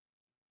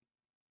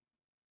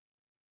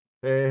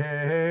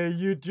Hey,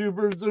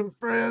 YouTubers and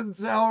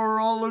friends, how are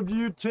all of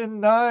you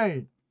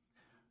tonight?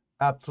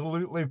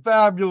 Absolutely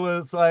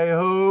fabulous, I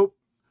hope.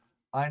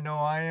 I know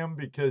I am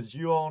because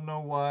you all know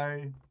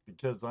why.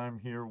 Because I'm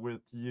here with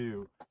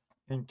you.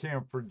 And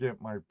can't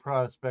forget my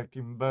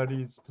prospecting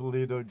buddies,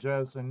 Toledo,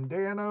 Jess, and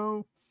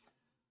Dano.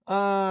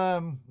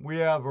 We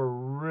have a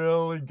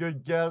really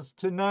good guest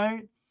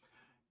tonight.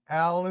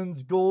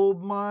 Allan's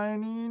Gold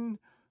Mining.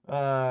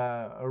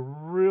 A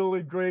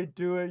really great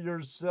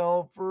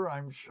do-it-yourselfer.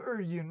 I'm sure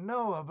you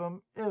know of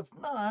him. If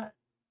not,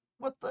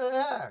 what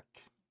the heck?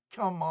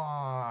 Come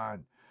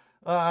on.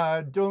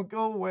 Don't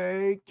go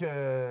away,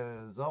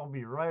 because I'll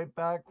be right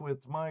back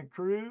with my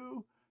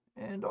crew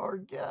and our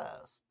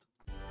guest.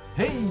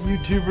 Hey,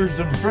 YouTubers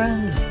and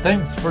friends,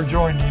 thanks for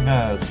joining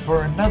us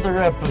for another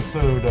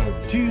episode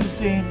of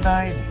Tuesday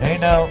Night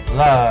Hangout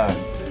Live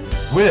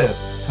with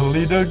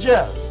Toledo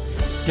Jess,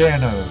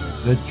 Dano,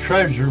 the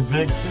Treasure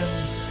Vixens,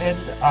 and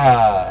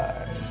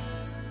I.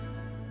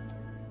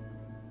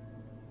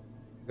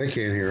 They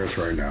can't hear us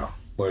right now,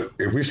 but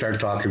if we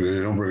start talking, they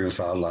don't bring us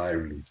out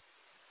live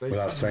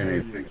without saying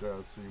anything.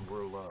 Jesse,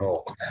 we're live.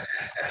 Oh,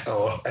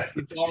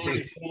 that's what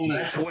he does.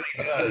 That's what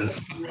he does.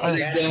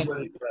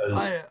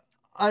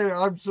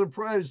 I'm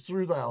surprised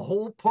through that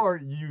whole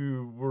part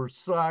you were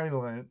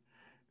silent,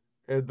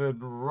 and then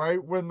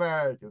right when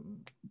that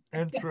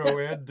intro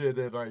ended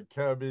and I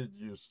come in,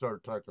 you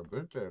start talking.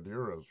 They can't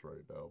hear us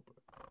right now, but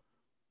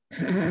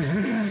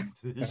yes,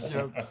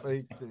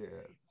 they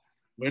can.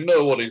 We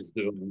know what he's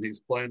doing. He's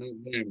playing his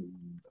game.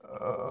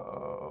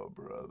 Oh,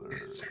 brother.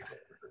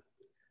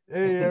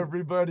 Hey,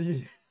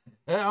 everybody.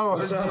 How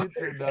are you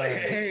tonight?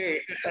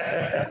 Hey.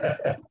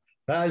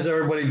 How's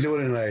everybody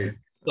doing tonight?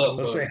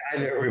 Let's say hi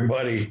to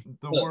everybody.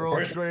 The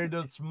world's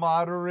greatest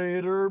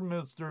moderator,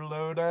 Mr.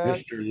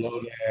 Lodak. Mr.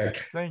 Lodak.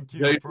 Thank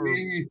you for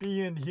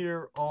being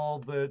here all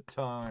the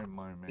time,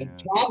 my man.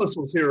 And Thomas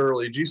was here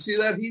early. Did you see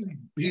that?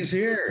 He's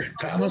here.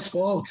 Thomas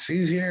Folks.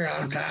 He's here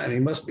on time. He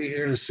must be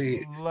here to see.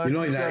 You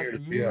know he's not here to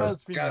see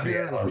us. He must be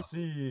here to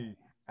see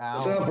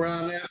Allan. What's up,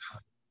 Ron?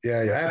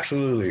 Yeah,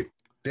 absolutely.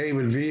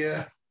 David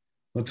Villa.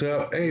 What's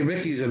up? Hey,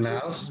 Vicky's in the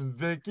house.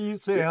 Vicky,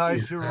 say hi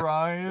to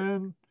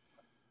Ryan.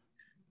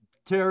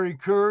 Terry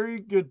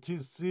Curry, good to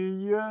see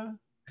you.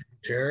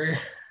 Terry.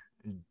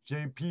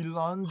 JP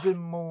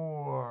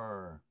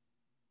Lonzenmore.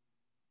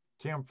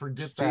 Can't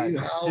forget that.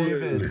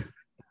 David.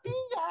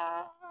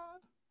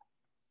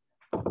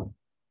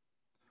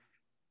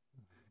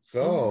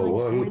 So,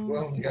 what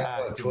we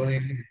got? 20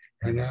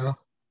 right now?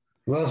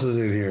 Who else is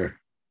in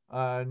here?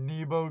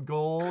 Nebo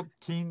Gold,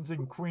 Kings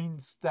and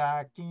Queens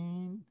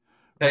Stacking.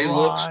 Hey,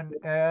 Ron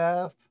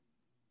F.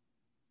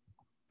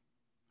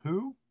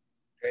 Who?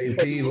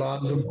 JP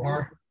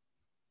Lonzenmore.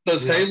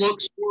 Says, hey,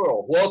 look,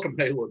 squirrel. Welcome,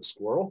 hey, look,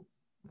 squirrel.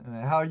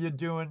 How you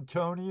doing,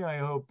 Tony? I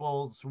hope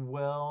all's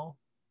well.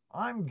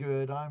 I'm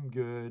good.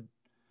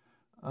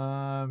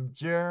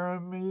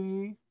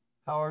 Jeremy,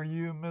 how are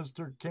you,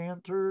 Mr.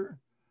 Cantor?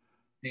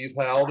 Steve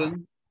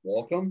Howden,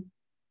 welcome.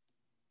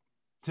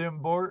 Tim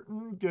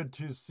Borton, good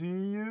to see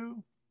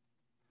you.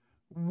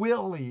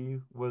 Willie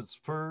was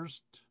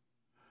first,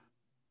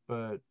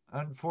 but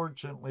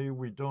unfortunately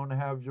we don't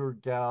have your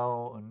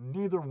gal,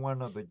 neither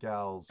one of the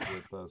gals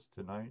with us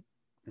tonight.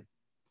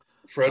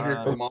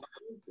 Frederick Vermont,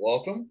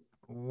 welcome.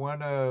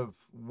 One of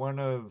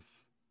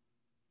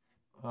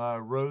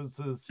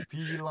Rose's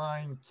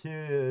feline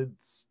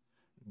kids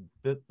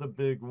bit the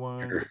big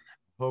one.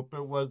 Hope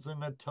it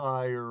wasn't a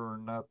tire or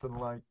nothing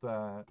like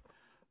that.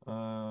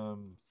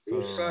 Hello,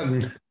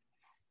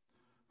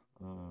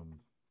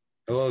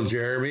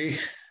 Jeremy.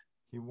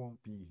 He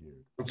won't be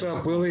here. What's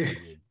up,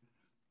 Willie?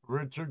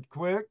 Richard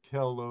Quick,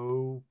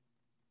 hello.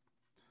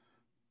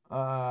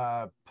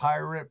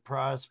 Pirate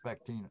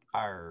Prospecting,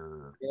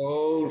 arr.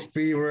 Gold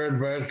Fever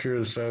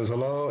Adventures says,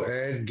 hello,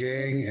 Ed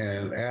Gang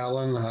and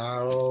Allan.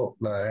 How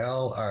the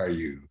hell are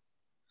you?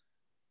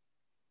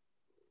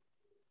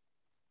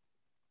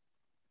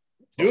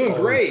 Doing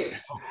great.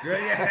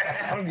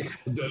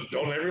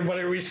 Don't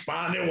everybody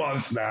respond at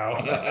once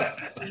now.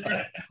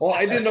 Well,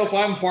 I didn't know if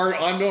I'm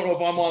I don't know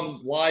if I'm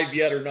on live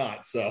yet or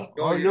not. So.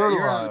 Oh, you're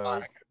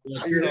live.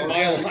 Am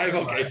I live?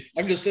 Okay.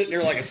 I'm just sitting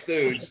here like a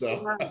stooge.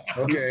 So.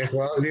 Okay.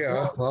 Well,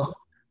 yeah. Well,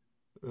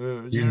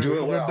 you do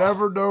it well. You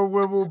never know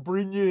when we'll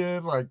bring you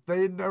in. Like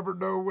they never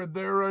know when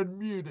they're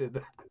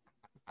unmuted.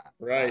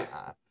 Right.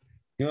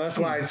 That's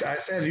why I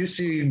said you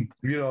see,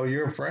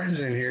 your friends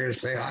in here,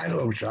 say hi to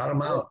them, shout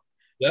them out.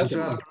 Definitely.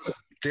 What's up,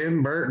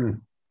 Tim Burton?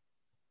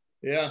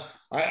 Yeah,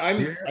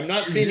 I'm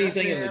not seeing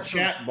anything in the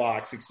chat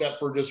box except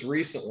for just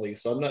recently,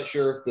 so I'm not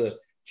sure if the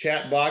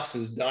chat box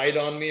has died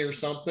on me or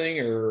something,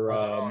 or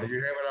you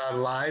have it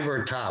on live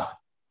or top?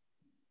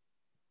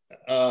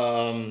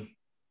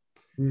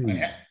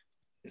 It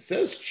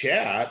says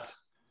chat.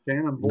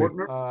 Shannon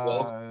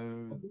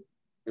Bortner.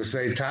 You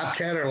say top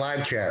chat or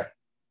live chat?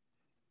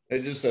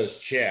 It just says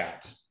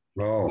chat.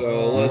 Oh.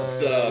 So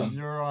let's.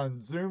 You're on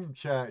Zoom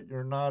chat.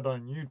 You're not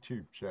on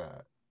YouTube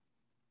chat.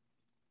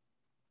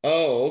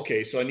 Oh,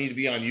 okay. So I need to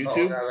be on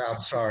YouTube. Oh,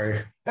 I'm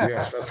sorry.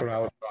 Yes, that's what I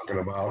was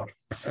talking about.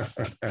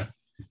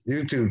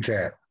 YouTube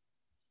chat.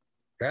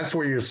 That's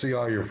where you see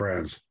all your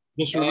friends.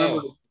 Just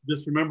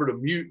remember to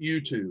mute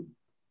YouTube.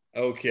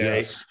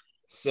 Okay. Yes.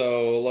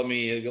 So let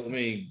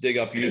me dig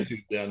up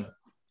YouTube then.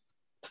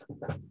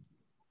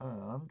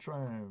 I'm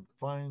trying to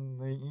find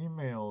the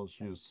emails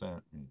you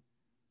sent me.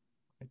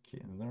 I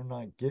can't. They're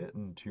not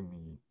getting to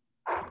me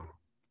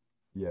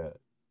yet.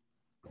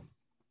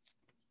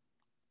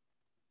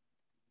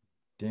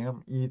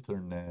 Damn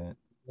Ethernet.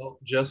 Well,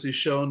 Jesse's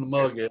showing the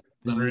mug it.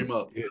 Center him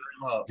up.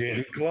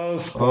 Getting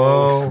close, folks.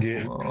 Oh,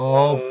 Getting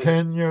I'll close.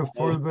 pin you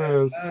for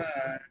this.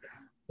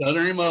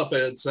 Center him up,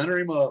 Ed. Center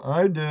him up.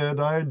 I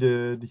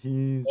did.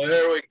 He's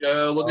There we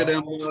go. Look at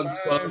them All mugs,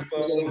 time, folks.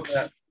 Look at folks.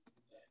 that.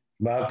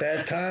 About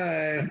that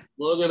time.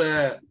 Look at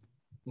that.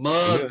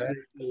 Mugs.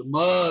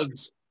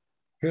 Mugs.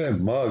 Look at that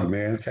mug,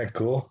 man. Isn't that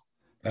cool?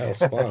 That was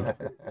fun.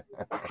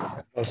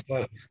 That was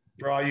fun.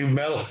 For all you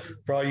metal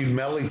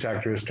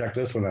detectors, check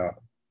this one out.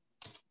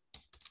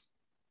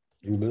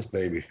 Look at this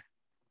baby.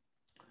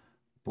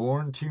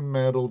 born to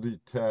metal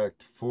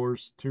detect,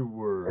 forced to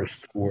work.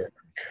 First work.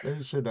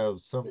 They should have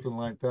something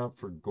like that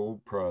for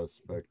gold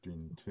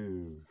prospecting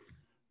too,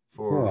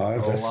 for Oh, a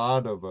that's-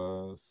 lot of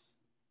us.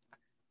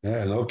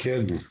 Yeah, no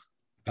kidding.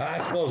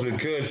 I suppose we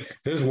could.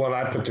 This is what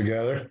I put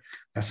together.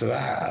 I said,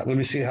 let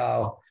me see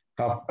how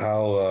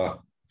I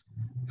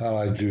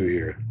do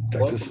here.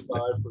 Check Welcome, this. Ty,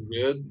 for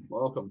good.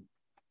 Welcome.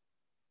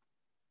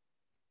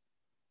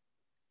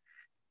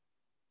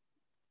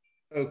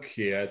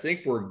 Okay, I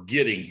think we're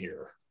getting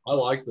here. I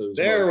like those.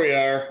 There mugs. we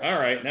are. All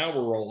right, now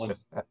we're rolling.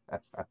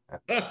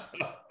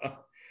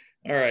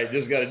 All right,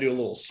 just got to do a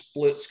little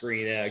split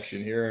screen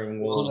action here,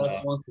 and we'll. Ron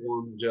F wants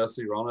one,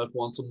 Jesse. Ron F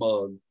wants a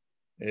mug.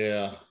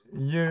 Yeah.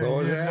 You What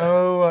was that?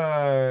 know,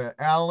 Ron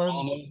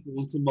Allan, F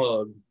wants a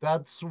mug.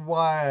 that's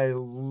why I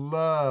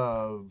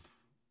love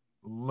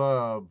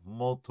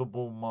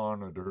multiple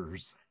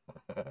monitors.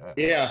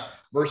 Yeah,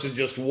 versus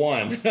just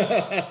one.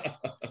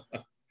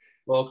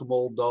 Welcome,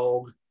 old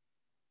dog.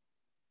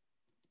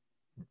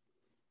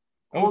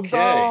 Old Okay.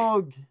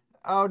 dog,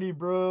 howdy,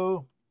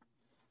 bro.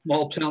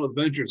 Small Town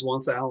Adventures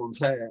wants Allen's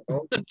hat.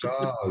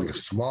 Dog,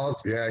 small.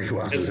 Yeah, he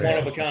wants It's it. one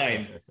of a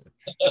kind.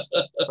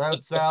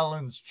 That's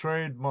Allan's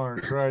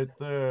trademark right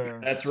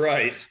there. That's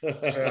right.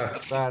 That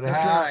That's not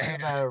hat a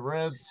and that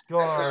red That's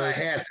not a scarf.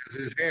 hat.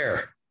 That's his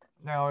hair.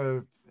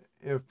 Now,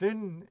 if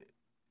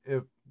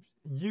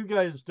you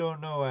guys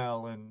don't know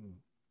Allan,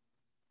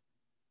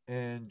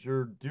 and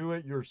you're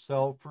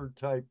do-it-yourselfer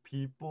type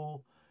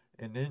people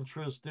and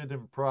interested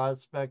in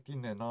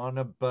prospecting and on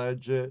a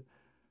budget,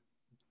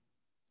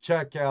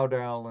 check out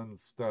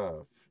Allan's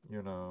stuff.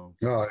 You know,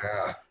 Oh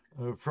yeah.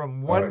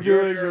 from one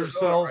you're in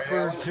Arizona, right,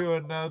 do-it-yourselfer Allan? to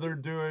another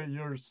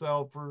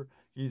do-it-yourselfer,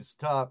 he's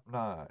top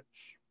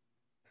notch.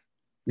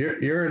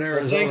 You're in Well,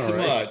 Arizona, thanks so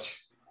right?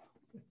 much.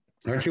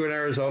 Aren't you in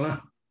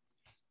Arizona?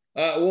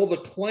 Well, the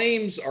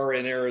claims are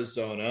in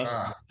Arizona.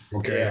 Ah,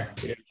 okay.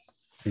 Yeah.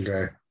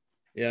 Okay.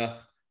 Yeah.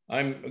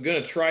 I'm going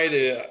to try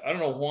to, I don't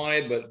know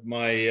why, but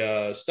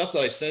my stuff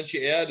that I sent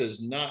you, Ed, is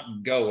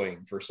not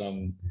going for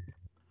some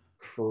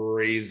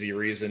crazy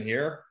reason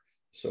here.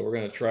 So we're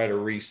going to try to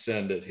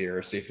resend it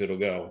here, see if it'll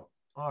go.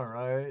 All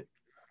right.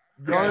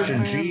 Gotcha,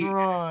 Yardman G.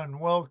 Ron,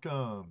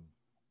 welcome.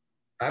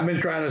 I've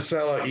been trying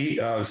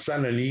to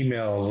send an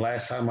email. The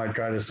last time I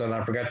tried to send,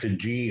 I forgot the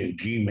G in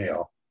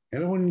Gmail,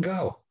 and it wouldn't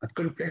go. I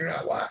couldn't figure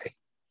out why.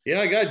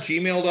 Yeah, I got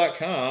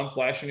gmail.com,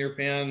 flash in your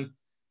pan.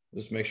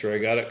 Just make sure I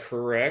got it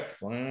correct.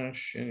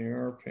 Flash in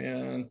your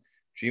pan,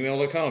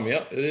 gmail.com.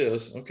 Yep, it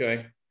is.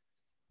 Okay.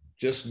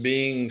 Just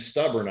being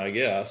stubborn, I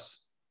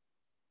guess.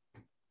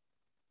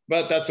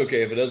 But that's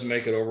okay. If it doesn't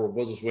make it over,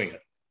 we'll just wing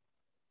it.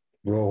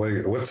 Well,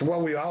 wait, what's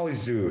what we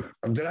always do?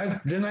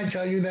 Didn't I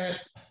tell you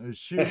that?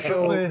 Shoot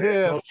from the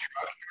hip,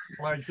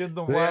 like in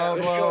the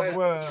Wild Wild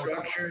West.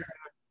 Structure.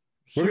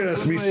 Shoot We're gonna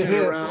from be the sitting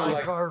hip around like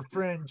like- our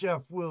friend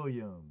Jeff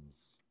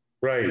Williams.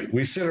 Right.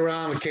 We sit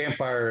around the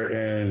campfire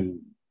and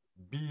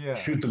BS.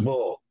 shoot the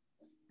bull.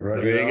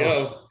 Right. There you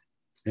go.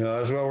 You know,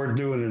 that's what we're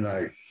doing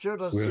tonight. Should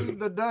have With- seen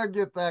the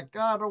nugget that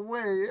got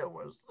away. It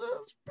was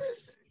this big.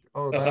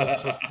 Oh,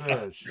 that's a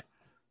fish.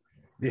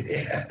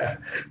 Yeah.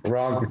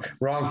 Wrong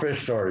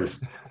fish stories.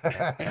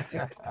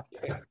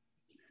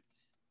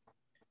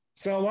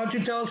 So why don't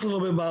you tell us a little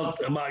bit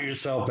about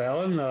yourself,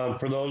 Allan?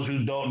 For those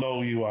who don't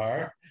know who you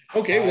are.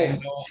 Okay, well,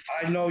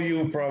 I know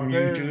you from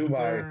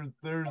YouTube.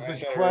 There's I a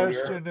said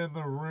question in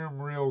the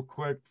room real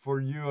quick for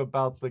you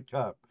about the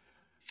cup.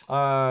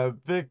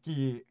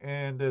 Vicky,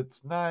 and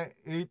it's not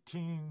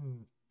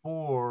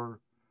 1804,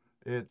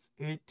 it's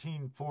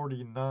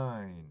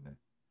 1849.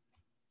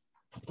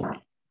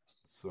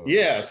 So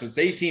yes, it's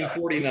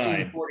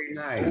 1849.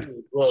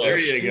 1849. There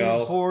you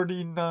go.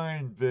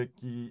 1849,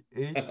 Vicky.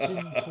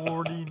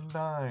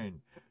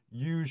 1849.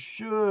 You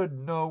should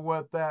know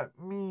what that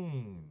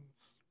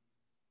means.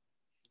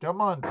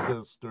 Come on,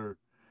 sister.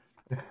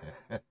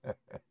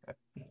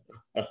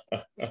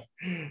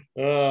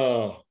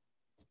 Oh.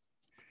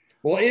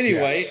 Well,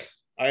 anyway,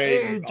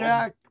 Hey,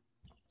 Jack,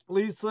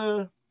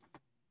 Lisa.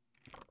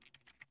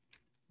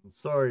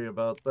 Sorry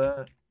about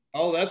that.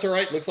 Oh, that's all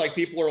right. Looks like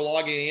people are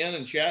logging in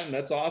and chatting.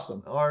 That's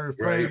awesome. Our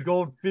friend Right.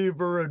 Gold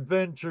Fever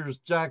Adventures,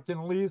 Jack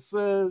and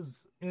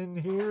Lisa's in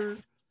here.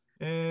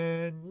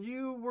 And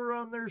you were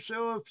on their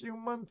show a few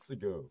months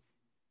ago,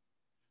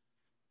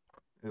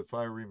 if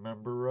I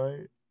remember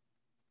right.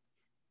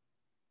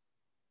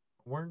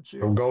 Weren't you?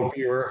 From Gold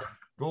Fever.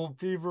 Gold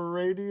Fever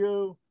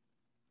Radio?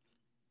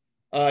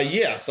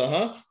 Yes.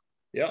 Uh-huh.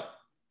 Yeah.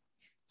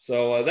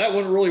 So that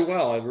went really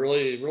well. I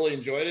really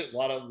enjoyed it. A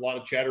lot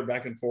of chatter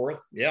back and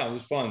forth. Yeah, it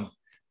was fun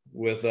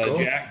with Cool.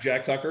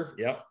 Jack Tucker.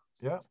 Yeah.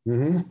 Yeah.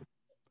 Mm-hmm.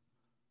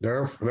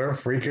 They're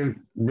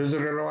freaking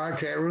visiting our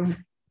chat room.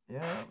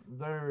 Yeah,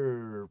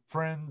 they're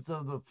friends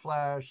of the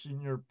Flash in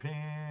your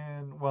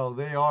pen. Well,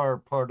 they are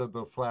part of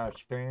the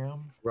Flash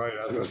fam. Right,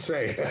 I was gonna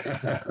say.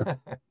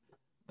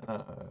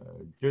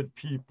 Good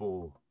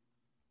people.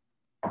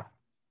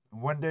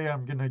 One day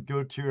I'm gonna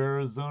go to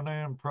Arizona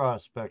and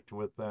prospect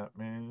with that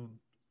man.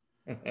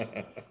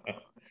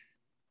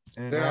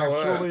 And Yeah,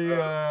 well,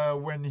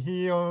 actually, when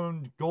he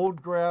owned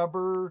Gold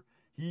Grabber,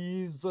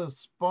 he's a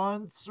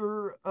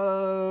sponsor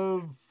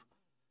of,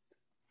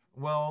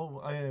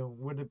 well,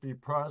 would it be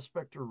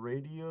Prospector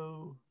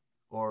Radio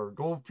or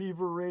Gold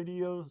Fever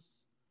Radio?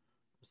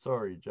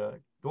 Sorry, Jack.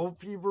 Gold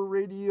Fever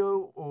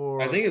Radio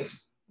or I think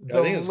it's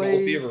Gold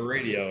Fever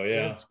Radio.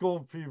 Yeah. It's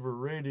Gold Fever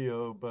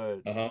Radio,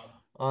 but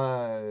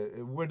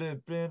it would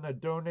have been a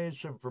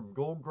donation from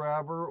Gold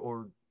Grabber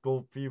or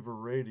Gold Fever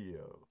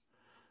Radio.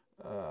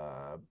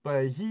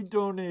 But he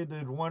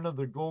donated one of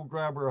the Gold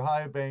Grabber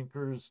Hive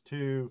anchors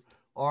to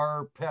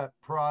our pet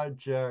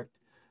project,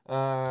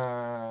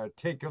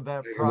 Take of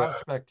That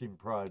Prospecting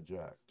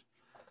Project.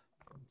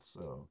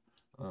 So,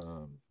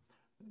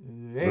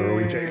 Where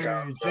we take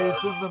out,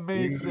 Jason the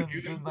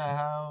Mason's in the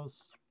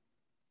house.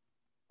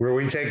 Where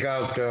we take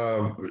out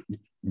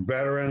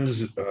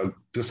veterans,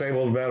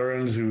 disabled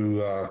veterans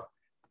who are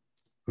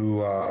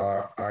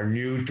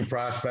new to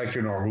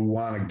prospecting or who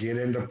want to get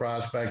into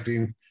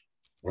prospecting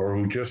or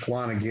who just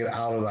want to get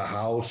out of the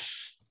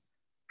house,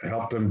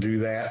 help them do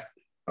that.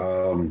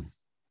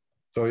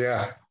 So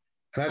yeah,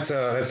 that's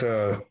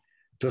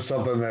just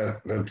something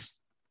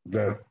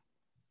that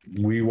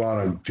we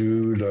want to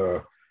do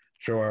to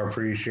show our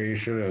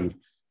appreciation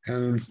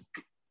and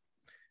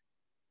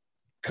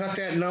cut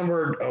that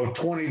number of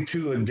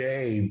 22 a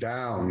day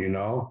down, you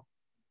know.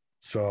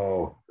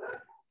 So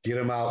get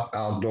them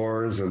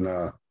outdoors and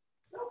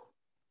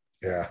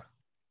yeah.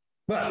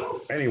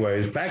 But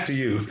anyways, back to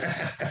you.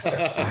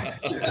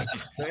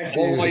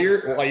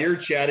 While you're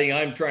chatting,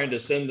 I'm trying to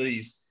send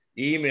these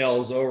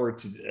emails over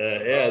to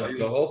Ed.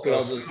 So hopefully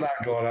I'll just not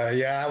going on.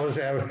 Yeah, I was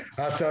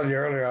telling you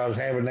earlier, I was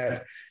having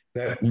that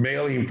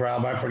mailing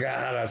problem. I forgot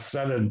how to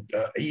send an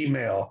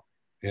email,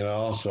 you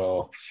know.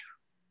 So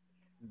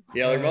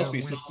yeah, there must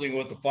be something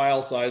with the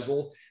file size.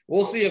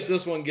 We'll see if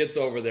this one gets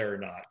over there or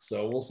not.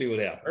 So we'll see what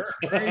happens.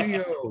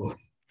 Radio.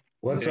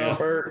 What's up,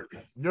 Bert?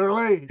 You're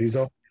late. He's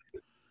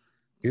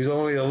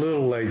only a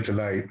little late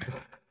tonight.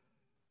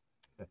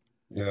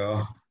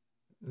 Yeah.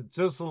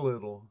 Just a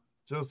little.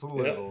 Just a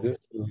little. Yep.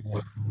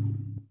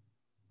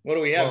 What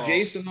do we have?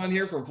 Jason on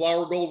here from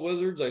Flower Gold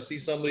Wizards. I see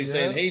somebody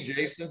saying, "Hey,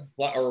 Jason,"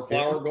 or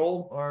Flower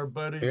Gold. Our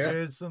buddy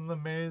Jason the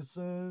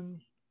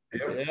Mason.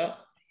 Yep. Yeah.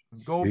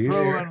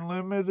 GoPro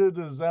Unlimited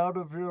is out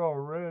of here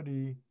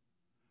already.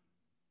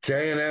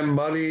 J&M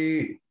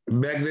Buddy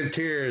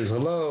Magneteers.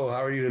 Hello,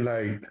 how are you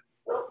tonight?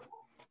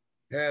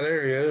 Yeah,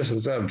 there he is.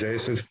 What's up,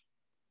 Jason?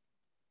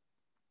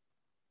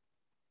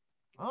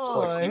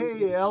 Oh,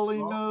 hey,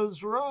 Ellie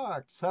Knows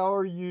Rocks. How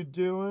are you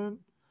doing?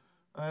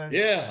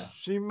 Yeah.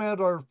 She met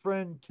our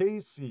friend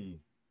Casey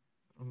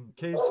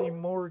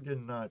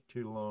Morgan not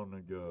too long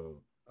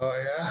ago. Oh,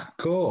 yeah?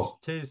 Cool.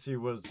 Casey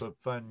was a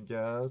fun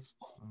guest,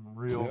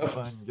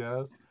 fun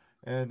guest.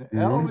 And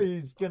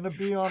Ellie's going to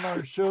be on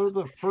our show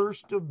the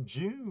 1st of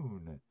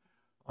June.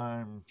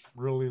 I'm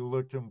really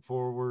looking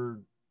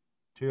forward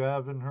to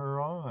having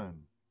her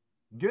on.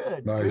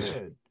 Good, nice.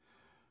 Good.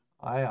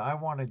 I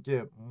want to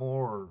get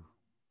more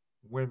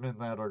women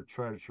that are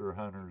treasure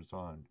hunters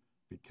on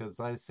because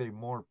I say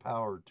more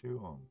power to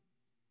them.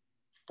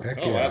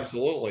 Heck yeah.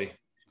 Absolutely.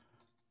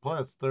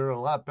 Plus, they're a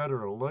lot better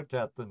to look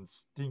at than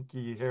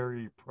stinky,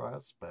 hairy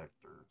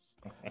prospectors.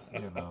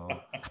 You know,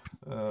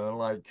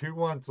 like who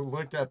wants to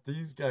look at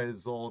these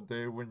guys all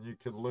day when you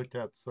could look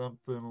at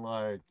something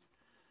like,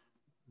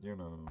 you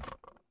know,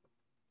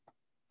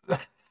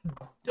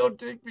 don't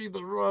take me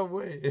the wrong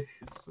way.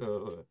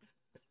 So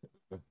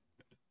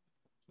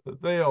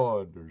they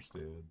all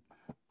understand.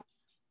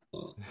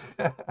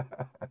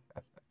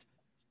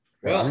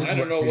 Well, I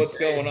don't know what's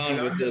going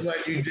on with this.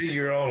 Like you dig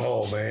your own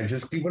hole, man.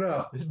 Just keep it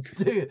up.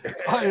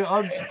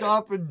 I'm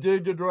stopping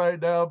digging right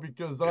now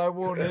because I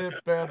won't hit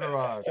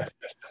bedrock.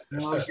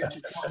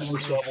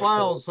 The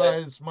file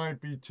size might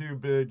be too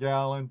big,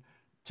 Alan.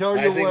 Tell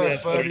you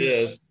what,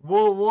 buddy.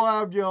 We'll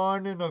have you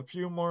on in a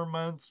few more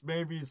months,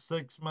 maybe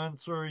 6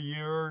 months or a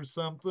year or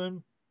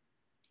something.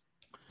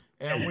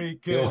 And we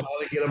could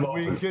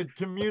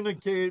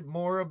communicate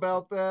more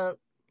about that,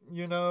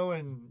 you know,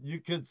 and you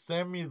could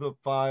send me the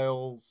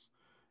files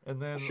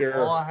and then Sure.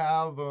 I'll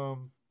have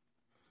them.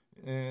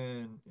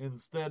 And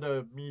instead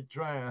of me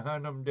trying to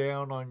hunt them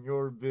down on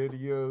your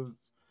videos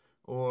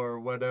or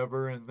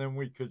whatever, and then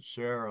we could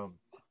share them,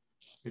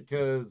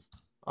 because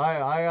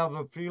I have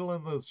a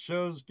feeling the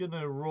show's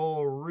gonna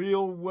roll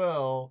real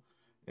well,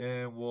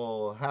 and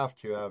we'll have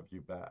to have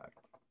you back.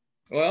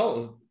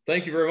 Well,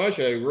 thank you very much.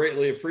 I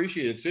greatly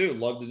appreciate it too.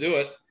 Love to do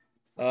it.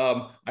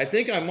 I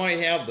think I might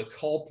have the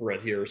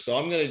culprit here, so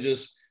I'm going to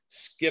just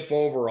skip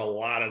over a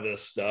lot of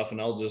this stuff, and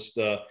I'll just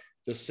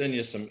send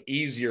you some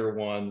easier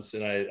ones.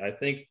 And I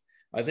think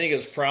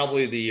it's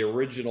probably the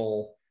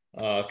original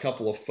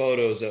couple of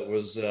photos that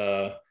was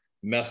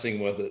messing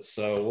with it.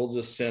 So we'll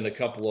just send a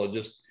couple of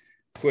just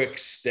quick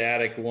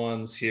static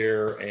ones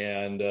here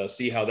and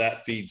see how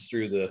that feeds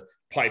through the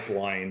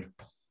pipeline.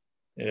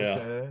 Yeah.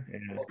 Okay.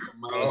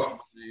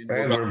 Yeah.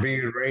 And we're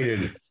being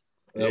rated.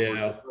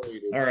 Yeah.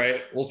 All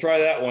right. We'll try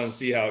that one and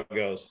see how it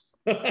goes.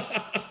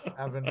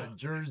 Having a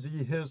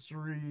Jersey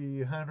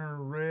history hunter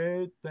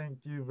raid. Thank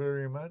you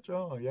very much.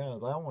 Oh yeah,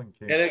 that one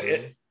came and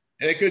through.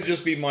 It could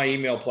just be my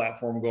email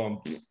platform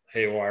going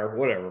haywire,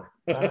 whatever.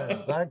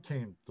 that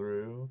came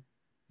through.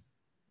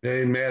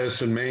 In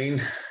Madison,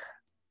 Maine.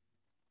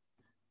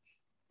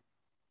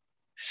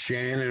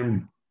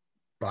 Shannon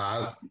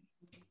Bob.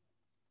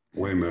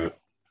 Wait a minute.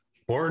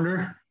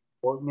 Bortner?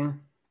 Partner.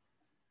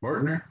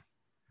 Bortner?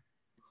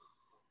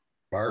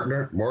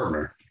 Bartner?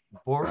 Bortner.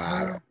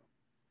 Bortner.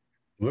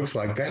 Looks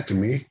like that to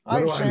me. What Hi,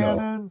 do I know?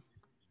 Shannon.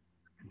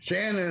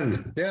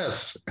 Shannon,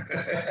 yes.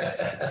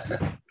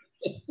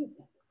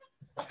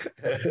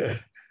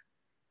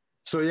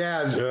 So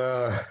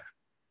yeah,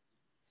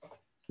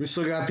 we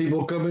still got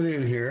people coming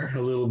in here a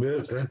little bit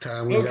at that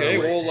time. Okay,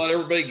 we'll let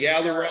everybody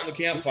gather around the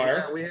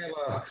campfire.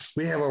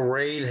 We have a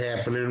raid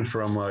happening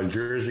from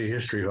Jersey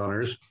history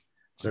hunters.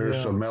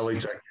 There's some melee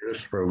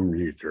detectors from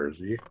New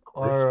Jersey.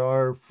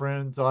 Our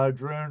friends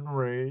Audra and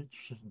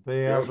Rach,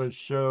 they have a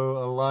show,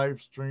 a live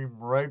stream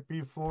right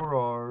before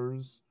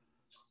ours,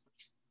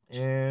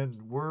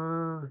 and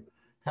we're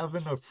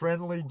having a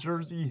friendly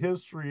Jersey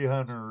history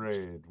hunter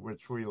raid,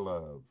 which we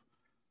love.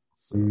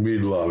 So, we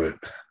love it.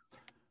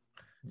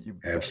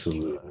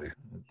 Absolutely.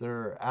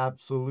 They're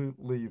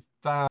absolutely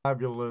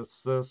fabulous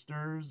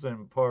sisters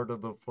and part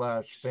of the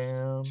Flash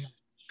fam.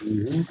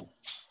 Mm-hmm.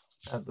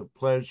 Had the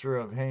pleasure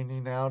of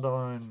hanging out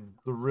on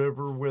the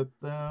river with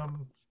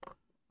them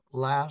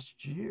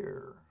last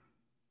year.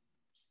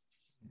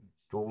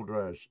 Gold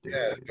Rush Days.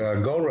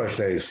 Yeah, Gold Rush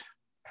Days.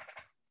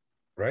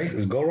 Right?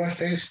 Is Gold Rush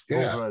Days?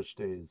 Gold Rush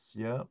Days,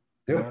 yep.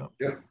 Yep.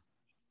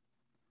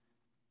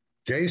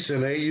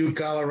 Jason, AU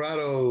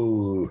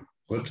Colorado.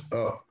 What's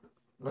up?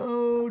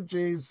 No,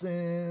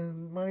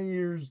 Jason, my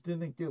ears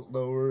didn't get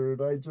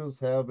lowered. I just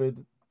have it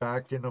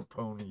back in a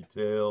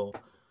ponytail.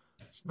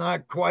 It's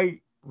not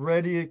quite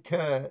ready to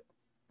cut.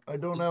 I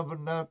don't have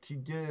enough to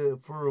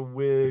get for a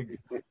wig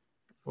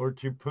or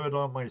to put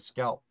on my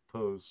scalp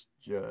post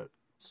yet.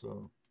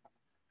 So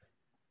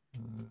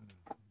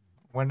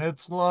when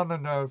it's long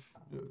enough,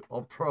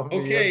 I'll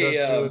probably end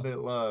up doing it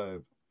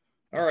live.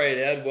 All right,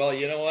 Ed. Well,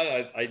 you know what?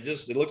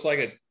 It looks like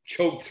it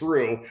choked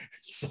through.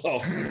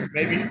 So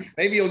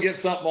maybe you'll get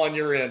something on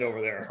your end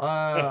over there.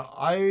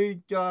 I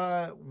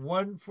got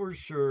one for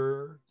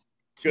sure.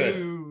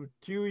 Good.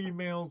 Two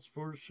emails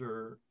for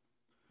sure.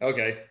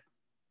 Okay.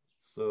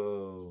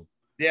 So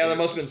yeah, there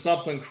must have been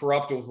something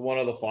corrupt with one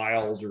of the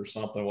files or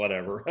something,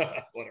 whatever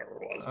it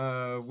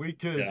was. We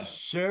could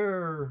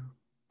share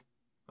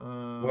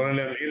one of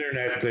them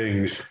internet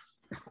things.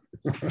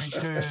 We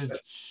could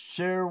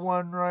share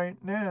one right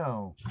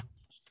now.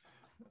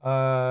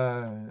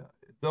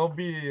 There'll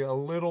be a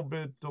little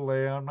bit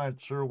delay. I'm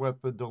not sure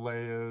what the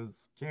delay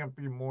is. Can't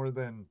be more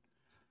than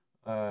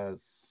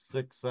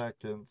 6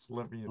 seconds.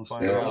 Let me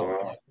find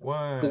out.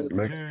 1,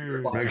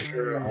 2, 3,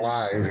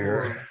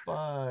 4,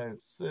 5,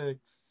 6,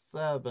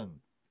 7.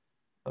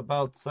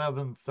 About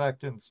 7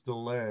 seconds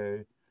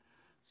delay.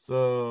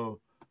 So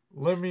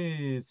let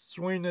me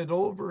swing it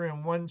over,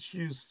 and once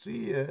you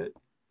see it,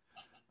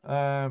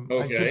 I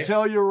can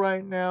tell you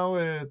right now,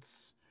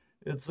 it's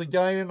a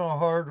guy in a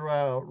hard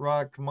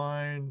rock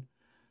mine.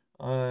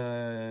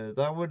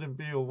 That wouldn't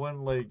be a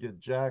one-legged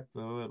jack,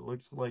 though. It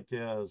looks like it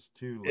has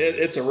 2 legs.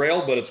 It's a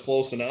rail, but it's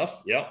close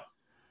enough. Yep.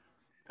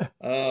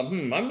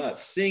 I'm not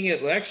seeing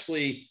it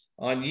actually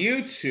on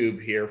YouTube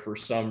here for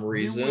some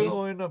reason. You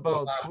will in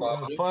about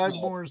 5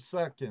 more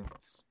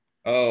seconds.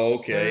 Oh,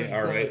 okay. There's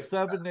all right.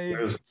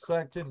 7-8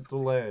 second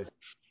delay.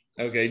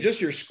 Okay, just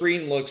your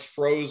screen looks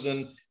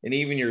frozen, and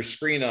even your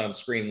screen on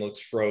screen looks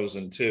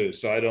frozen too.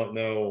 So I don't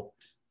know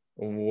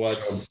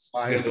what's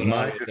going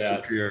on with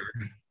that.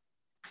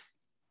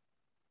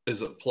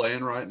 Is it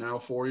playing right now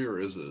for you, or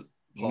is it?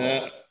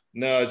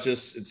 No, it's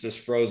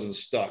just frozen,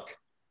 stuck.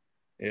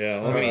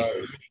 Yeah, let me.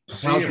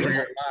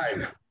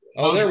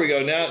 Oh, there we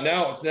go.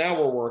 Now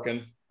we're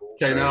working.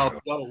 Okay, now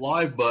I've got a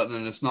live button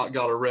and it's not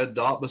got a red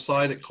dot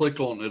beside it.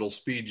 Click on it; it'll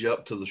speed you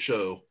up to the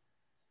show.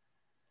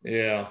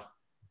 Yeah.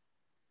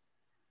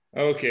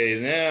 Okay,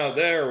 now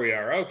there we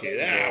are. Okay,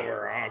 now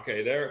we're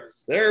okay.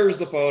 There's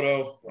the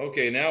photo.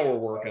 Okay, now we're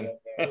working.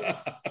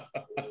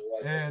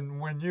 And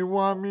when you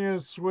want me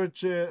to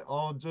switch it,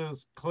 I'll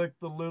just click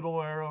the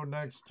little arrow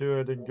next to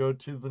it and go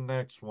to the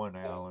next one,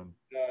 Alan.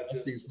 I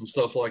seen some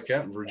stuff like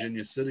that in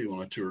Virginia City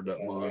when I toured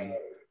that mine.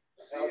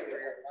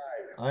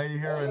 I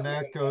hear an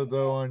echo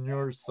though on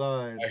your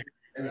side.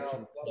 You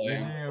You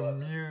need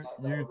to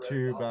mute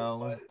YouTube,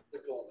 Alan.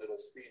 It'll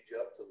speed you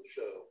up to the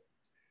show.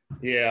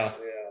 Yeah.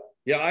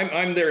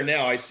 I'm there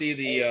now. I see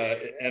the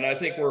and I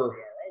think we're.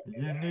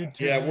 You need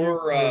to.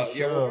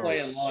 We're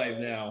playing live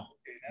now.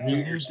 You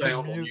need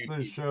to mute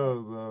the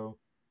show though.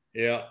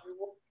 Yeah.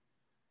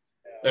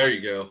 There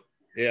you go.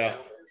 Yeah.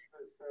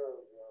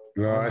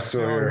 No, I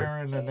still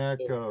hearing an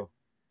echo.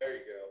 There you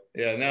go.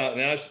 Yeah.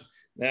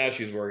 Now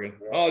she's working.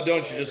 Oh,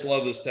 don't you just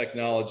love this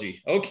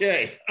technology?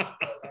 Okay.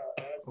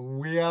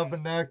 We have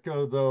an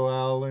echo though,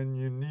 Alan.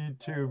 You need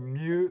to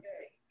mute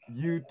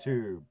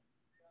YouTube.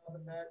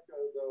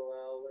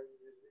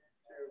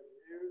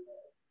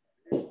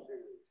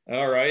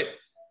 All right.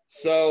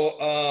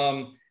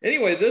 So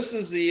anyway, this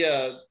is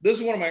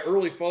one of my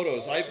early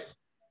photos.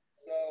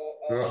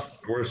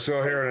 We're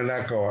still hearing an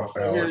echo.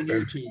 I'm hearing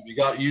YouTube. You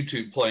got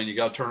YouTube playing. You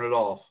got to turn it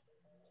off.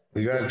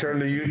 You got to turn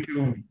the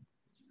YouTube.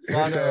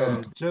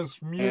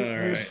 Just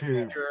mute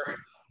YouTube.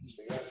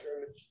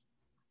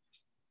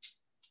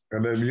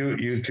 And then mute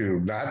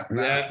YouTube.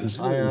 Not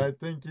Zoom. I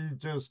think you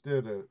just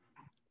did it.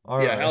 All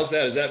right. How's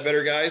that? Is that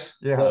better, guys?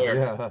 Yeah.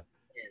 Okay,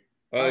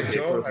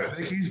 I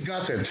think he's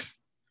got it.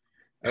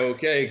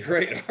 Okay,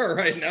 great. All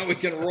right, now we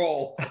can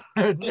roll.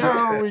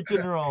 Now we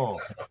can roll.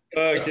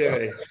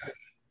 Okay.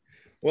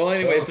 Well,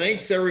 anyway,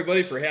 thanks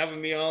everybody for having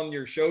me on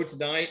your show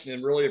tonight,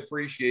 and really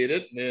appreciate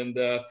it.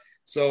 And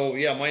so,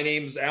 yeah, my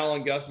name's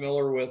Allan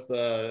Guthmiller with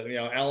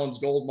Allan's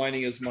Gold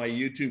Mining is my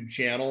YouTube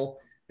channel.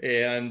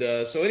 And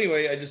so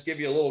anyway, I just give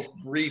you a little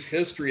brief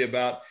history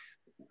about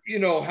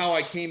how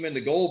I came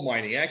into gold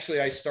mining.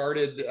 Actually, I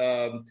started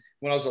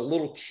when I was a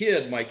little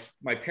kid.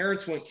 My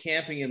parents went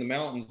camping in the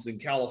mountains in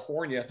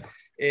California,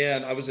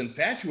 and I was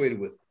infatuated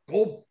with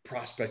gold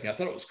prospecting. I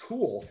thought it was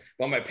cool,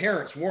 but my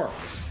parents weren't.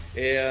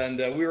 And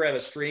we were at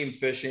a stream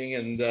fishing,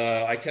 and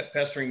I kept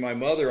pestering my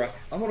mother.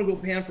 I want to go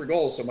pan for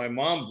gold. So my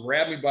mom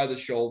grabbed me by the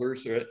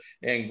shoulders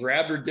and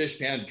grabbed her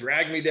dishpan,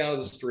 dragged me down to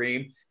the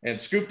stream, and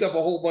scooped up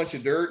a whole bunch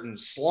of dirt and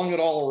slung it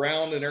all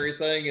around and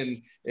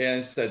everything,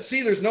 and said,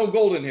 "See, there's no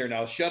gold in here.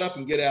 Now shut up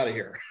and get out of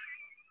here."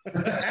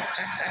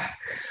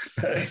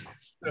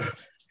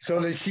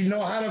 So did she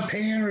know how to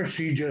pan, or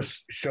she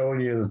just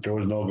showing you that there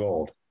was no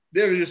gold?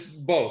 They were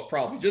just both,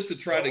 probably just to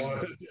try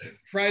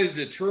to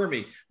deter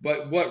me.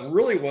 But what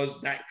really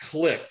was, that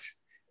clicked,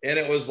 and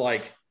it was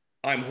like,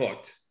 I'm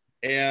hooked.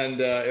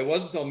 And it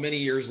wasn't until many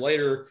years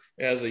later,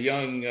 as a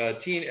young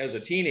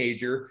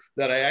teenager,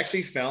 that I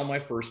actually found my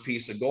first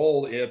piece of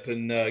gold up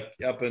in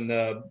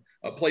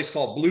a place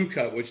called Blue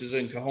Cut, which is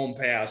in Cajon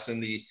Pass in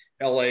the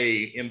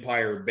LA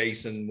Empire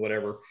Basin,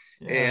 whatever.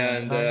 Yeah,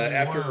 and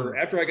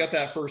after I got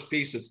that first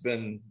piece, it's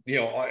been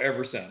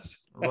ever since.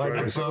 What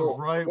was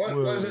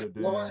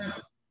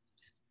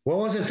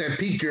it that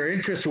piqued your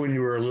interest when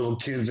you were a little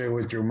kid there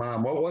with your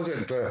mom? What was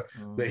it, the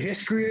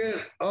history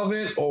of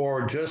it,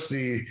 or just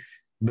the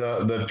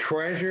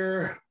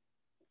treasure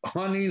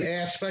hunting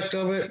aspect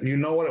of it? You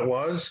know what it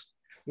was?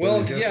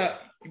 Well, yeah,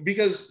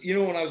 because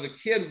when I was a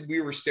kid,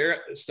 we were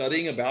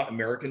studying about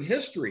American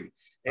history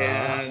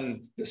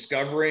and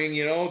discovering,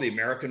 the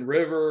American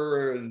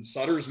River and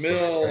Sutter's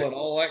Mill and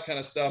all that kind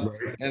of stuff.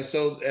 Right. And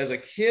so as a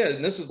kid,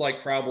 and this is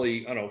like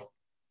probably, I don't know,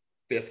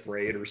 5th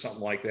grade or something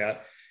like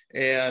that.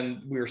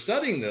 And we were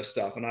studying this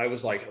stuff. And I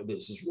was like, oh,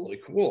 this is really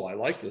cool. I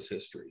like this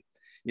history.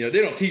 They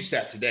don't teach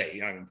that today.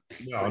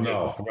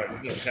 No.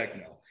 Heck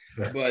no.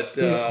 But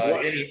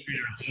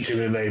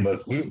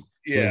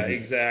yeah,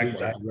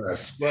 exactly.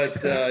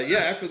 But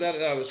after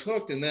that, I was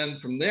hooked. And then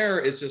from there,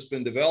 it's just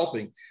been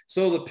developing.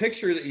 So the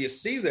picture that you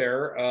see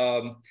there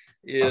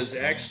is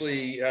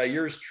actually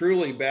yours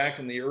truly back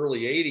in the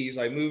early 80s.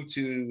 I moved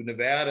to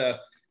Nevada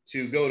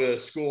to go to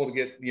school to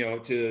get,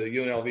 to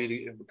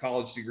UNLV, a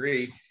college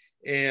degree.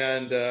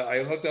 And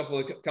I hooked up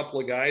with a couple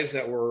of guys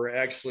that were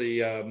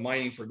actually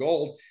mining for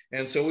gold.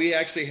 And so we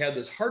actually had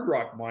this hard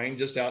rock mine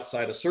just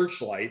outside of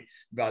Searchlight,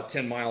 about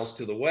 10 miles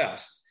to the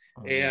west.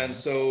 And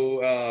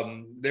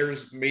so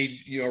there's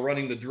me,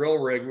 running the drill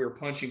rig. We were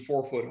punching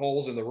 4-foot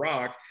holes in the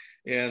rock.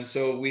 And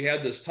so we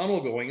had this tunnel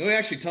going. We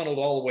actually tunneled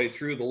all the way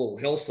through the little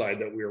hillside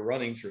that we were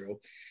running through.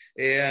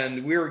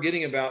 And we were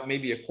getting about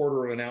maybe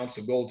 1/4 of an ounce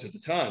of gold to the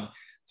ton.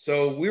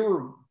 So we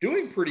were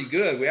doing pretty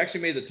good. We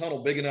actually made the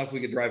tunnel big enough we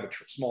could drive a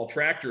small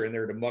tractor in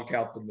there to muck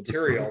out the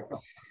material.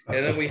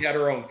 And then we had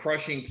our own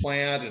crushing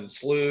plant and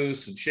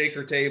sluice and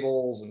shaker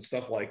tables and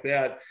stuff like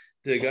that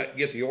to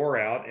get the ore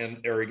out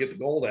or get the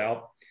gold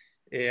out.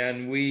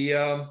 And we,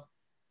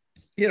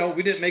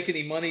 we didn't make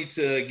any money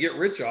to get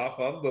rich off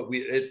of, but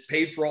it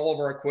paid for all of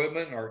our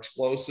equipment, our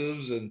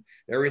explosives, and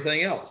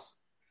everything else.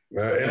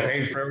 It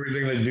pays for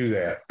everything to do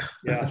that.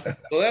 Yeah.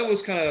 So that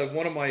was kind of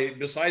one of my,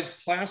 besides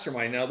placer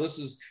mining. Now, this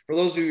is for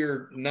those of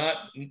you who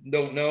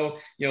don't know,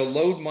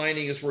 lode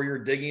mining is where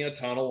you're digging a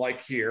tunnel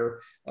like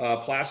here.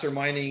 Placer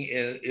mining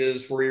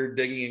is where you're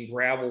digging in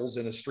gravels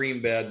in a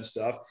stream bed and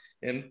stuff.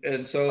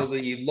 And so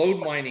the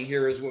lode mining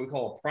here is what we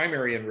call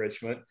primary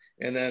enrichment,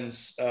 and then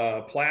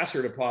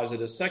placer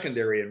deposit is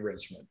secondary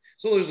enrichment.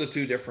 So those are the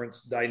two different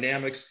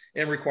dynamics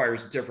and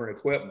requires different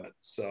equipment.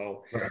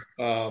 So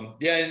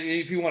yeah, and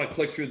if you want to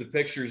click through the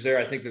pictures there,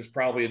 I think there's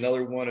probably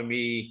another one of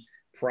me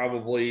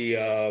probably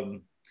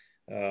lighting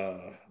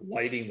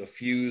the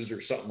fuse or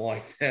something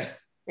like that.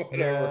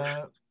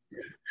 Whatever.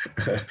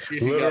 Yeah.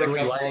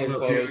 Literally lighting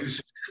a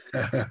fuse.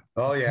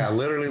 Oh yeah,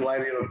 literally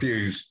lighting a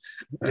fuse.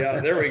 Yeah,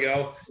 there we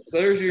go. So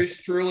there's yours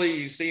truly.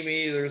 You see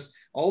me. There's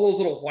all those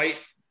little white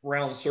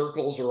round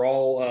circles are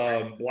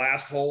all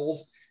blast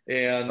holes,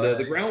 and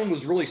the ground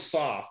was really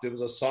soft. It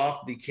was a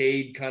soft,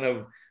 decayed kind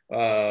of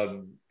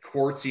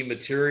quartzy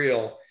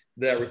material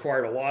that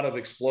required a lot of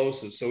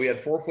explosives. So we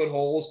had 4-foot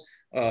holes,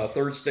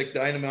 third stick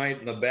dynamite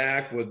in the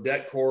back with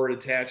det cord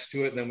attached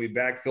to it. And then we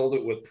backfilled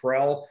it with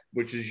Prel,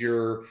 which is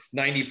your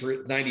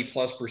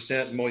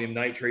 90+% ammonium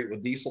nitrate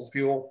with diesel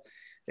fuel.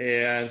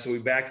 And so we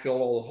backfilled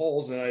all the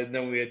holes, and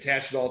then we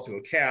attached it all to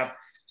a cap.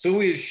 So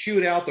we'd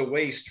shoot out the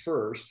waste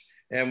first,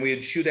 and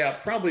we'd shoot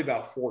out probably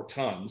about 4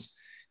 tons.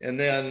 And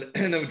then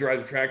we drive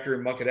the tractor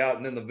and muck it out.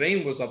 And then the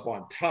vein was up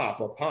on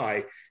top, up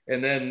high.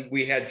 And then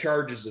we had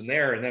charges in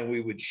there, and then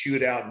we would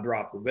shoot out and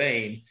drop the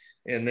vein,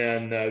 and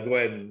then go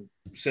ahead and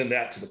send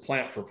that to the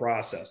plant for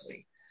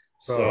processing.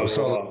 So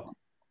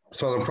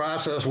the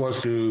process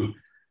was to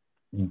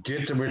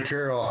get the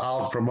material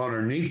out from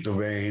underneath the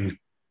vein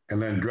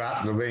and then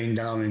drop the vein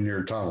down in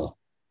your tunnel.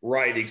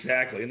 Right,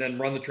 exactly. And then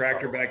run the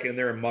tractor back in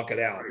there and muck it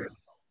out.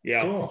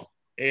 Yeah. Cool.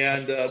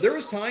 And there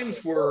was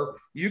times where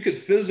you could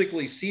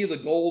physically see the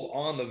gold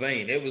on the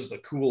vein. It was the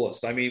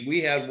coolest. I mean,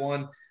 we had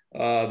one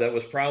that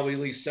was probably at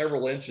least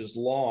several inches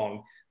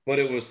long, but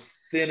it was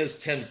thin as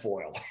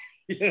tinfoil.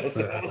 So that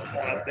was a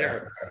lot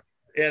there.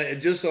 And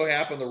it just so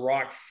happened the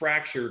rock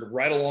fractured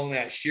right along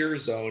that shear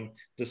zone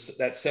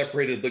that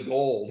separated the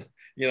gold,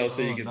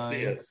 so you can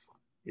see it.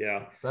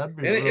 Yeah. That'd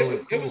be and really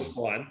cool. It was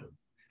fun.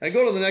 And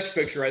go to the next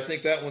picture. I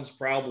think that one's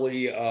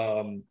probably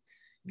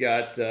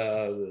got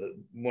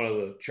one of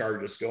the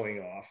charges going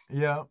off.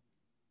 Yeah.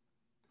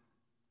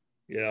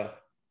 Yeah.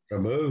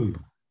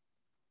 Kaboom.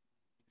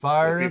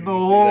 Fire in the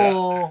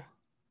hole.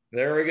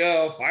 There we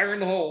go. Fire in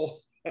the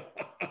hole.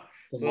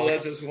 So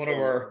that's just one of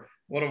our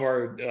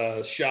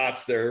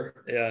shots there.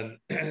 And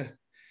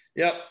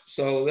yep.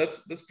 So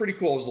that's pretty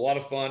cool. It was a lot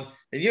of fun.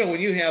 And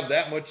when you have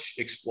that much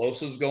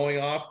explosives going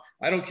off,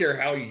 I don't care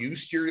how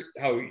used you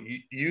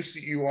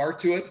are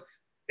to it,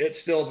 it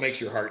still makes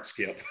your heart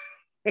skip.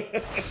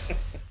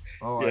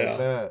 Oh,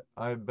 yeah.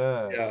 I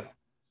bet.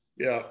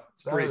 Yeah.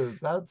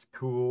 That's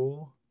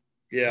cool.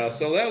 Yeah.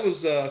 So that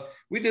was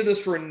we did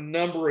this for a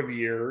number of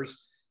years.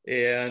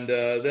 And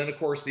then of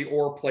course the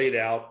ore played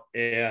out,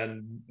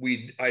 and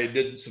I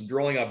did some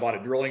drilling. I bought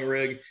a drilling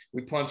rig.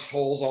 We punched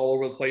holes all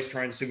over the place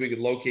trying to see if we could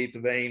locate the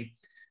vein.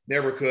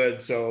 Never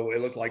could. So it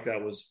looked like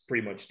that was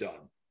pretty much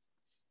done.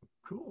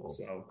 Cool.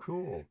 So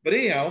cool. But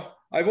anyhow,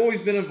 I've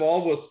always been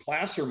involved with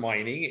placer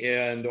mining,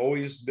 and I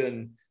always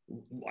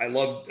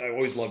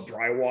loved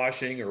dry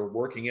washing or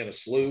working in a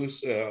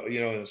sluice,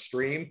 in a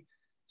stream.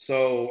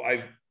 So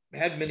I've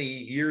had many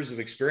years of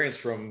experience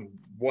from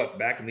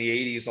back in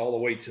the 80s all the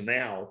way to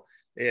now.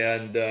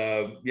 And,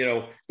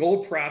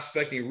 gold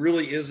prospecting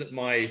really isn't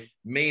my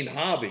main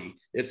hobby.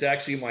 It's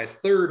actually my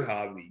third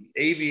hobby.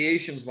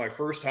 Aviation's my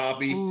first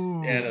hobby,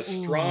 and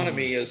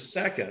astronomy is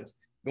second.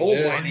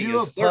 Gold mining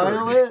is third.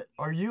 Pilot?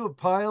 Are you a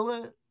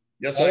pilot?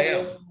 Yes, I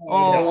am.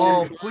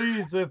 Oh,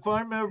 please, if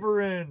I'm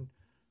ever in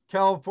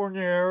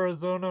California,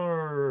 Arizona,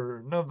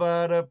 or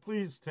Nevada,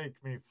 please take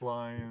me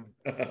flying.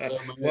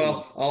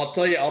 Well,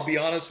 I'll be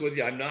honest with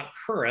you, I'm not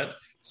current,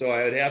 so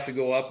I'd have to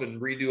go up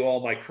and redo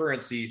all my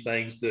currency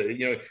things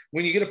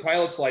when you get a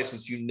pilot's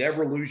license, you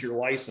never lose your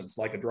license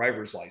like a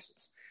driver's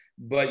license,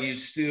 but you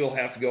still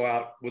have to go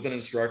out with an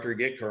instructor,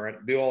 get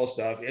current, do all the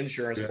stuff,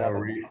 insurance, blah,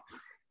 blah, blah.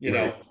 And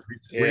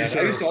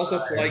I used to also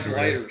fly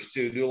gliders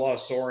too, do a lot of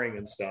soaring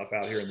and stuff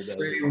out here in the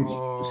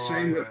desert.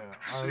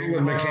 Same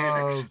with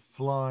mechanics.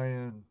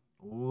 Flying.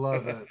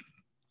 Love it.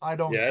 I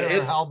don't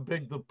care how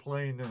big the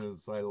plane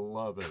is. I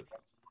love it.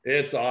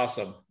 It's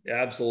awesome.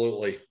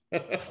 Absolutely.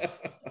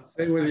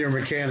 Same with your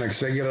mechanics.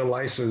 They get a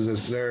license,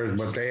 it's theirs,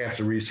 but they have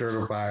to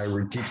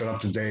recertify, keep it up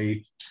to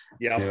date.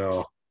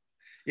 Yeah.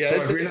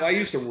 Yeah, so I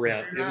used to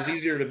rent. It was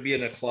easier to be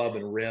in a club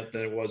and rent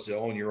than it was to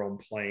own your own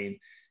plane.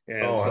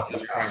 And so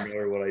that's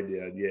primarily what I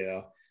did.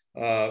 Yeah.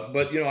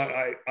 But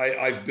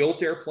I've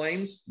built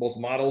airplanes, both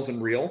models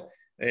and real.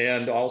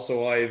 And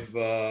also I've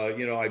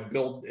I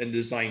built and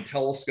designed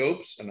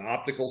telescopes and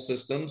optical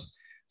systems.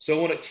 So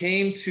when it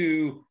came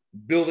to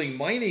building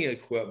mining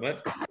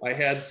equipment, I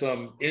had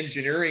some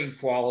engineering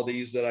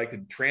qualities that I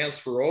could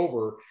transfer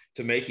over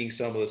to making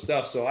some of the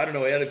stuff. So I don't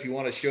know, Ed, if you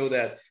want to show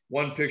that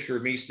one picture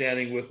of me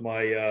standing with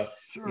my,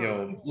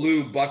 Sure.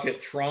 blue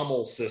bucket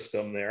trommel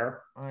system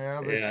there. I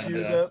have it And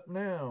queued up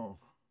now.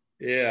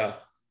 yeah,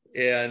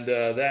 and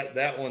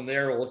that one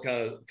there will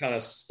kind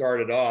of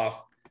start it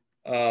off.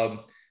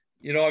 Out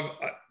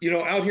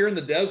here in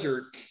the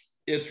desert,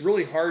 it's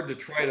really hard to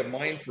try to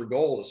mine for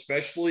gold,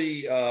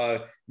 especially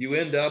you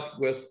end up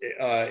with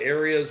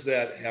areas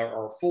that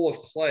are full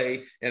of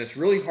clay, and it's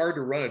really hard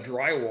to run a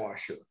dry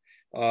washer.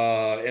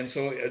 And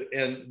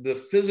the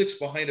physics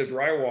behind a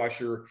dry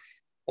washer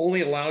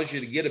only allows you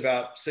to get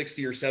about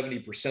 60 or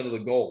 70% of the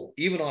gold,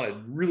 even on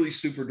a really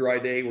super dry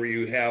day where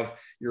you have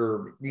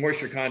your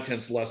moisture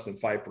content's less than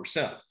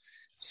 5%.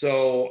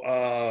 So,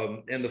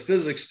 and the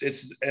physics,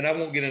 and I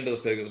won't get into the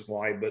physics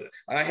why, but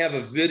I have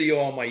a video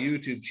on my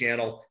YouTube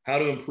channel, how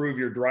to improve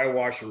your dry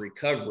washer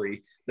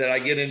recovery, that I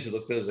get into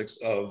the physics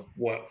of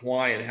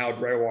why and how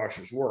dry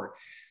washers work.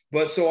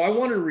 But so I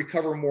wanted to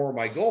recover more of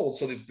my gold.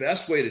 So the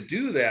best way to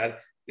do that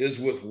is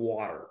with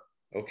water.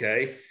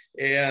 Okay.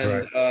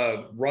 And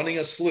running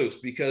a sluice,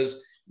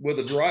 because with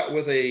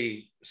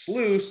a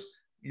sluice,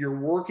 you're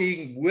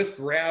working with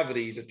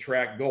gravity to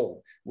track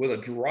gold. With a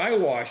dry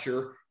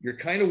washer, you're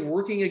kind of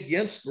working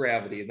against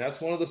gravity. And that's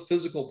one of the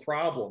physical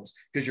problems,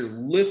 because you're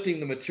lifting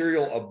the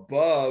material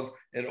above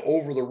and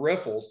over the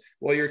riffles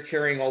while you're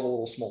carrying all the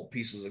little small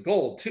pieces of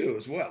gold too,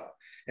 as well.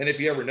 And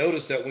if you ever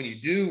notice that when you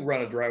do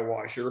run a dry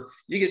washer,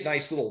 you get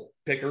nice little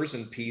pickers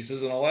and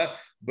pieces and all that,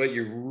 but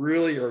you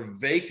really are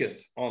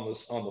vacant on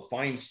the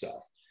fine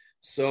stuff.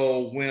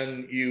 So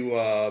when you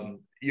run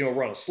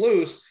a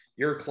sluice,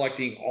 you're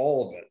collecting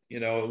all of it,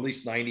 at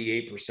least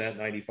 98%,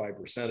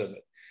 95% of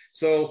it.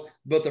 So,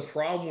 but the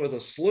problem with a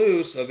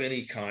sluice of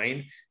any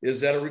kind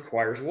is that it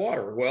requires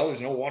water. Well,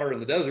 there's no water in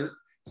the desert.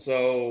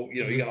 So,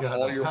 you got to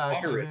haul your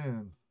water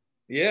in.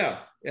 Yeah.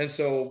 And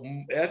so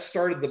that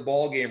started the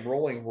ball game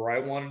rolling, where I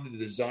wanted to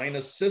design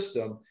a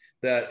system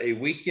that a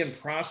weekend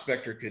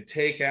prospector could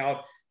take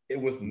out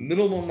with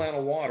minimum amount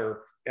of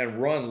water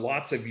and run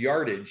lots of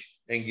yardage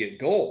and get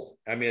gold.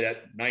 I mean,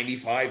 at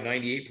 95,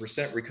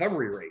 98%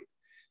 recovery rate.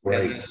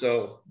 Right. And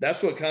so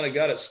that's what kind of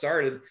got it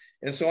started.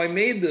 And so I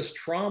made this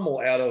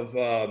trommel out of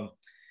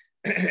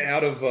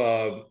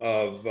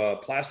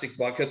plastic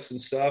buckets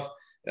and stuff,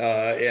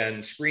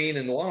 and screen,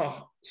 and a lot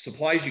of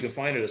supplies you can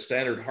find at a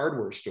standard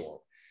hardware store.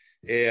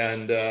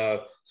 And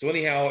so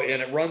anyhow,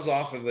 and it runs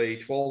off of a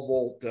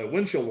 12-volt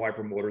windshield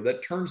wiper motor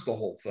that turns the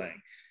whole thing.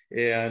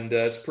 And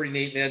it's pretty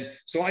neat. And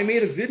so I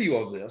made a video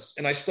of this,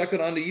 and I stuck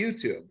it onto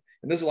YouTube.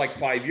 And this is like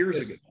 5 years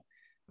ago.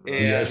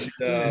 And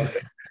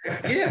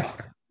yeah.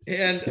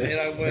 And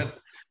I went,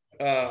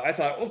 I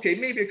thought, okay,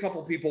 maybe a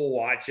couple people will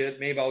watch it.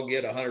 Maybe I'll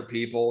get 100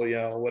 people,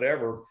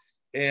 whatever.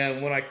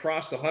 And when I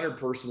crossed the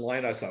 100-person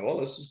line, I thought, well,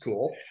 this is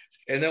cool.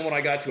 And then when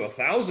I got to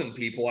 1,000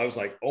 people, I was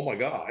like, oh my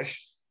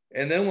gosh.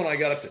 And then when I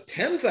got up to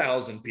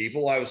 10,000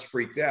 people, I was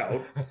freaked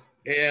out.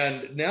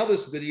 And now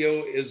this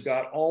video has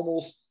got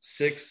almost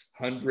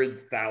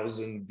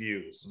 600,000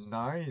 views.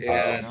 Nice.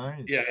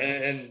 Nice. Yeah.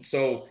 And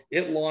so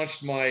it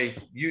launched my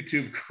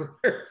YouTube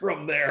career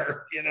from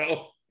there,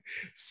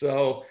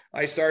 So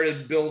I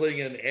started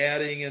building and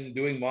adding and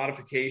doing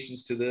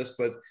modifications to this.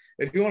 But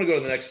if you want to go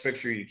to the next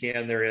picture, you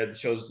can. There it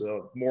shows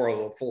the more of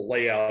the full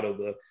layout of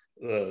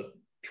the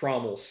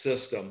trommel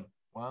system.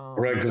 Wow.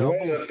 Right. Because one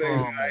of the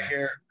things that I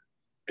hear,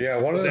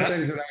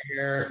 things that I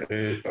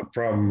hear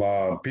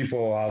from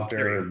people out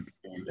there in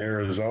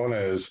Arizona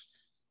is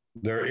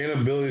their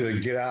inability to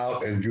get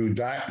out and do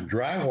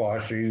dry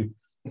washing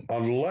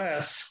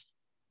unless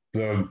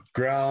the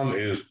ground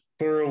is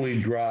thoroughly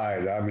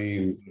dried. I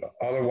mean,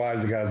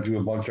 otherwise they got to do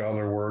a bunch of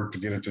other work to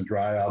get it to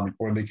dry out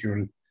before they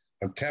can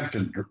attempt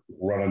to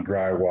run a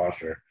dry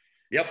washer.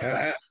 Yep.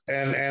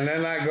 And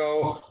then I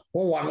go,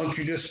 well, why don't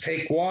you just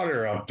take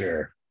water up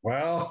there?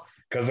 Well,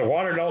 because the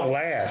water don't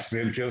last.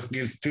 It just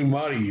gets too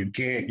muddy. You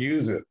can't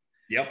use it.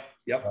 Yep.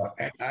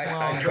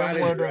 I try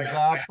to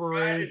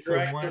evaporates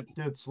and what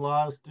gets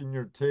lost in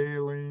your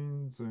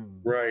tailings and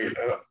right.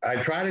 I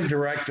try to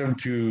direct them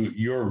to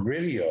your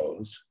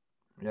videos.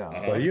 Yeah.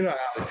 But you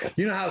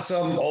know how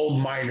some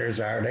old miners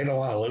are. They don't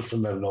want to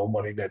listen to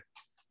nobody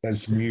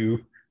that's new.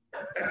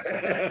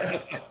 They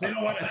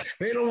don't want to.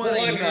 Well,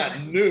 I'm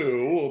not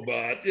new,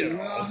 but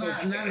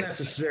not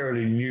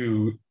necessarily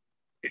new.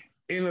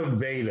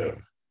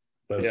 Innovative,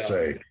 let's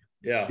say.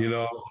 Yeah.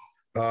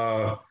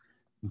 I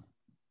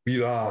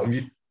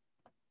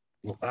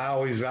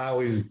always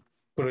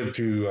put it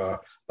to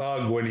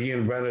Ugg when he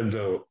invented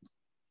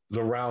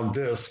the round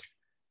disc,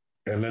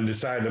 and then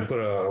decided to put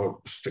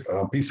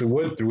a piece of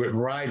wood through it and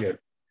ride it.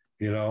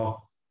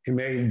 He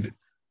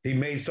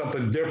made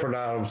something different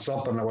out of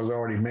something that was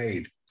already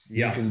made.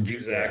 Yeah,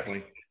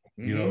 exactly.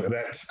 That.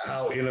 That's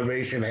how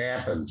innovation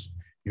happens.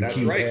 That's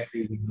keep right.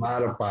 adding and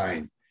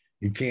modifying.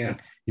 You can't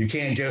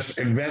just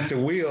invent the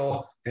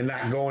wheel and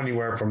not go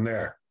anywhere from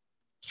there.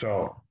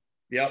 So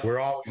we're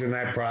always in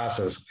that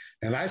process.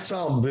 And I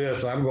saw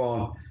this, I'm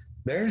going,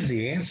 there's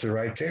the answer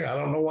right there. I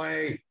don't know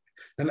why.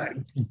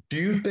 Do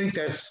you think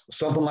that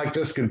something like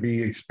this could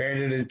be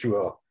expanded into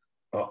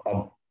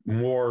a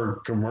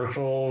more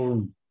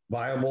commercial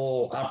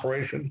viable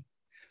operation?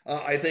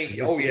 I think,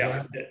 oh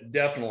yeah,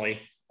 definitely.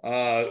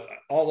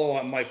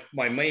 Although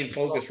my main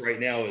focus right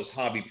now is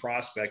hobby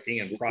prospecting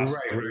and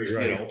prospecting.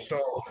 Right. You know.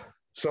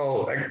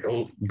 So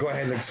go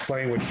ahead and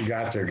explain what you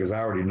got there, because I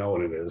already know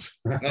what it is.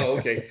 Oh,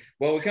 okay.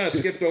 Well, we kind of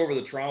skipped over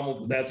the trommel,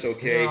 but that's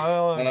okay. Yeah,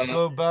 I'll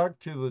go back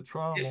to the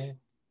trommel.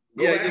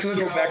 Go Yeah, back to just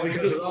the go back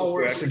because just it all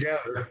real works quick.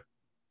 together.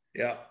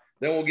 Yeah.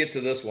 Then we'll get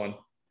to this one.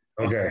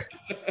 Okay.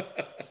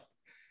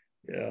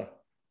 Yeah.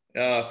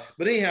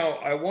 But anyhow,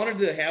 I wanted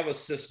to have a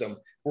system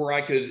where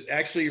I could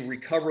actually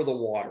recover the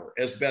water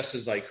as best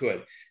as I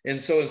could.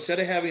 And so instead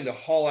of having to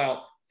haul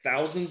out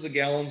thousands of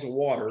gallons of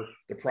water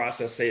to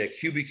process, say, a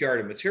cubic yard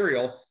of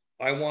material,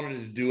 I wanted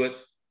to do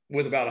it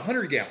with about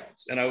 100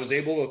 gallons. And I was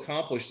able to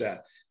accomplish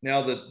that.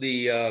 Now,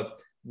 the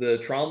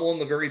trommel in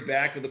the very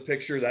back of the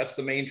picture, that's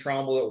the main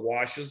trommel that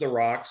washes the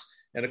rocks.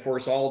 And of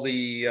course, all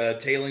the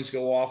tailings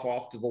go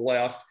off to the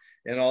left,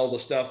 and all the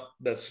stuff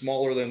that's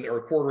smaller than, or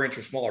a quarter inch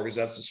or smaller, because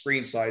that's the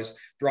screen size,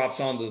 drops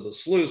onto the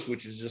sluice,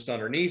 which is just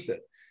underneath it.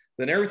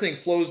 Then everything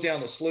flows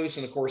down the sluice,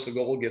 and of course the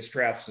gold gets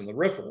trapped in the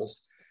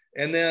riffles.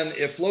 And then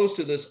it flows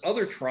to this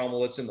other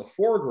trommel that's in the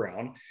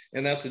foreground,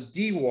 and that's a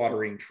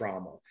dewatering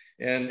trommel.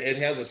 And it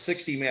has a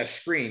 60 mesh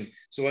screen.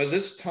 So as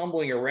it's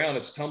tumbling around,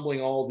 it's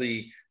tumbling all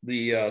the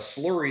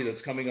slurry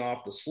that's coming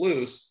off the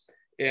sluice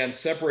and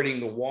separating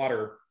the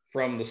water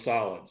from the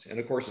solids. And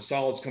of course, the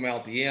solids come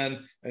out the end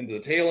into the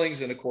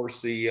tailings. And of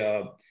course,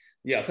 yeah,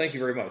 thank you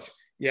very much.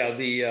 Yeah,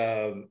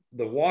 the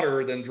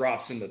water then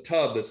drops in the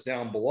tub that's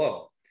down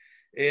below.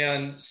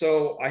 And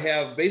so I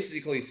have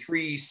basically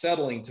 3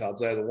 settling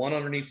tubs. I have the one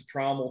underneath the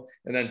trommel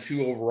and then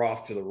 2 over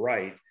off to the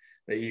right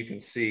that you can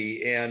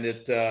see. And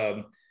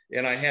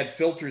and I had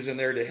filters in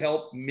there to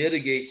help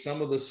mitigate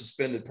some of the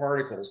suspended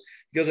particles,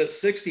 because at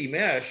 60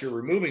 mesh, you're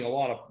removing a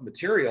lot of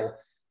material,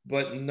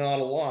 but not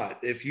a lot.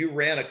 If you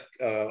ran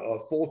a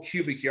full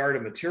cubic yard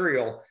of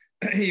material,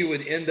 you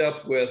would end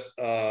up with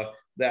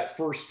that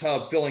first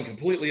tub filling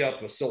completely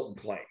up with silt and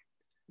clay,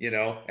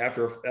 at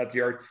the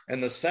yard.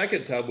 And the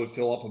second tub would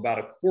fill up about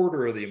a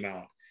quarter of the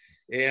amount.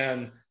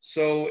 And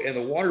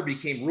the water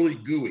became really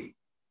gooey.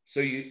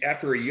 So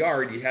after a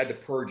yard, you had to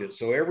purge it.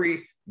 So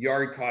every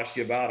yard cost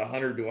you about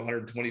 100 to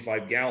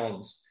 125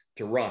 gallons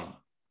to run.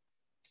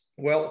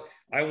 Well,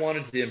 I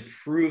wanted to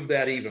improve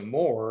that even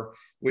more,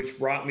 which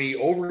brought me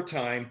over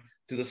time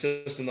to the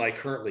system that I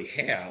currently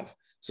have.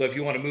 So if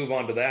you want to move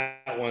on to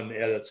that one,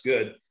 that's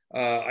good.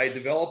 I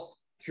developed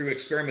through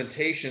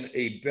experimentation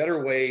a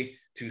better way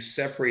to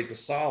separate the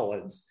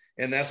solids,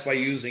 and that's by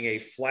using a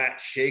flat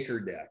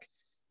shaker deck.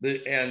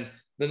 And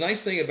the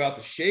nice thing about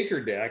the shaker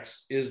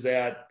decks is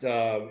that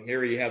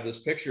here you have this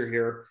picture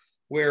here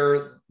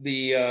where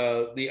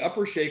the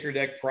upper shaker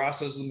deck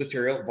processes the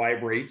material,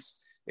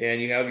 vibrates,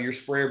 and you have your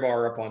sprayer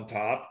bar up on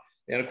top.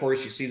 And of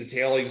course, you see the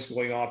tailings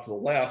going off to the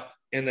left,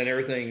 and then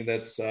everything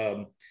that's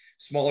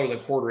smaller than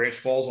quarter inch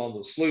falls onto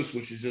the sluice,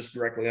 which is just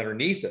directly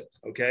underneath it.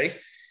 Okay.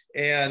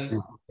 And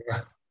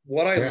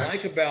what I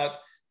like about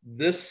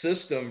this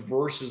system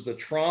versus the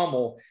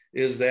trommel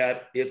is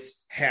that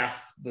it's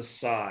half the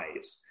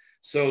size.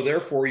 So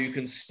therefore, you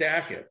can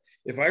stack it.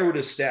 If I were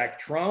to stack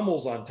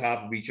trommels on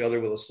top of each other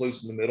with a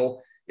sluice in the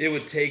middle, it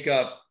would take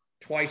up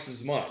twice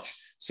as much.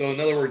 So in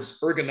other words,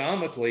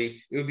 ergonomically,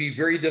 it would be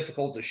very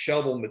difficult to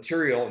shovel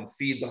material and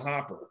feed the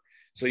hopper.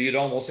 So you'd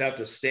almost have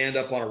to stand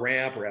up on a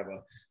ramp or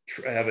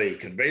have a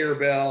conveyor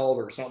belt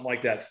or something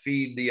like that,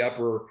 feed the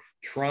upper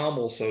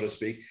trommel, so to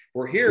speak.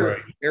 Where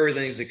here,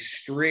 everything's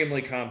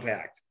extremely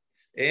compact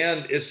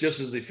and it's just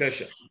as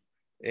efficient.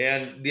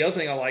 And the other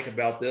thing I like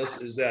about this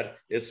is that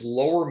it's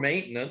lower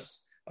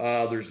maintenance.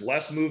 There's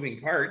less moving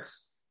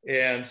parts,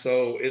 and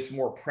so it's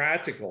more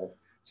practical.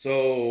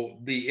 So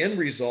the end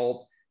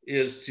result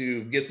is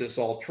to get this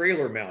all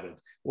trailer mounted.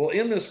 Well,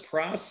 in this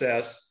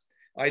process,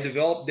 I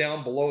developed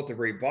down below at the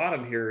very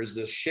bottom here is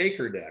this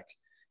shaker deck,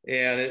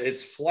 and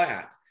it's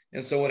flat.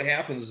 And so what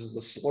happens is the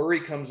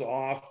slurry comes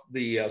off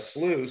the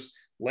sluice,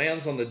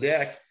 lands on the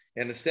deck,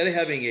 and instead of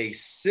having a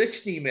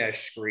 60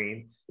 mesh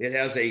screen, it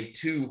has a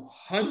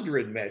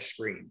 200 mesh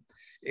screen.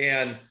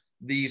 And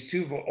these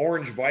 2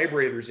 orange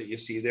vibrators that you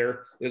see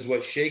there is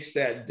what shakes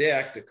that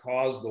deck to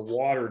cause the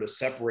water to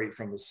separate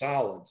from the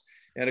solids.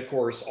 And of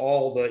course,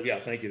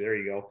 thank you, there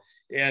you go.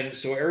 And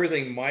so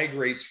everything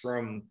migrates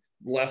from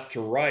left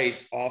to right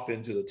off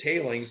into the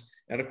tailings.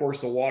 And of course,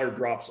 the water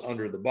drops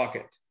under the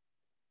bucket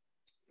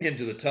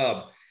into the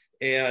tub.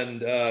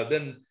 And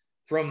then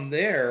from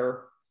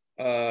there,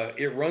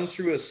 it runs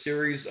through a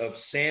series of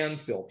sand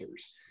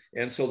filters.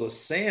 And so the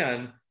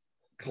sand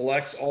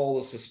collects all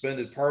the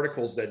suspended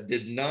particles that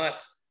did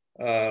not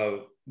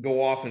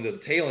go off into the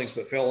tailings,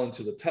 but fell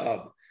into the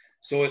tub.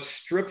 So it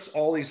strips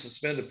all these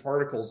suspended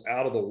particles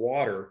out of the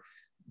water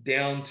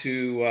down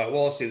to,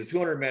 let's see, the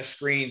 200 mesh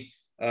screen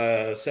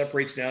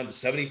separates down to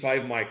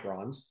 75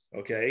 microns,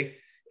 okay?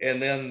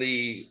 And then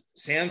the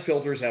sand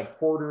filters have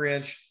quarter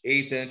inch,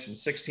 1/8 inch, and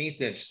 16th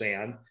inch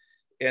sand.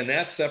 And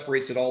that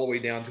separates it all the way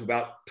down to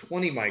about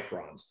 20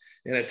 microns.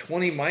 And at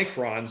 20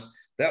 microns,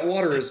 that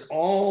water is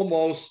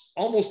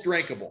almost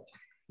drinkable,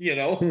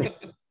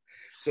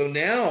 So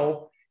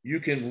now you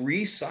can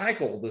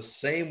recycle the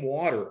same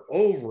water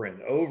over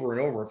and over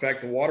and over. In fact,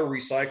 the water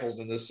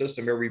recycles in this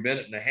system every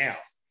minute and a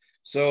half.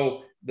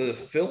 So the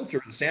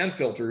sand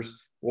filters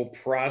will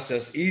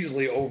process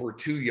easily over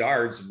 2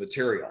 yards of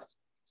material,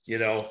 you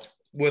know,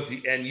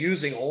 and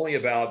using only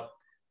about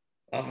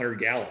 100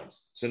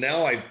 gallons. So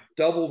now I've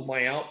doubled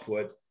my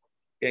output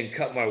and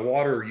cut my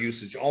water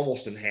usage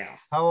almost in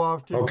half. How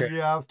often do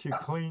you have to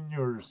clean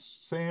your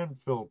sand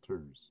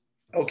filters?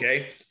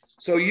 Okay.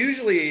 So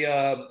usually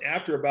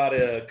after about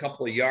a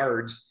couple of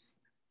yards,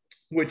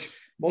 which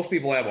most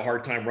people have a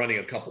hard time running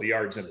a couple of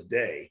yards in a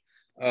day,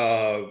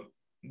 I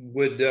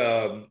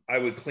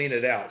would clean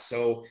it out.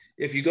 So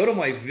if you go to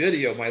my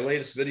video, my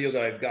latest video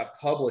that I've got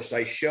published,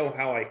 I show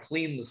how I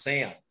clean the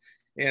sand.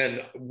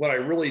 And what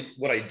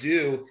I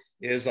do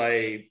is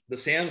the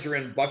sands are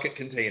in bucket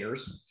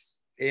containers.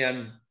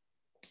 And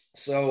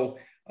so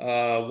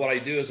what I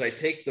do is I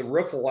take the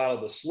riffle out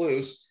of the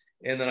sluice,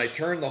 and then I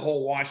turn the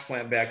whole wash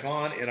plant back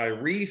on, and I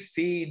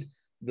refeed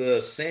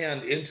the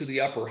sand into the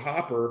upper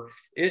hopper.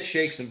 It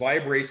shakes and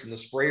vibrates, and the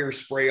sprayers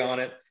spray on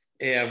it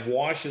and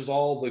washes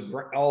all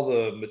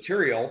the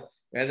material,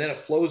 and then it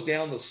flows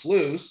down the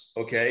sluice.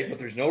 Okay, but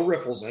there's no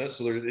riffles in it,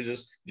 so there's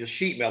just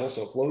sheet metal.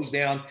 So it flows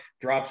down,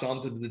 drops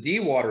onto the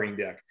dewatering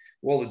deck.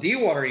 Well, the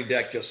dewatering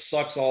deck just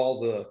sucks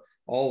all the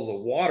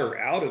water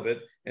out of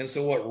it, and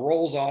so what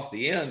rolls off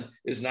the end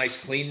is nice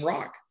clean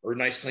rock or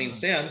nice clean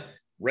sand,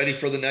 ready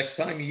for the next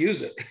time you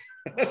use it.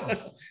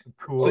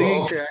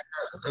 Cool. Okay.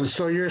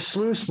 So your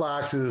sluice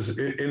box is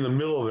in the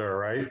middle there,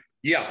 right?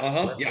 Yeah.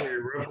 That's Yeah. where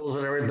your ripples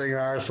and everything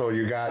are. So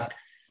your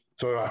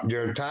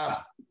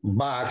top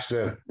box,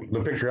 the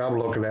picture I'm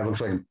looking at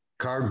looks like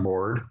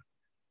cardboard.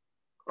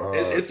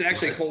 It's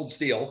actually cold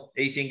steel,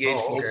 18 gauge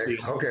cold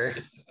steel.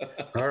 Okay.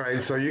 All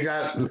right. So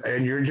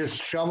and you're just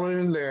shoveling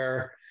in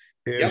there.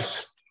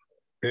 It's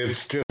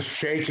just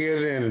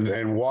shaking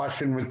and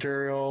washing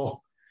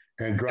material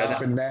and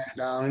dropping that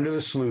down into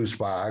the sluice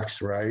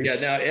box, right? Yeah.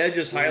 Now Ed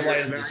just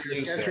highlighted the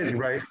sluice there.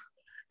 Right.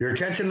 You're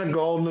catching the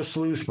gold in the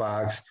sluice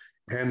box,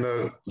 and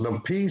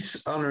the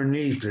piece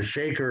underneath the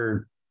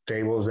shaker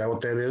table, is that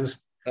what that is?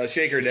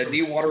 Shaker deck,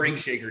 dewatering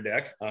shaker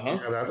deck.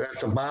 Yeah,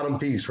 that's the bottom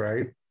piece,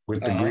 right?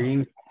 With the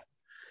green.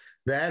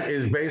 That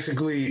is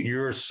basically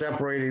you're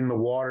separating the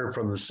water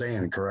from the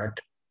sand,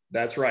 correct?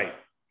 That's right.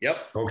 Yep.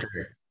 Okay.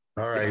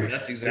 All right. Yeah,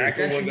 that's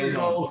exactly what goes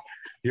on.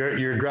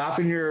 You're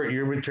dropping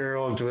your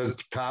material into the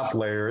top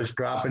layers,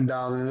 dropping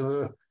down into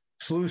the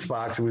sluice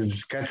box, which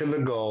is catching the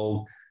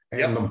gold.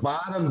 And the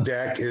bottom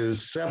deck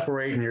is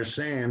separating your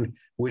sand,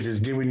 which is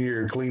giving you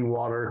your clean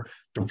water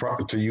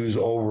to use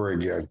over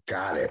again.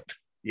 Got it.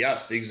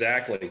 Yes,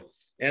 exactly.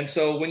 And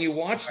so when you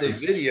watch the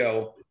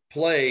video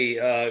play,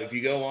 if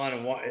you go on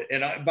and watch,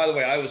 by the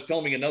way, I was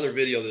filming another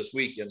video this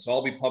weekend, so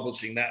I'll be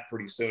publishing that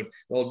pretty soon.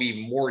 There'll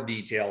be more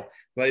detail.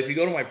 But if you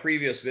go to my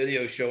previous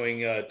video showing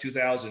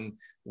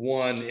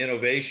 2001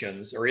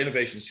 innovations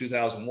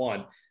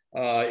 2001,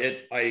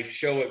 I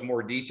show it in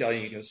more detail.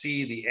 And you can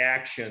see the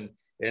action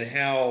and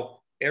how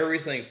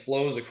everything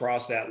flows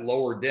across that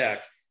lower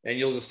deck. And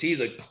you'll just see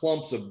the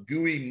clumps of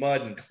gooey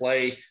mud and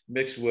clay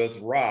mixed with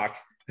rock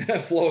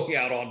flowing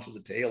out onto the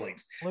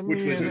tailings,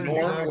 which was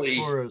normally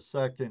for a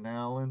second,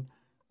 Alan.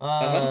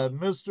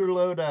 Mr.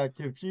 Lodak,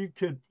 if you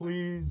could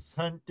please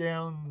hunt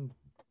down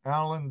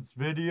Alan's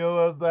video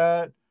of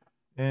that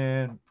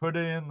and put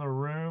it in the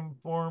room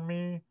for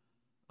me,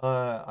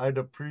 I'd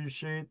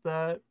appreciate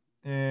that.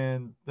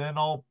 And then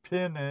I'll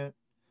pin it,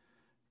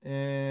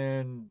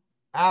 and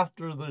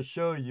after the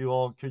show you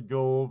all could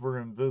go over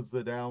and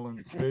visit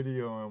Alan's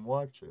video and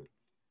watch it.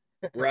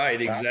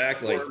 Right,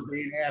 exactly.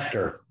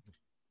 After.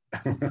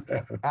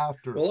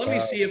 Well, let me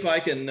see if I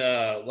can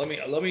let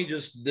me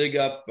just dig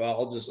up.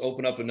 I'll just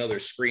open up another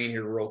screen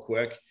here real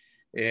quick,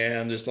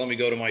 and just let me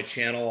go to my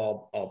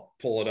channel. I'll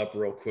pull it up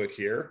real quick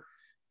here,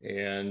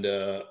 and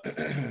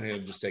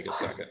it'll just take a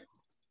second.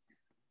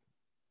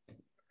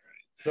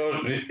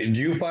 So do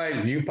you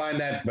find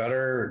that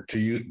better to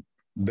use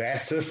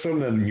that system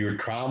than your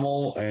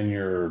trommel and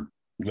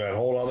that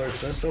whole other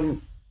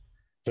system?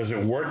 Does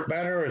it work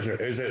better, or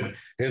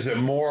is it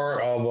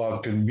more of a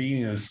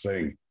convenience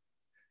thing?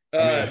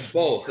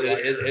 Both.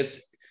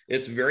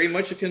 It's very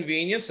much a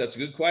convenience. That's a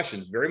good question.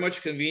 It's very much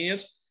a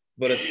convenience,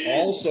 but it's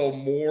also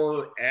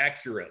more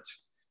accurate.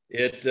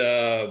 It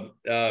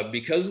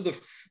because of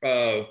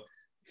the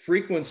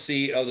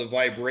frequency of the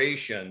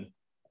vibration,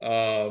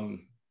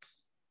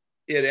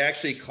 it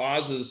actually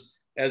causes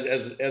as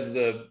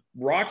the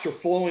rocks are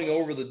flowing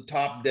over the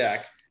top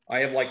deck. I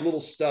have like little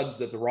studs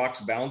that the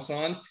rocks bounce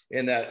on,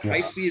 and that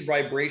high-speed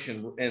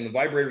vibration, and the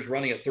vibrator's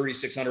running at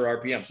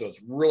 3,600 RPM, so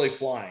it's really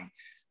flying.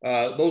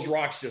 Those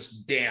rocks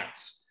just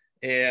dance.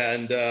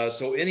 And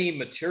so any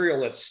material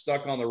that's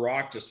stuck on the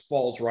rock just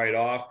falls right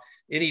off.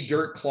 Any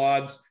dirt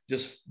clods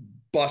just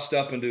bust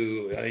up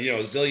into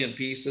a zillion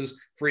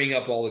pieces, freeing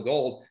up all the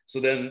gold.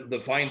 So then the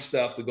fine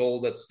stuff, the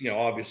gold that's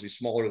obviously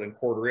smaller than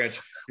 1/4 inch,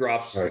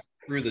 drops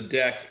through the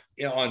deck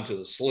onto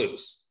the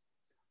sluice.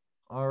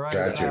 All right,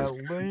 that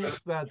link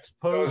that's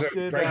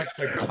posted at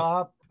the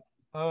top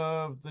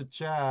of the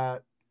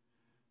chat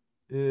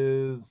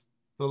is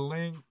the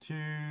link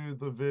to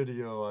the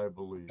video, I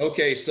believe.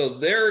 Okay, so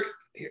there,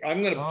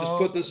 I'm going to just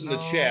put this in the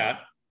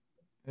chat.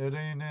 It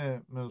ain't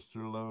it, Mr.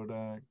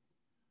 Lodak.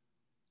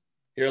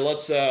 Here,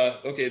 let's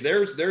okay,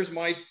 there's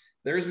my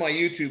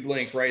YouTube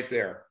link right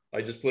there.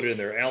 I just put it in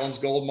there, Allan's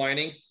Gold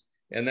Mining,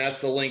 and that's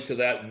the link to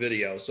that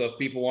video. So if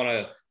people want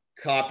to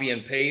copy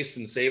and paste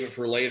and save it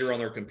for later on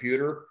their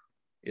computer,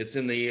 it's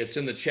in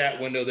the chat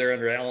window there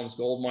under Allan's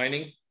Gold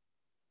Mining.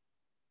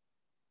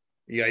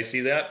 You guys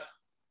see that?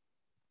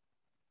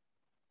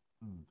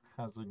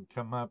 Hasn't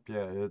come up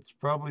yet. It's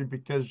probably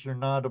because you're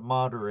not a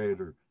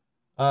moderator.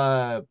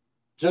 Well,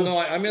 no,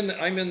 I'm in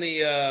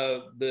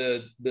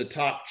the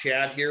top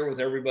chat here with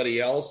everybody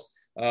else.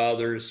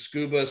 There's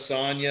Scuba,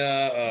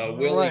 Sonia,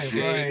 Willie, right,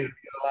 Shane.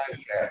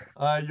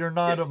 Right. You're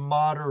not a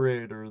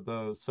moderator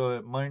though, so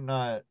it might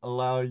not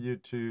allow you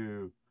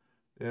to.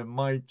 It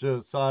might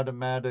just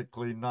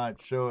automatically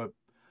not show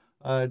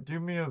it. Do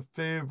me a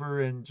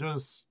favor and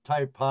just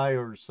type hi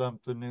or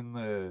something in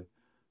the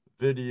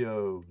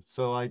video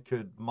so I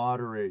could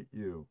moderate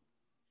you.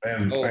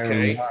 And while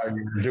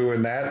you're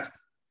doing that,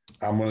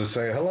 I'm going to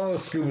say hello,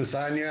 Scuba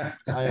Sonia.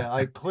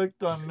 I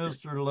clicked on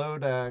Mr.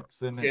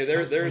 Lodax and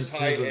there's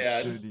hi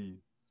Ed.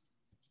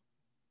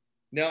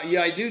 Now,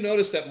 yeah, I do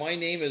notice that my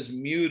name is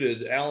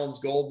muted. Allan's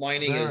Gold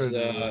Mining is.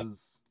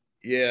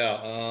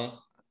 Yeah.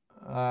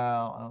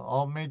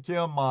 I'll make you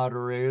a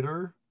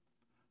moderator.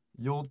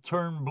 You'll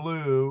turn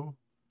blue,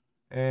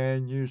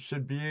 and you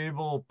should be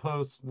able to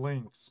post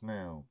links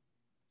now.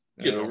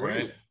 All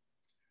right.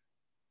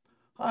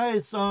 Hi,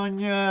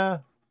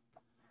 Sonia.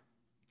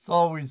 It's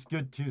always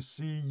good to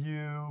see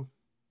you.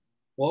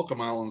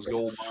 Welcome, Allan's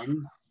Gold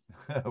Mining.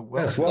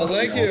 Well,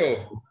 thank you.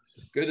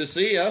 Good to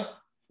see you.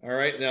 All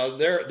right, now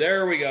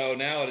there we go.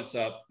 Now it's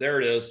up.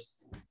 There it is.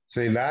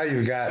 See, now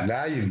you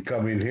can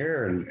come in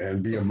here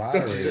and be a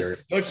moderator.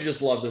 Don't you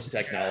just love this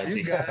technology?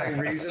 You got a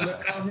reason to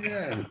come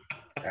in.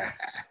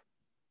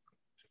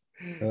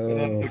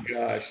 Oh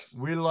gosh,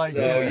 we like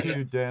it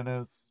too,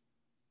 Dennis.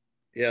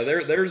 Yeah,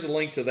 there's a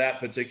link to that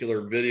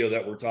particular video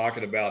that we're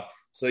talking about,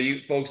 so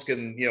you folks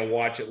can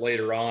watch it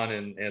later on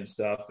and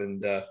stuff.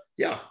 And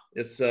yeah,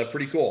 it's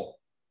pretty cool.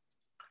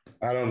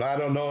 I don't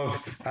know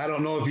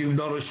if you've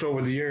noticed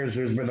over the years.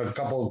 There's been a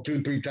couple,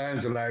 2-3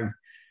 times that I've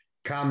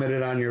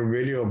commented on your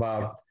video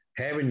about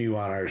having you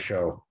on our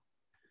show.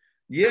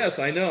 Yes,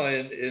 I know,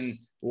 and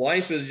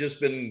life has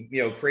just been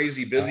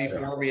crazy busy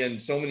for me in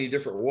so many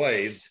different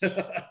ways.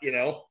 I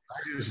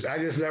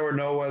just never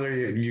know whether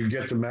you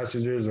get the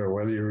messages or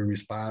whether you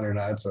respond or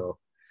not. So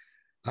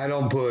I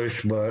don't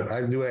push, but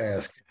I do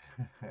ask.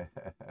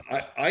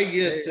 I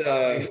get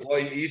well,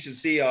 you should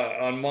see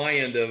on my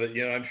end of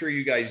it. I'm sure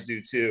you guys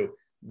do too.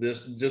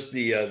 This just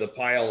the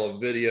pile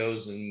of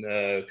videos and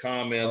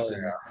comments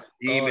and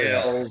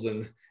emails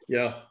and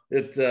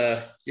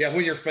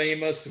when you're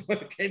famous,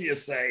 what can you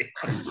say?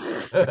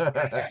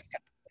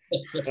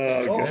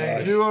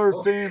 You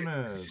are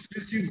famous.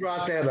 Since you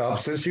brought that up,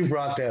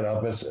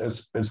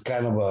 it's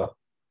kind of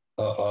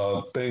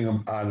a thing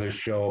on this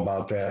show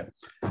about that.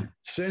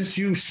 Since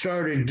you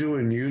started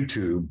doing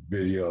YouTube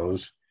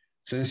videos,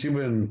 since you've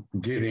been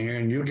getting here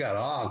and you got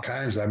all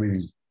kinds. I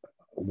mean,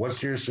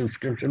 what's your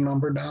subscription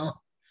number now?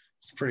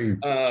 It's pretty.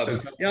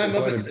 I'm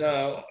up at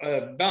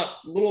about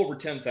a little over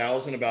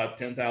 10,000, about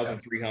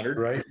 10,300.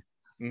 Right.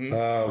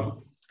 Mm-hmm.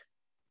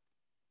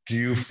 Do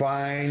you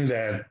find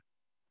that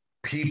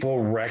people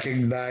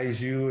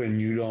recognize you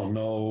and you don't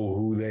know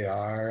who they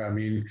are? I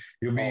mean,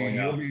 you'll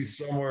be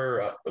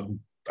somewhere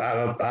out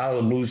of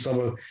the blue.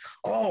 Someone,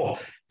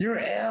 you're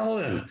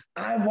Allan.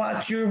 I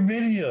watch your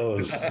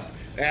videos.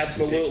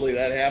 Absolutely,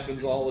 that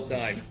happens all the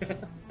time.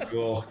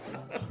 Cool.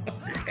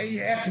 And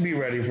you have to be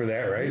ready for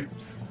that, right?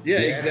 Yeah,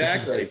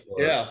 exactly.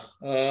 Yeah.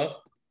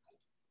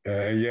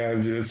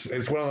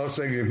 It's one of those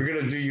things. If you're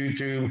gonna do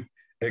YouTube,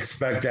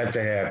 expect that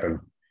to happen.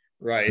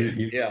 Right.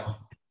 Yeah.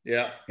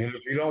 And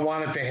if you don't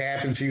want it to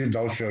happen to you,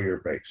 don't show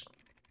your face.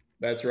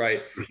 That's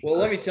right. Well,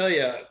 let me tell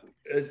you,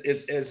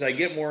 it's as I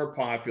get more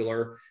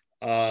popular.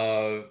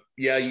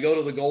 You go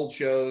to the gold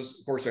shows.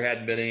 Of course, there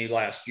hadn't been any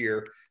last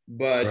year,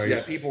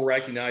 but people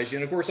recognize you.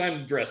 And of course,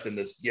 I'm dressed in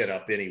this get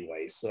up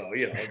anyway, so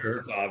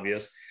it's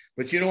obvious.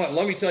 But you know what?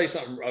 Let me tell you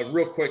something. A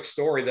real quick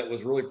story that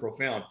was really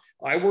profound.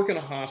 I work in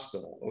a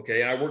hospital,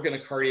 okay, and I work in a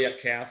cardiac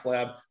cath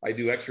lab. I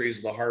do X-rays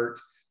of the heart,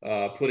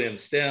 put in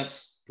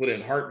stents, put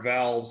in heart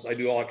valves. I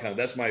do all that kind of.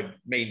 That's my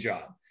main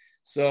job.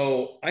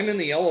 So I'm in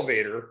the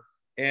elevator.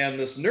 And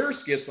this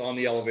nurse gets on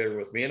the elevator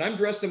with me, and I'm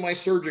dressed in my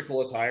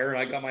surgical attire, and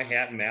I got my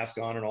hat and mask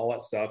on and all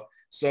that stuff.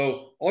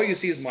 So all you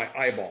see is my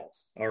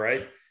eyeballs. All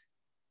right.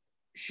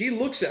 She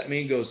looks at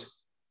me and goes,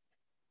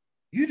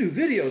 "You do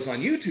videos on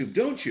YouTube,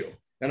 don't you?"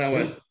 And I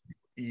went,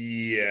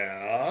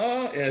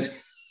 "Yeah."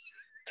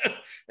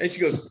 And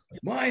she goes,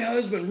 "My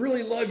husband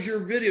really loves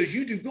your videos.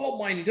 You do gold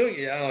mining, don't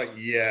you?" And I'm like,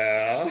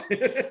 "Yeah."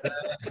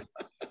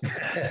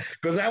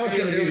 Because that was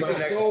going to be my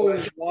next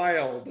question.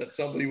 Wild that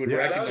somebody would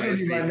recognize. That was going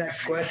to be my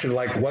next question.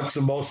 Like, what's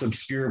the most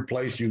obscure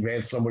place you've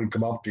had somebody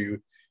come up to you?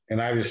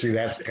 And obviously,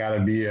 that's got to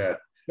be it.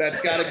 That's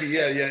got to be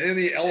in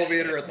the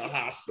elevator at the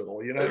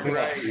hospital. You know,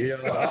 right? Yeah,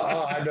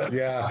 I know.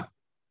 Yeah.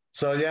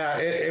 So yeah,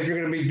 if you're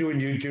going to be doing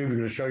YouTube, you're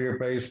going to show your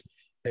face.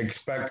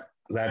 Expect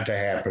that to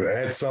happen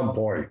at some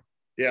point.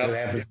 Yeah, it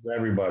happens to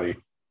everybody.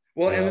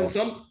 Well, and then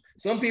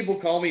some people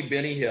call me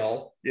Benny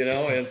Hill, you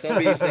know, and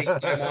somebody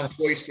thinks I'm on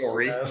Toy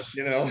Story, Yes,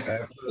 you know.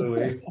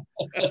 absolutely.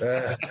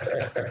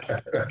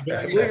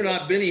 Believe it or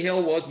not, Benny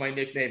Hill was my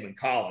nickname in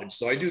college,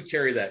 so I do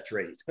carry that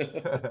trait.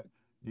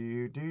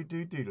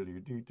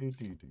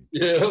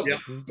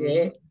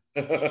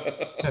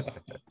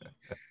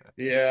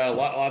 Yeah,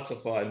 lots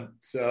of fun.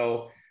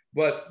 So,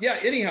 but yeah,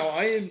 anyhow,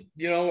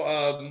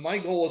 my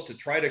goal is to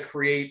try to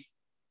create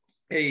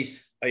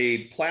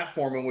a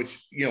platform in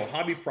which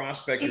hobby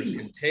prospectors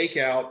can take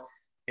out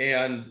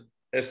and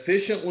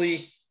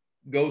efficiently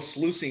go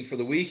sluicing for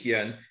the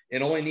weekend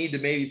and only need to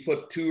maybe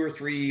put 2 or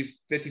 3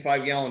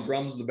 55-gallon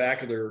drums in the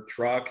back of their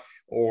truck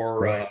or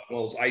right.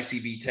 One of those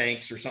ICB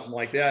tanks or something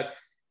like that,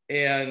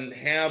 and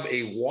have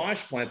a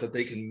wash plant that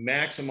they can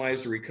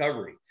maximize the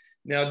recovery.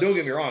 Now, don't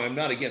get me wrong, I'm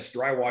not against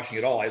dry washing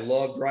at all. I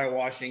love dry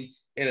washing,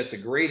 and it's a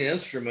great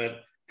instrument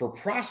for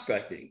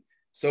prospecting.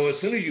 So as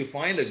soon as you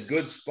find a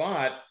good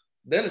spot,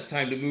 then it's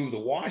time to move the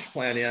wash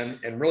plant in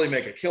and really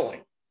make a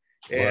killing.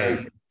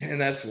 And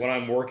that's what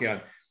I'm working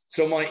on.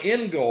 So my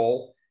end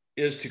goal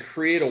is to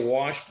create a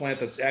wash plant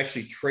that's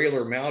actually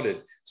trailer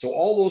mounted. So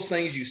all those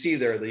things you see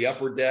there, the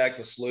upper deck,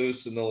 the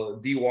sluice, and the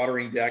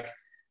dewatering deck,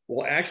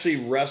 will actually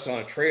rest on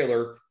a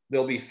trailer.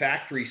 They'll be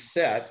factory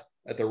set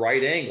at the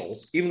right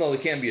angles, even though they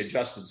can be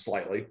adjusted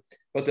slightly,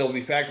 but they'll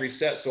be factory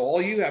set. So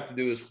all you have to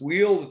do is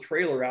wheel the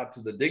trailer out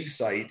to the dig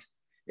site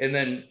and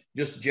then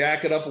just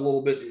jack it up a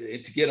little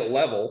bit to get it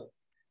level,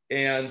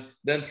 and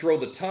then throw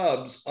the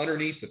tubs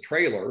underneath the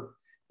trailer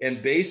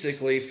and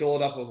basically fill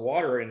it up with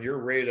water, and you're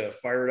ready to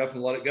fire it up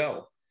and let it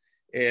go.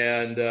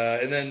 And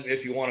then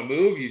if you want to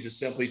move, you just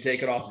simply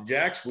take it off the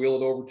jacks, wheel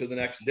it over to the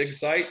next dig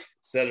site,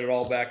 set it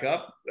all back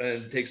up,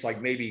 and it takes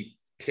like maybe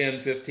 10,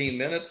 15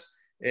 minutes,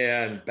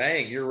 and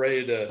bang, you're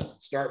ready to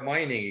start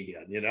mining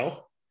again, you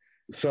know?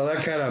 So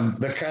that kind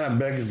of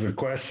begs the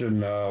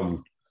question.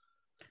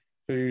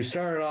 So you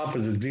started off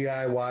as a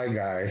DIY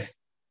guy,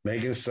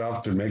 making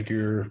stuff to make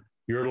your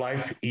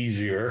life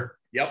easier.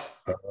 Yep.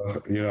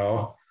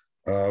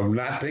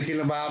 Not thinking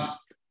about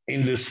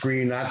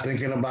industry, not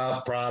thinking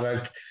about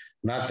product,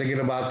 not thinking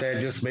about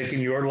that, just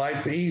making your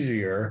life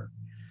easier.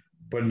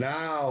 But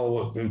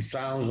now it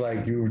sounds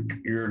like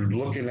you're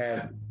looking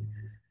at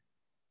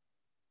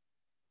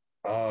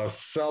a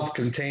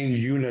self-contained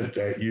unit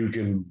that you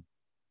can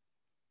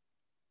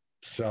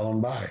sell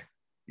and buy.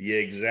 Yeah,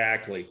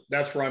 exactly.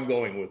 That's where I'm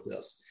going with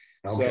this.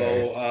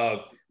 Okay.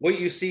 So what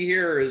you see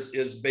here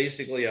is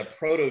basically a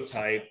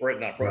prototype, or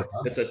not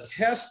prototype, it's a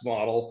test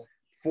model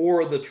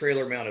for the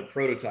trailer mounted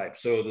prototype.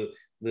 So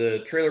the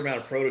trailer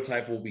mounted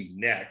prototype will be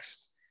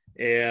next.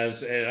 And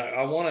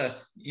I want to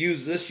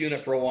use this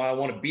unit for a while. I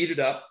want to beat it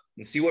up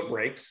and see what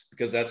breaks,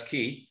 because that's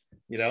key,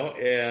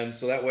 and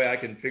so that way I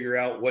can figure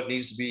out what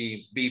needs to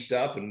be beefed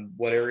up and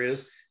what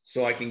areas,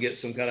 so I can get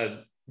some kind of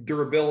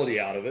durability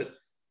out of it.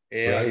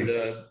 And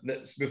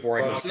before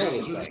I can sell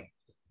this thing.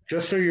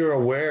 Just so you're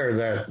aware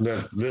that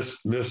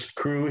this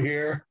crew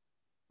here,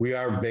 we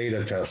are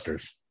beta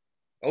testers.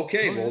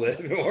 Okay, well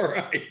then, all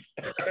right.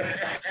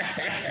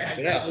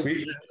 Yeah,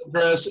 the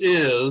address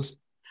is.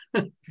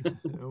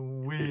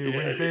 we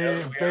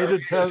beta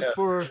test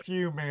for a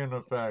few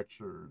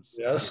manufacturers.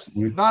 Yes,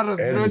 not as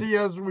many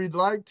as we'd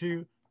like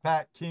to.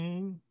 Pat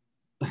King.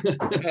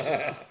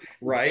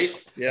 Right.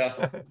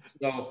 Yeah.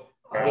 So.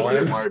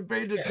 We might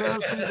beta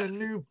testing a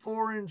new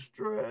 4-inch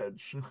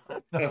dredge.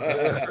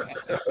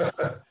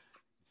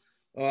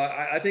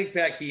 I think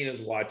Pat Keen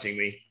is watching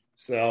me.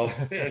 So,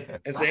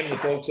 and same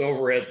with the folks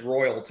over at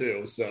Royal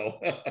too. So,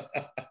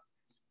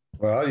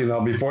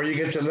 well, before you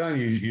get to them,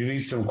 you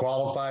need some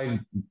qualified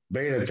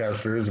beta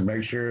testers and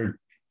make sure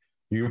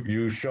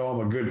you show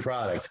them a good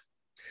product.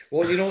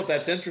 Well,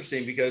 that's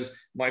interesting, because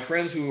my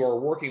friends who are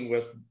working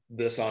with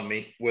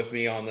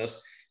me on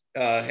this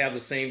have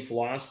the same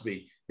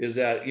philosophy. Is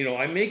that,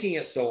 I'm making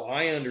it so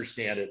I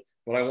understand it,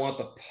 but I want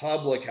the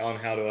public on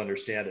how to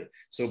understand it.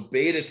 So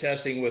beta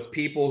testing with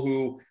people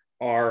who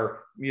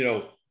are,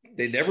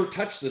 they never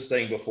touched this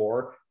thing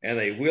before, and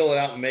they wheel it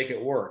out and make it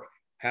work.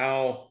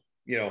 How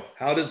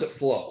does it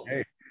flow?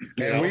 Hey,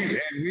 and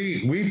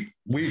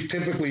we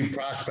typically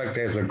prospect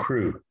as a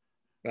crew.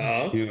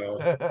 Yeah.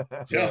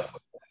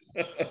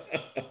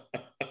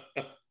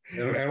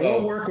 And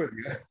we'll work with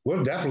you.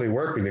 We'll definitely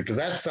work with you, because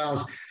that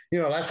sounds,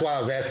 that's why I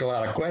was asking a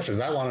lot of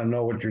questions. I want to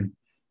know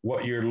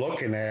what you're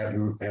looking at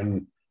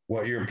and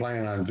what you're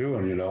planning on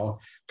doing,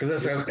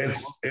 because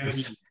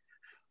it's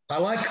I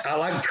like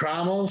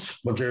trommels,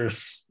 but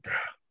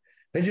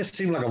they just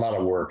seem like a lot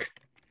of work,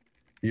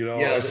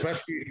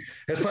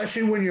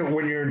 especially when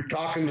you're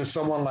talking to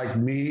someone like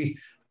me,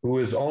 who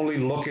is only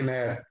looking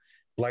at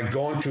like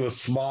going to a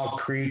small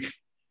creek,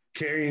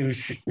 carrying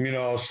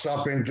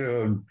stuff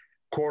into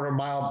quarter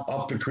mile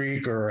up the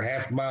creek or a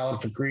half mile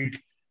up the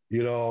creek,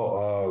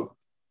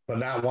 but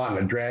not wanting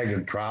to drag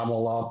a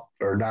trommel up,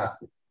 or not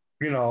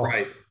you know,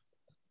 Right.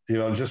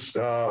 just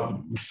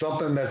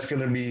something that's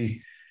going to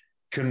be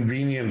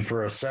convenient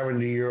for a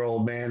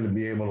 70-year-old man to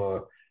be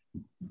able to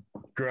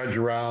dredge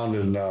around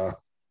and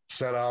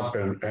set up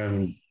and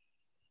a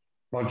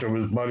bunch of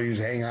his buddies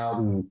hang out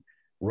and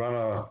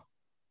run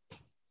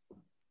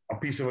a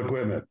piece of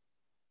equipment.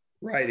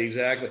 Right,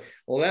 exactly.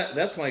 Well,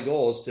 that's my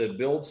goal, is to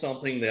build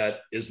something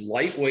that is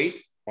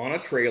lightweight on a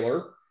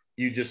trailer.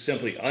 You just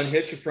simply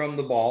unhitch it from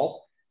the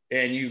ball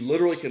and you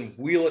literally can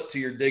wheel it to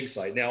your dig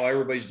site. Now,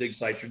 everybody's dig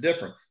sites are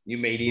different. You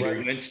may need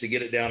a winch to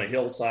get it down a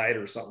hillside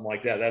or something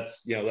like that.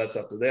 That's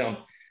up to them.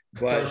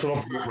 But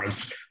personal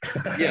preference.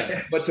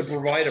 yeah, but to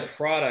provide a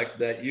product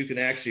that you can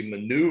actually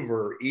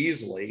maneuver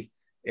easily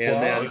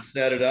and then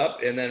set it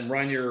up and then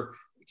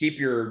keep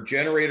your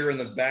generator in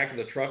the back of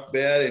the truck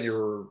bed and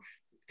your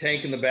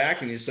tank in the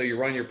back, and so you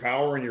run your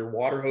power and your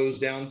water hose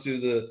down to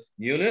the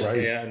unit,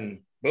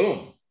 and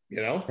boom,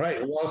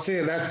 Right. Well,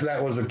 see,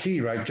 that was a key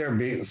right there.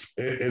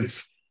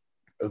 It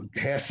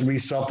has to be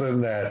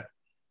something that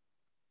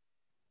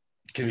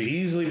can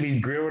easily be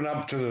pulled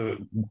up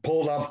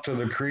to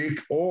the creek,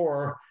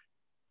 or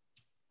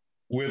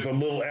with a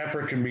little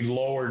effort can be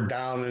lowered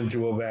down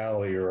into a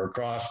valley or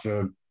across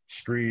the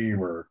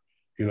stream, or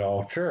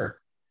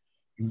sure,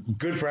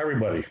 good for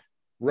everybody.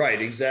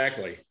 Right.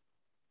 Exactly.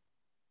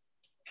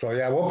 So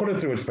yeah, we'll put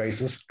it through its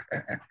paces.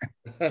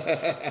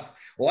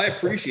 Well, I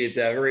appreciate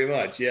that very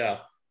much. Yeah.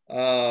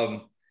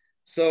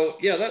 So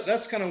yeah,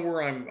 that's kind of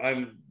where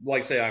I'm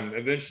like I say, I'm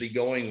eventually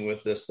going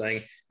with this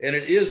thing, and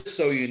it is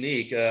so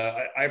unique.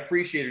 I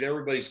appreciated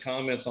everybody's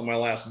comments on my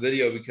last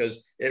video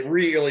because it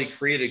really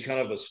created kind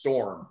of a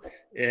storm.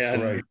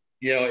 And I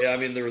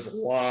mean, there was a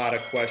lot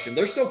of questions.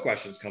 There's still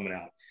questions coming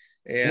out.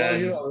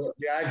 And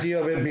the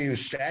idea of it being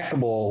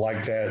stackable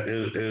like that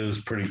is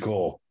pretty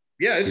cool.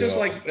 Yeah, it's just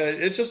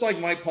like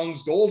Mike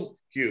Pung's gold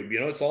cube.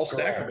 It's all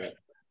stackable.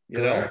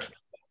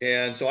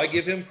 And so I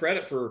give him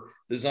credit for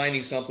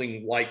designing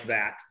something like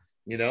that.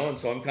 And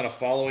so I'm kind of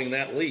following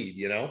that lead.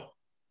 Yeah.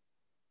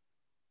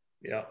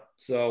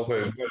 So,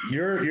 but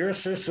your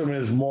system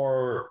is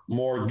more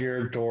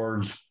geared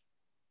towards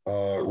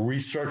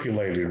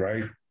recirculating,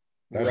 right?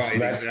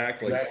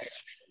 Exactly.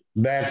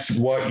 That's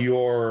what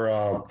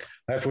your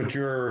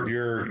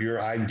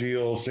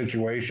ideal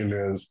situation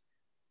is.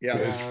 Yeah,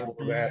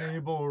 being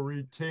able to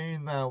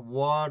retain that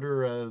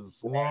water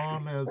as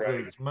long as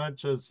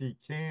much as he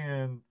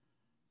can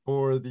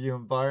for the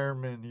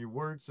environment he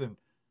works in.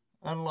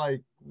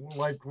 Unlike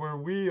where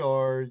we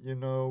are,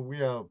 we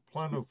have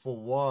plentiful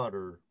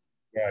water.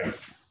 Right.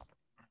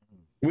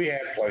 We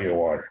have plenty of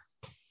water.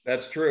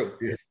 That's true.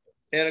 Yeah.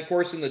 And of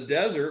course, in the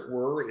desert,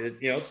 where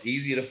it's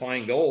easy to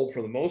find gold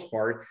for the most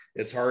part,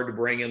 it's hard to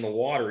bring in the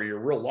water. You're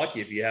real lucky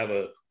if you have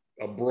a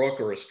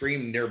brook or a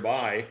stream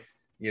nearby.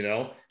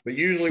 But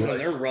usually when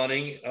they're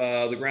running,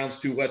 the ground's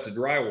too wet to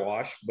dry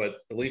wash, but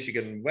at least you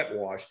can wet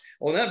wash.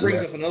 Well, and that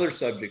brings up another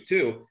subject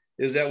too,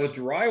 is that with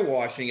dry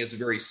washing, it's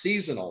very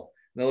seasonal.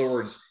 In other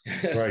words,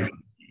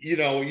 you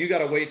got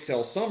to wait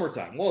till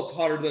summertime. Well, it's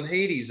hotter than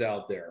Hades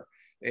out there.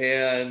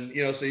 And,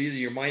 so either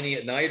you're mining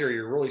at night or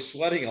you're really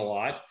sweating a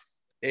lot.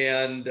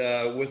 And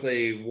with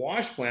a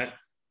wash plant,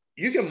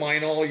 you can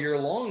mine all year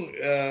long,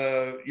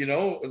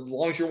 as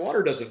long as your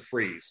water doesn't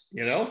freeze,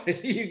 you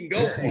can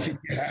go for it.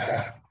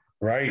 Yeah.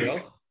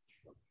 Right.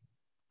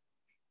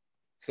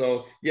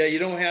 So yeah, you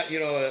don't have,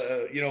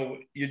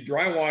 you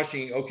dry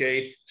washing.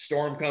 Okay.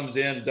 Storm comes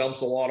in,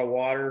 dumps a lot of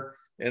water.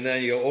 And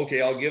then you go,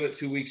 okay, I'll give it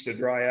 2 weeks to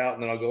dry out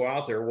and then I'll go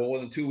out there. Well,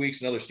 within 2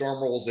 weeks, another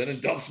storm rolls in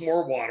and dumps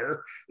more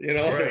water,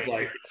 It's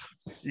like,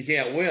 you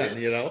can't win,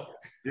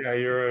 Yeah.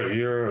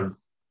 You're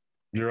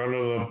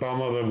under the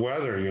thumb of the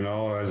weather,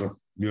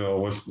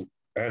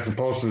 as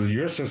opposed to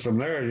your system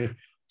there.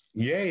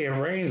 Yay, it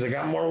rains. I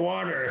got more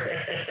water.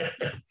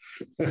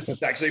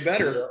 It's actually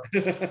better.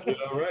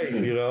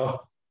 Right.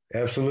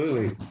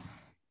 Absolutely.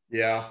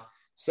 Yeah.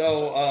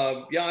 So,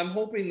 I'm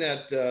hoping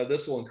that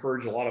this will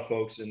encourage a lot of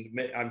folks. And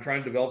I'm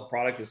trying to develop a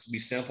product that's be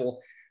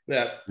simple,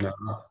 that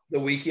the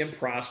weekend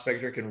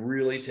prospector can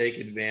really take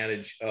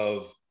advantage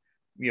of,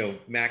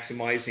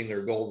 maximizing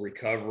their gold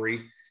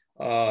recovery.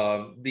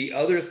 The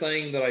other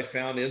thing that I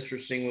found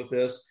interesting with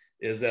this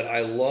is that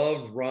I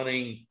love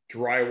running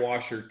dry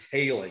washer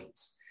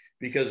tailings,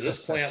 because this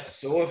plant's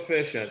so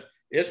efficient,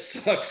 it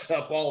sucks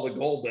up all the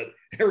gold that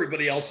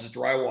everybody else's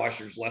dry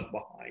washers left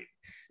behind.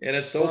 And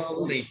it's so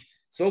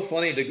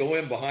funny to go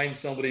in behind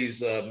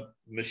somebody's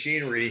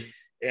machinery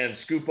and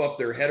scoop up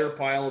their header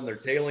pile and their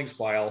tailings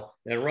pile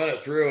and run it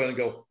through and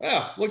go,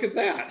 look at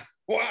that.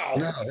 Wow.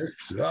 No,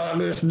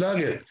 this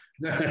nugget.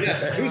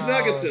 Yeah. Whose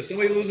nugget's this?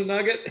 Somebody lose a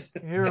nugget?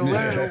 Here,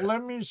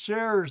 let me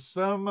share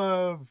some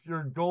of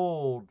your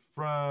gold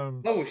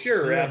from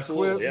sure,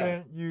 absolutely,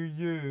 equipment you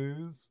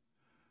use.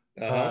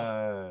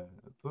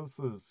 This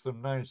is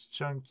some nice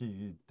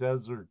chunky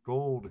desert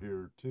gold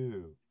here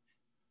too.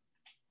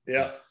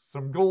 Yeah.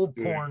 Some gold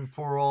porn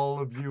for all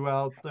of you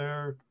out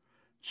there.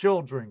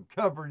 Children,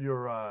 cover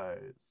your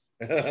eyes.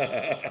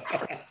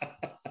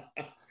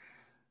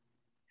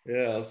 Yeah,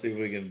 let's see if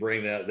we can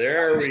bring that.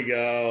 There we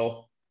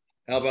go.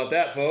 How about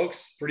that,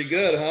 folks? Pretty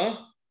good, huh?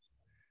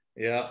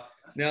 Yeah.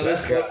 Now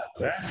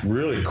that's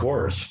really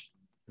coarse.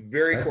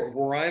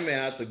 Where I'm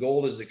at, the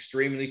gold is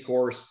extremely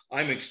coarse.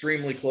 I'm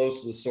extremely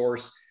close to the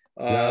source.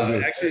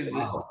 Actually,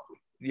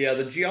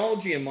 the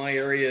geology in my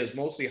area is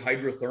mostly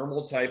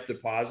hydrothermal type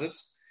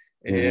deposits.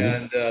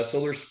 And so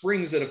there's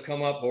springs that have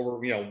come up over,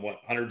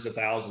 hundreds of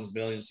thousands,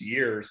 millions of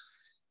years,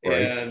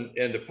 right,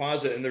 and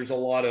deposit. And there's a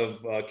lot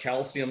of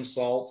calcium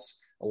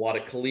salts, a lot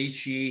of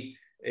caliche,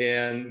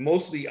 and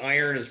most of the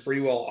iron is pretty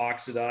well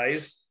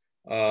oxidized.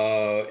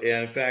 And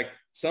in fact,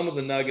 some of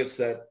the nuggets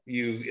the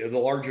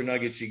larger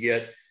nuggets you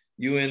get,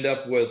 you end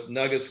up with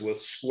nuggets with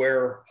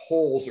square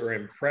holes or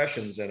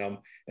impressions in them.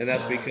 And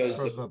that's because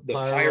the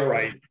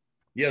pyrite,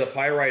 the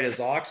pyrite is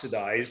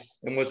oxidized,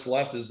 and what's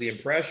left is the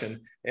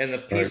impression. And the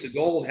piece of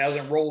gold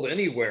hasn't rolled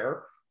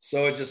anywhere.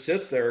 So it just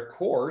sits there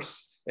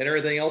coarse, and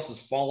everything else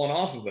is falling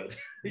off of it,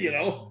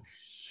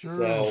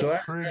 Sure,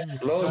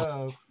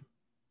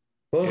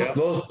 so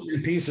those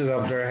three pieces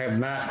up there have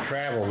not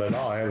traveled at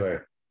all, have they?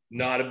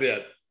 Not a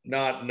bit.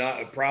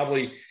 Not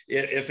probably,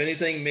 if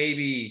anything,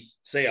 maybe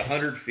say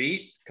 100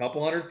 feet,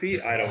 couple 100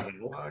 feet. I don't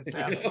know. Look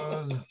at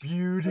those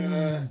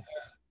beauties.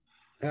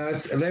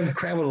 They've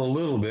traveled a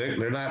little bit.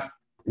 They're not,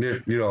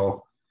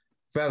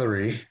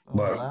 feathery,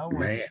 but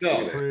that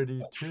one's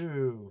pretty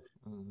too.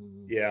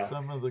 Yeah.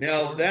 Some of the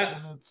now that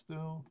in it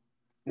still.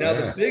 Now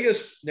the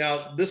biggest.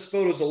 Now this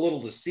photo is a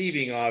little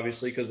deceiving,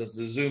 obviously, because it's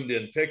a zoomed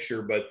in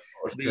picture. But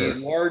the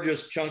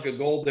largest chunk of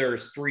gold there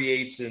is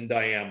 3/8 in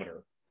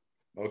diameter.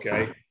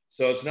 Okay.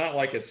 So it's not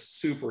like it's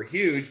super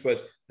huge,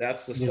 but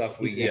that's the stuff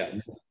we get.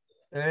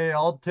 Hey,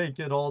 I'll take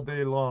it all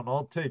day long.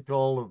 I'll take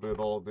all of it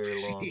all day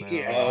long.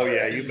 Oh,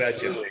 yeah, you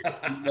betcha.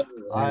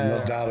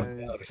 I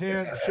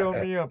can't show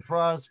me a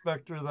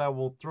prospector that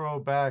will throw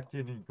back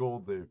any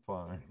gold they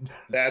find.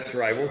 That's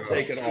right. We'll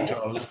take it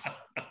all.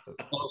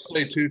 I'll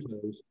say 2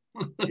 toes.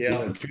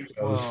 Yeah. 2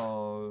 toes.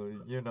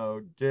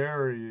 Well,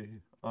 Gary,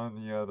 on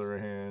the other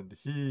hand,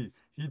 he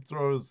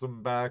throws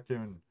them back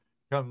and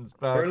comes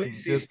back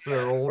and gets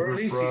their older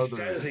brother. He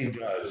says he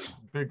does.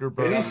 Bigger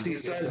brother. At least he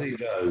says he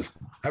does.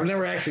 I've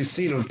never actually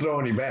seen him throw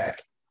any back.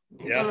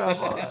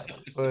 Yeah.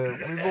 But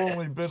we've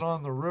only been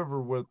on the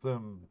river with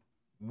them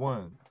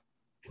once.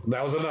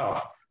 That was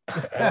enough.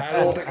 I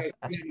don't think I've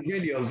seen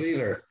videos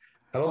either.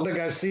 I don't think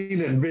I've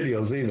seen it in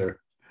videos either.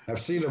 I've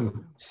seen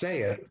him say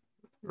it.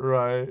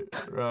 Right.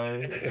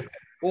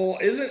 Well,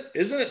 isn't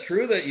it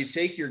true that you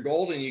take your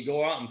gold and you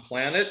go out and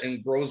plant it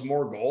and grows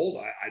more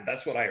gold?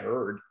 That's what I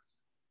heard.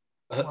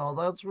 Well,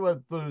 that's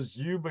what those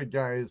Yuba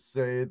guys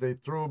say. They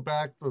throw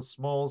back the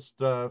small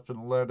stuff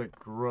and let it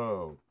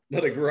grow.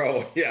 Let it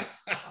grow, yeah.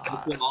 I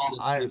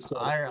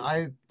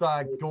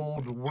thought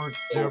gold worked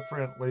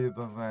differently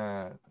than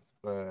that,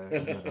 but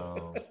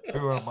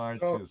who am I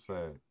to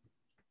say?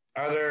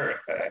 Are there?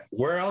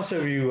 Where else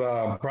have you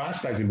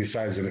prospected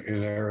besides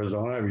in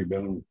Arizona? Have you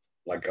been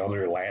like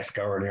other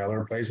Alaska or any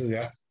other places?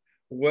 Yeah.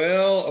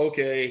 Well,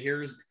 okay.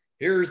 Here's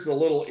the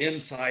little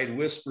inside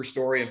whisper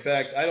story. In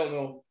fact, I don't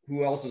know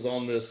who else is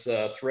on this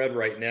thread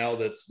right now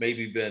that's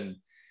maybe been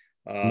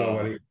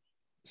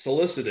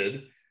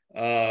solicited,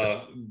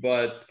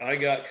 but I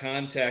got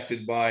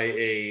contacted by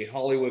a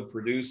Hollywood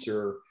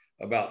producer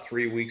about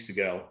 3 weeks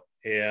ago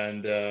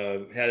and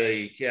had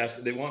a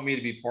cast. They want me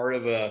to be part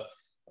of a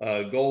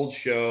gold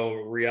show,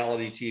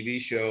 reality TV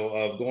show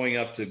of going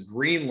up to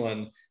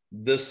Greenland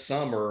this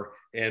summer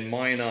and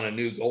mine on a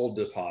new gold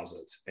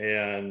deposit.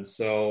 And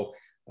so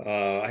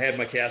I had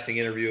my casting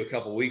interview a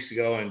couple of weeks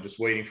ago and just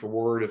waiting for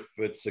word if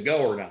it's a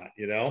go or not,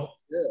 Yeah,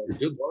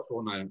 good luck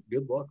on that.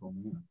 Good luck on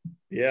that.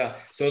 Yeah,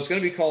 so it's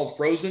going to be called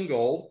Frozen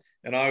Gold,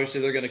 and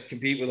obviously they're going to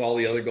compete with all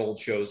the other gold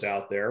shows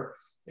out there.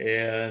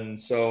 And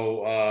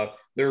so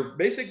they're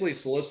basically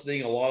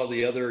soliciting a lot of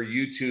the other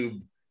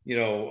YouTube,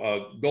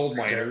 gold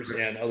miners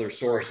and other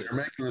sources.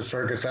 They're making the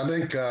circus. I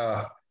think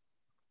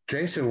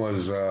Jason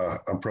was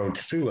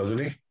approached too, wasn't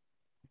he?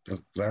 I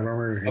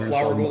remember a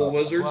Flower Gold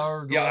Wizards.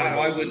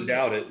 I wouldn't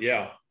doubt it.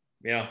 Yeah.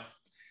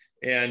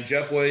 And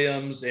Jeff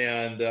Williams,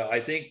 and I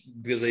think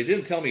because they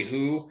didn't tell me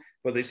who,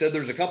 but they said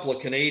there's a couple of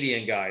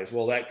Canadian guys.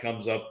 Well, that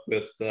comes up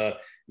with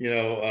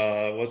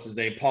what's his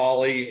name,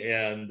 Pauly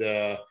and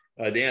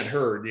Dan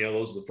Hurd.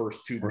 Those are the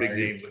first 2 big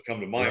names that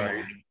come to my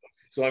mind.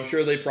 So I'm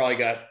sure they probably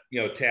got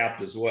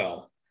tapped as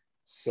well.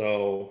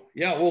 So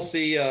yeah, we'll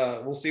see.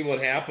 We'll see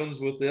what happens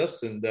with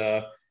this, and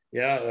I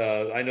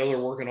know they're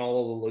working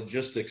all of the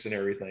logistics and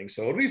everything,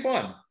 so it'll be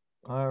fun.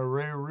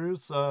 Ray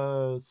Roos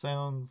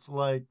sounds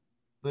like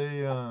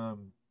they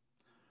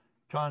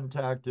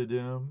contacted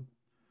him.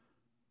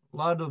 A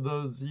lot of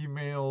those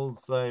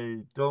emails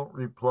I don't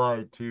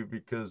reply to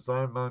because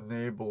I'm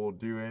unable to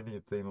do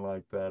anything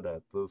like that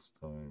at this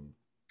time.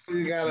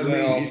 You gotta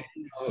be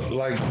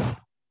like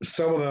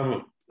some of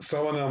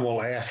them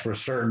will ask for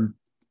certain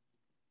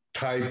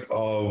type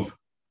of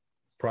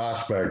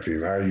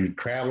prospecting. Are you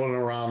traveling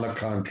around the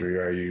country?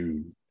 Are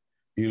you,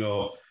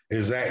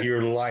 is that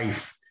your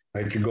life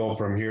that you go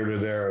from here to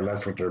there?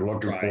 That's what they're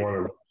looking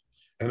for.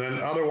 And then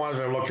other ones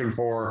are looking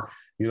for,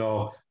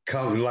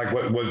 come like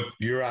what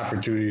your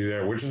opportunity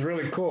there, which is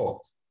really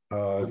cool.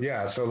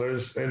 Yeah, so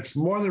it's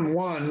more than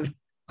one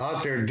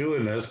out there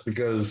doing this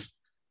because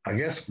I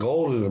guess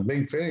gold is a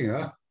big thing,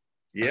 huh?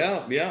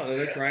 Yeah, yeah,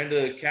 they're trying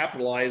to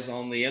capitalize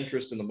on the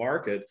interest in the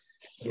market.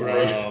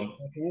 Right.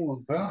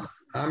 Well,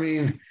 I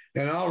mean,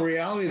 in all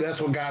reality,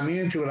 that's what got me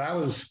into it.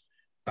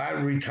 I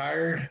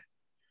retired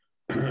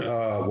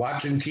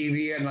watching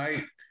TV at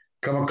night,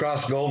 come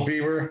across Gold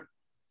Fever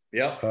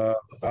Yeah.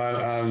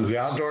 on the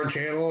Outdoor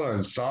Channel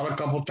and saw it a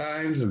couple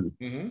times, and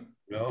Mm-hmm.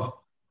 you know,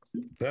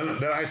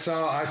 then I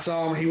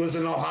saw him. He was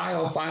in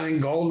Ohio finding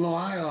gold in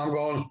Ohio. I'm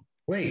going,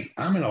 wait,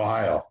 I'm in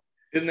Ohio.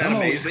 Isn't that I'm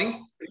only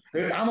amazing?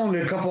 I'm only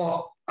a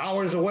couple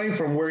hours away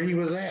from where he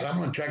was at. I'm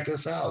going to check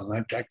this out, and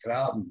I checked it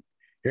out, and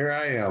here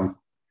I am.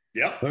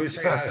 Yep. Let me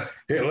say hi.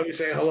 Here, let me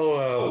say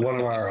hello to one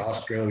of our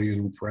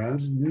Australian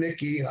friends,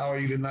 Nikki. How are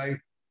you tonight?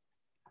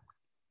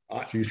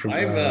 She's from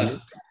I'm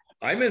down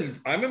under.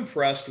 I'm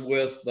impressed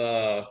with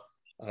you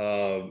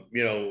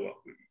know,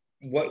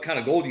 what kind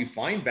of gold you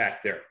find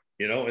back there.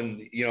 You know,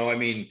 and you know, I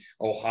mean,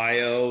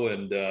 Ohio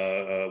and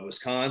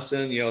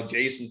Wisconsin. You know,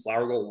 Jason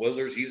Flower Gold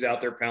Wizards. He's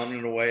out there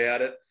pounding away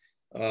at it.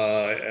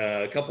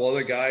 A couple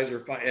other guys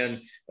are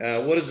fine.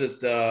 And what is it?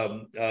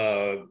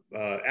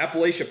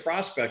 Appalachia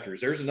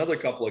Prospectors. There's another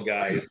couple of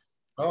guys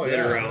Oh that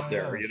are yeah. out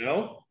there. You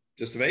know,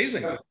 just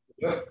amazing.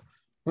 Well,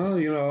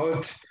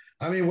 it's.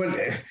 I mean, when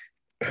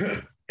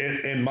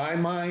in my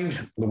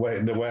mind, the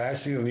way I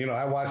see them,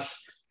 I watched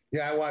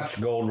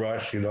Gold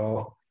Rush.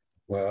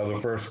 Well, the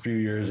first few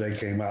years they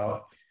came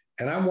out,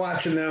 and I'm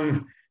watching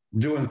them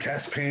doing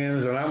test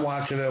pans, and I'm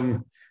watching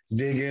them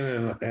dig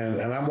in,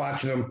 and I'm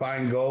watching them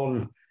find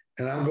gold,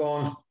 and I'm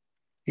going,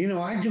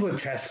 I do a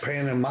test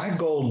pan, and my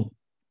gold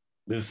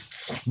is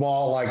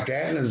small like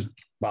that, and is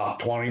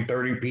about 20,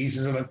 30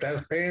 pieces in a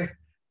test pan.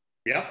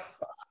 Yep.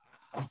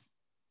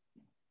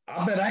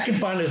 I bet I can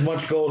find as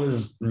much gold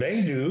as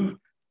they do.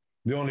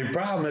 The only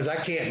problem is I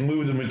can't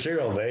move the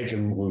material they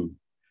can move.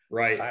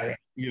 Right. I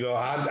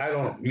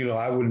don't,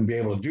 I wouldn't be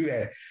able to do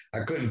that. I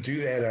couldn't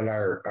do that on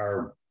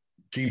our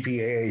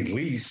GPA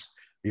lease,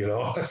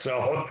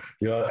 so,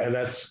 and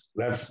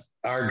that's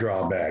our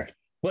drawback,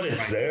 but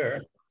it's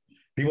there.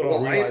 People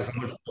don't realize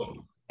how much.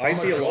 I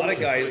see a lot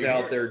of guys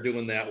out there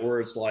doing that where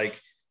it's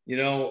like,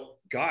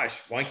 gosh,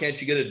 why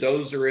can't you get a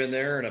dozer in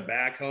there and a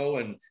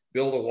backhoe and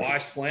build a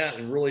wash plant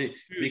and really,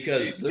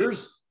 because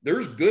there's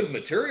good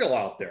material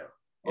out there.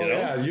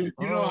 Yeah, you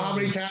know how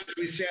many times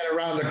we sat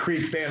around the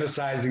creek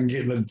fantasizing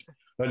getting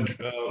a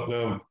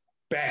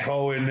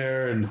backhoe in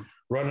there and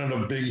running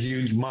a big,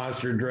 huge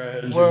monster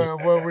dredge.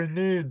 What we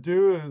need to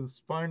do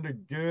is find a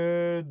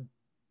good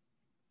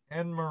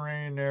end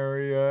moraine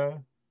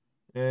area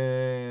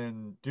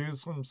and do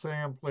some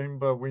sampling,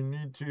 but we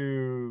need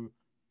to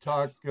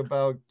talk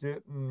about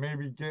getting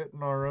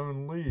our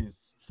own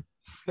lease.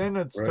 Then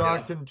it's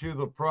talking to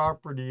the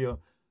property.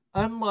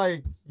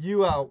 Unlike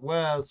you out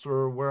west,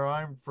 or where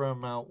I'm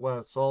from out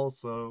west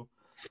also,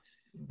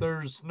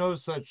 there's no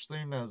such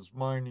thing as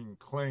mining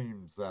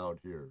claims out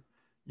here.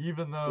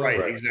 Even though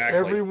exactly.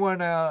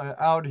 everyone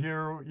out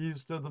here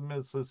east of the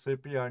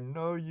Mississippi, I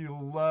know you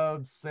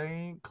love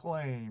saying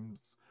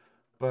claims,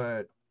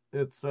 but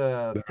it's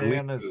a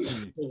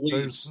fantasy.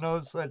 There's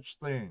no such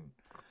thing.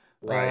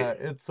 Right.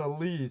 It's a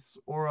lease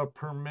or a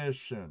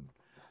permission.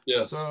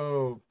 Yes.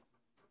 So,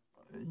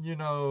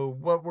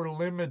 what we're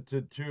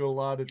limited to a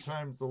lot of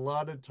times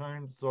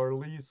our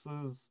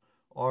leases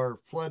are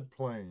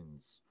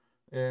floodplains.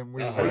 And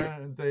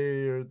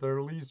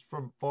they're leased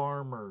from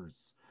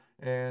farmers.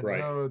 And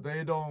no,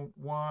 they don't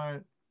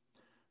want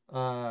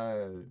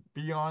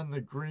beyond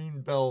the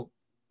green belt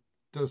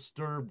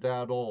disturbed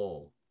at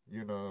all.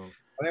 They won't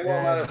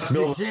let us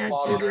build you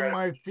can't get in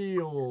my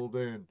field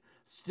and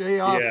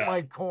stay off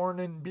my corn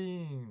and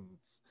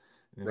beans.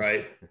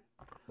 Right.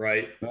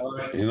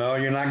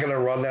 You're not going to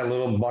run that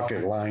little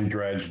bucket line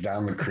dredge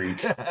down the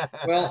creek.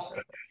 Well,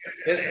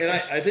 and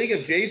I think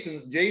if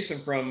Jason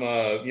from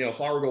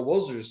Flower Gold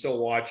Wizards is still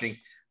watching,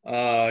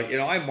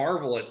 I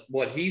marvel at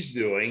what he's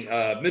doing.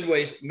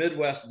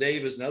 Midwest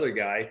Dave is another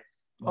guy,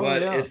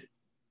 but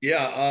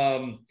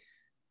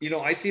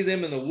I see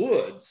them in the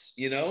woods,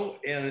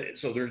 and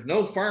so there's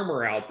no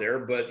farmer out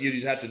there, but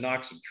you'd have to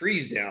knock some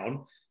trees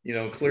down,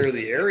 clear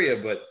the area.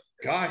 But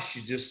gosh,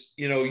 you just,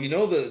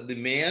 the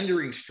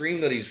meandering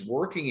stream that he's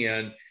working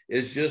in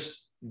is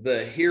just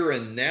the here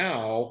and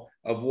now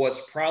of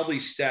what's probably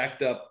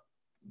stacked up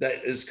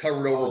that is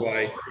covered over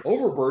by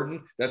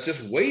overburden that's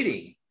just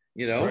waiting,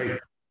 Right.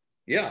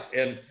 Yeah.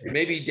 And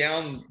maybe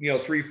down,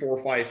 3, 4,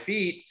 5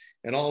 feet,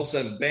 and all of a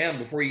sudden, bam,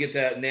 before you get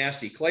that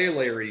nasty clay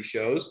layer he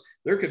shows,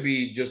 there could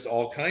be just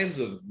all kinds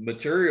of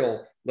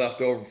material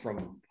left over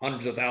from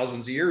hundreds of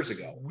thousands of years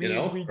ago. We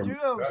do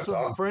have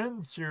some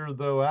friends here,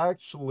 though,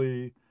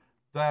 actually,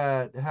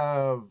 that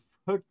have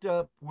hooked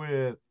up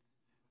with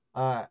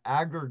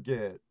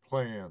aggregate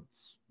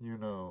plants,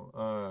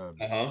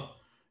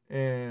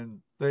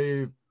 and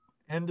they've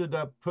ended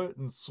up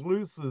putting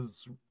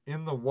sluices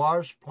in the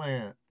wash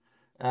plant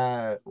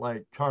at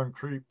like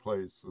concrete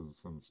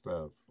places and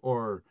stuff,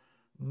 or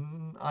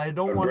I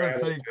don't A want to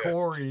gravel say pit.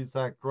 quarries,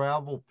 at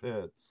gravel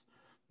pits,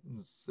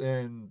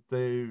 and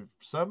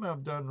some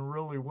have done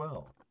really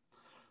well.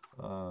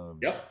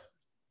 Yep.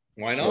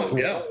 Why not?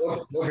 Yeah.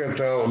 Look at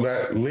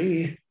that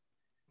Lee.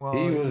 Well,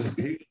 He was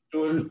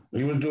doing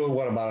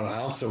what, about an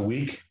ounce a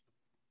week?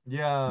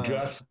 yeah.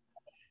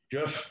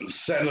 Just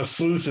setting a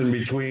sluice in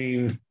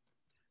between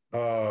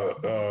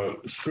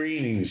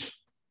screenings.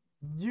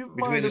 You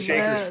Between might the have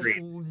shaker met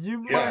screen.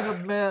 you Yeah. might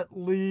have met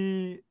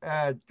Lee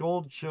at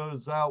gold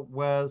shows out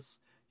west.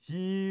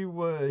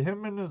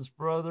 Him and his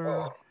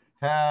brother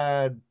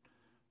had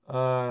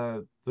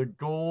the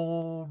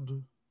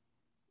gold.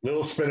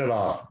 Little spin it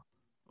off.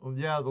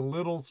 Yeah, the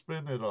little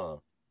spin it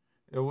off.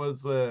 It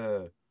was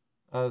a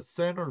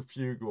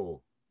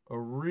centrifugal, a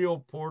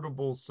real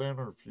portable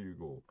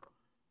centrifugal.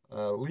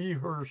 Lee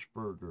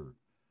Hirschberger,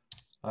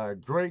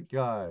 great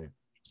guy.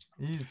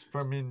 He's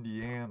from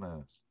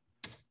Indiana.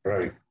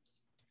 Right.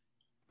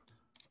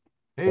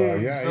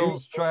 Hey, Yeah,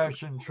 Bill's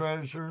Trash and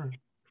Treasure.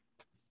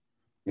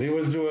 he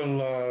was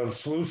doing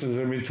sluices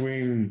in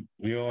between,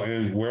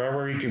 and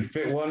wherever he could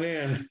fit one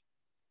in,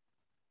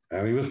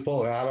 and he was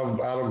pulling out of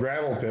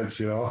gravel pits.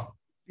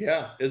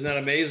 Yeah. Isn't that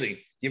amazing?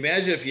 You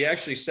imagine if you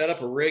actually set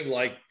up a rig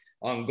like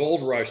on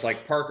Gold Rush,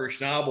 like Parker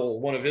Schnabel,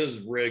 one of his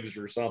rigs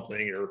or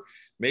something, or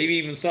maybe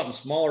even something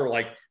smaller,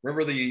 like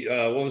remember the,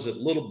 what was it,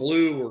 Little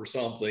Blue or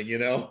something,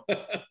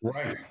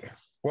 Right.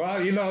 Well,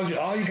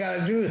 all you got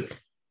to do,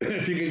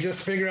 if you can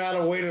just figure out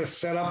a way to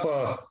set up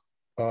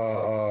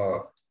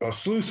a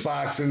sluice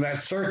box in that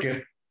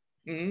circuit,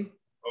 Mm-hmm.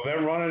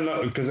 they're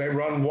running, because they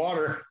run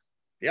water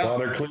while Yeah.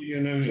 they're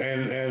cleaning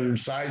and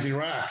sizing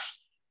rocks.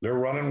 They're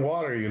running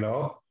water,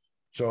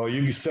 so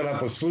you can set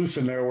up a sluice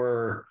in there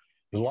where,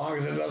 as long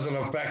as it doesn't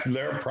affect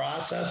their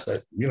process,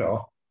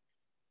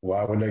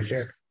 why would they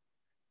care?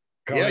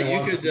 Yeah, Company you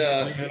wants to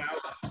could, clean it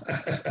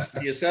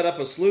out. you set up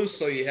a sluice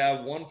so you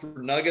have one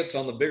for nuggets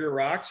on the bigger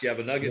rocks, you have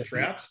a nugget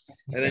traps,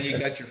 and then you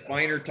got your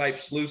finer type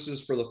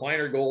sluices for the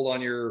finer gold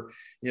on your,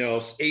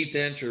 1/8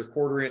 inch or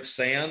 1/4 inch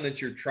sand that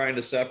you're trying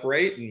to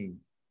separate. And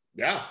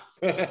yeah,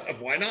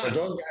 why not? But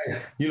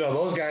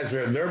those guys,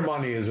 their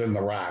money is in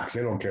the rocks.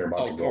 They don't care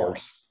about the gold.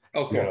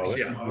 Of course, their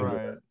yeah. money's in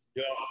Right.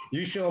 there.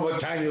 You show them a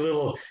tiny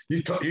little,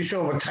 you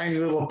show them a tiny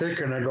little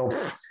picture, and they go,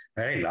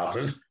 "That ain't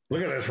nothing.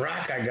 Look at this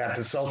rock I got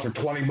to sell for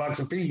 $20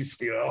 a piece."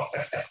 Yeah.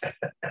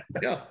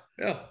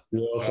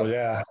 So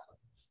yeah.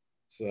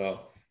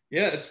 So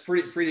yeah, it's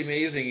pretty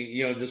amazing.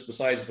 Just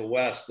besides the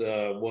West,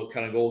 what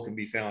kind of gold can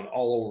be found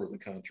all over the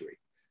country.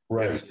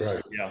 Right.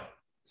 Yeah.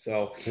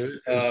 So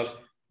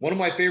one of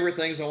my favorite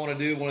things I want to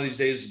do one of these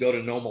days is go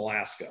to Nome,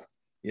 Alaska.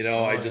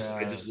 I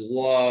just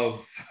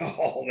love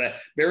all that.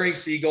 Bering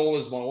Sea Gold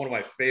is one of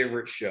my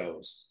favorite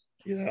shows.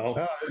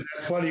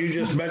 That's funny. You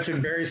just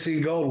mentioned Barry C.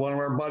 Gold, one of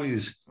our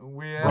buddies.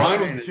 We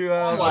have to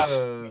have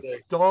a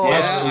star.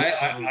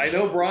 Yeah, I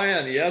know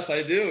Brian. Yes,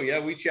 I do. Yeah,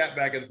 we chat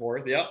back and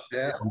forth. Yep.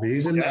 Yeah,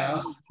 he's in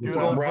now. Good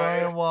old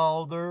Brian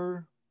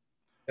Wilder.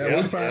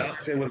 Yeah, we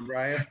prospected with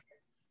Brian.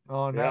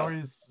 Oh, now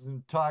he's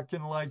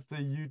talking like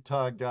the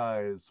Utah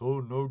guys. Oh,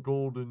 no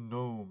golden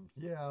gnome.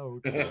 Yeah,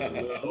 okay.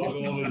 No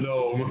golden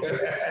gnome.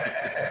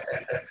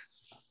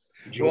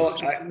 Well,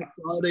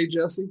 Friday,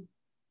 Jesse.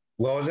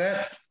 What was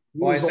that?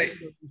 Well, I see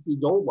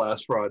Gold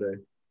last Friday.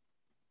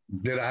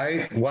 Did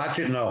I watch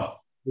it? No.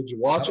 Did you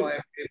watch it? I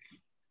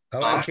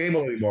don't have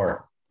cable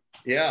anymore.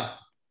 Yeah.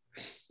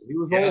 He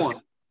was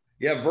on.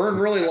 Yeah, Vern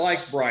really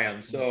likes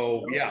Brian.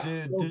 So yeah.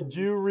 Did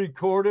you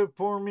record it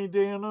for me,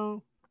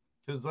 Dano?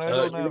 Because I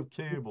don't have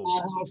cable.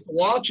 My house to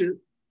watch it.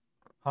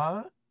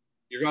 Huh?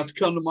 You're going to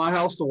come to my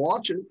house to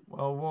watch it.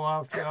 Well, we'll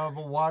have to have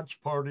a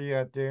watch party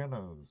at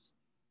Dano's.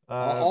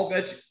 I'll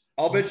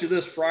bet you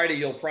this Friday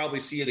you'll probably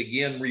see it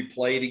again,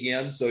 replayed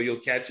again, so you'll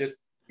catch it.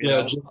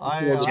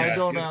 I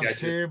don't have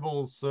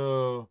cable,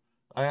 so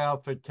I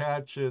have to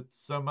catch it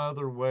some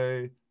other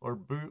way or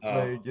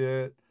bootleg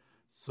it.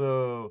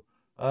 So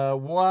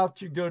we'll have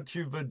to go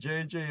to the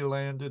JJ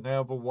Land and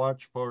have a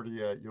watch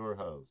party at your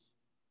house.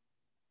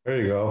 There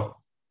you go.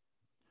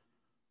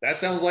 That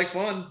sounds like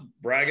fun.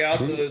 Brag out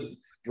the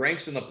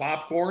drinks and the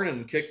popcorn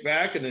and kick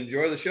back and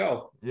enjoy the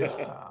show.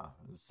 Yeah,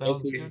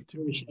 sounds good to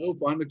me.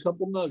 Find a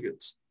couple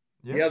nuggets.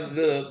 Yeah,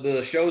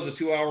 the show's a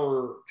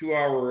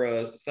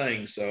 2-hour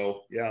thing.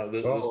 So yeah,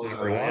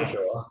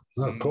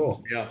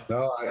 cool. Yeah,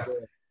 no, I got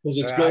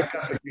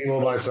the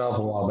cable myself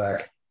a while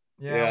back.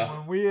 Yeah,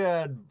 when we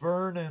had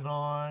Vernon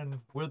on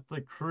with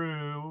the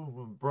crew,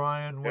 when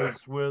Brian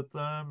was with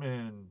them,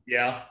 and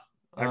yeah,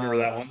 I remember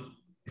that one.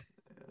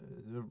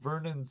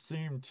 Vernon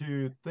seemed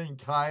to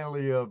think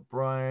highly of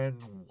Brian.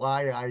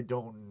 Why, I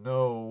don't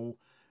know.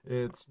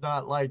 It's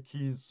not like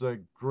he's a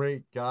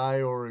great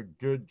guy or a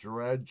good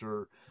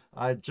dredger.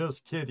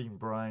 Just kidding,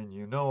 Brian.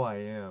 You know I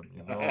am.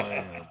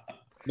 I'm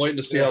waiting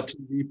to see how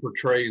TV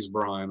portrays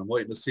Brian. I'm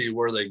waiting to see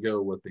where they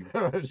go with him.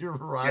 You're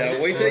right.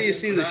 Yeah, wait till you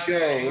see the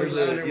show.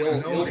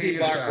 You'll see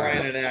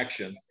Brian in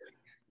action.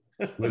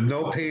 With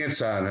no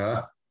pants on,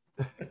 huh?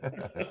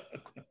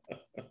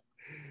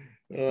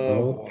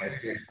 Oh boy.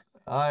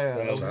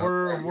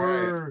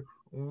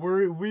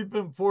 we've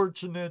been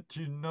fortunate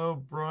to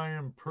know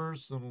Brian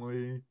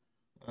personally.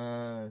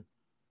 Uh,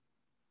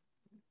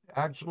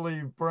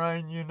 Actually,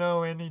 Brian,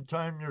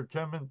 anytime you're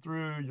coming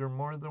through, you're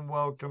more than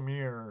welcome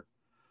here.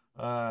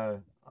 Uh,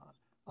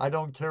 I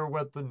don't care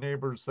what the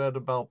neighbor said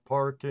about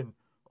parking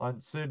on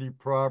city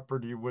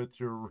property with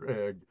your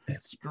rig.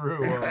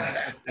 Screw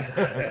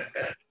 'em.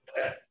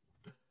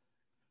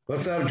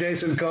 What's up,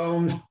 Jason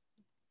Combs?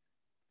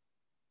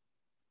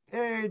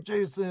 Hey,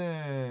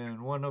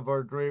 Jason, one of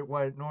our Great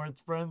White North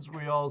friends.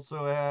 We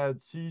also had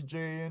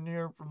CJ in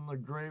here from the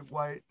Great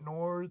White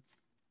North.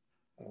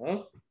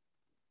 Uh-huh.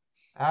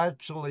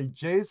 Actually,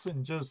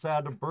 Jason just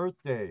had a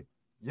birthday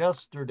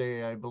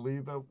yesterday, I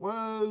believe it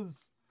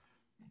was.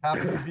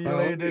 Happy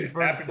belated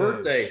birthday. Happy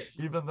birthday.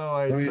 Even though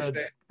I said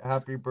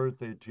happy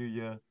birthday to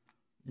you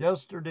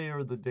yesterday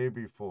or the day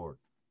before.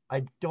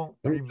 I don't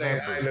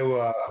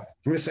remember.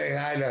 Let me say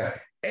hi to,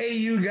 hey,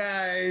 you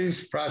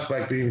guys,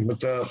 prospecting.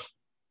 What's up?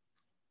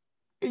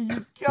 Hey,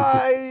 you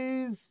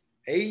guys.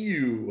 Hey,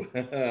 you.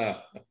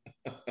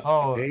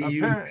 Oh, Hey,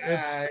 you apparently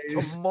guys.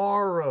 it's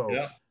tomorrow.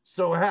 Yeah.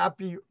 So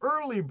happy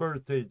early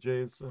birthday,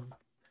 Jason.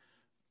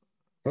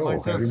 My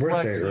Oh, happy birthday,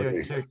 dyslexia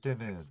early.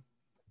 kicking in.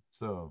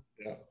 So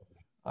Yeah.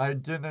 I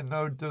didn't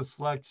know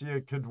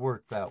dyslexia could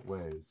work that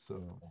way.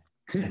 So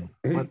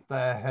what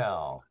the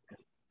hell?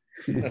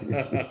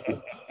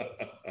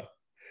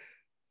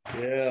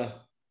 Yeah.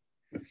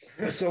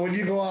 So when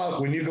you go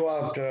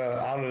out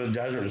out of the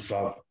desert and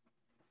stuff,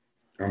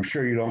 I'm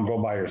sure you don't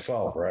go by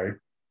yourself, right?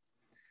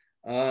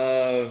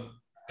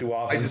 Too I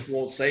often. just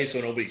won't say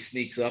so nobody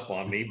sneaks up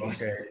on me. But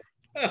Okay.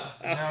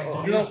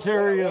 Now, do you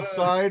carry a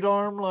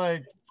sidearm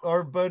like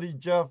our buddy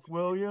Jeff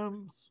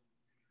Williams?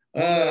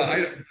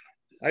 I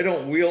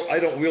don't wield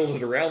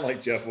it around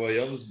like Jeff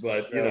Williams,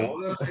 but you know,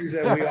 one of the things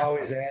that we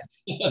always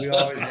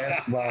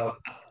ask about.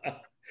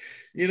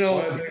 you know,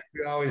 One of the things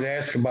we always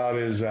ask about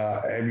is,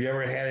 have you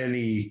ever had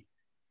any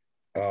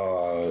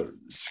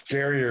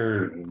scary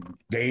or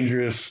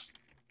dangerous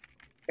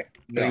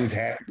things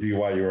happen to you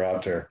while you were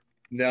out there?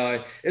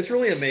 No, it's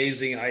really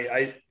amazing.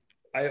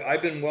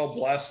 I've been well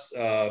blessed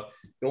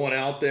going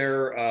out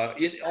there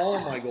in all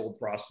of my gold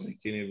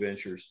prospecting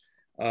adventures.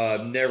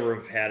 Never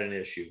have had an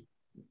issue,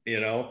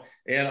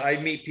 and I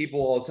meet people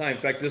all the time.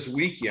 In fact, this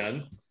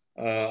weekend,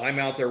 I'm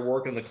out there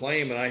working the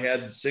claim and I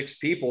had 6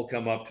 people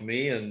come up to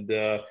me and,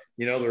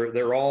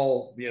 they're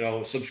all,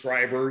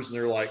 subscribers and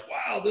they're like,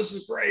 wow, this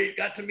is great.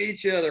 Got to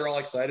meet you. They're all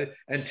excited.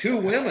 And 2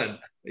 women,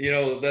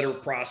 that are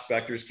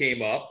prospectors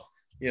came up,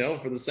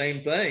 for the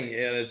same thing.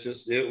 And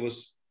it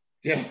was,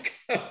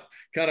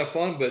 kind of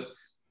fun, but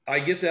I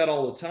get that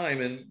all the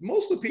time. And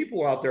most of the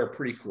people out there are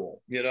pretty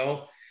cool.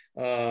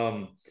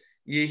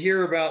 You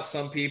hear about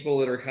some people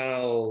that are kind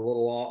of a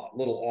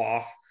little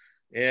off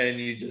and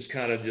you just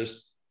kind of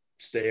just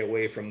stay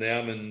away from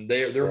them. And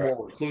they're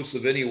more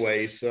reclusive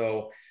anyway.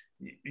 So,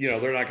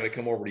 they're not going to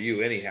come over to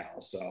you anyhow.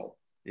 So,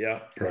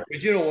 yeah. Right.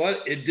 But you know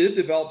what? It did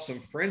develop some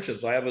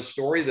friendships. I have a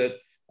story that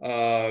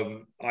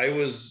I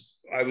was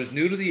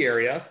new to the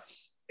area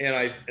and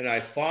I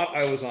thought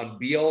I was on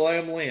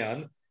BLM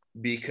land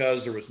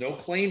because there was no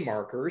claim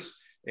markers.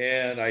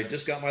 And I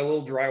just got my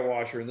little dry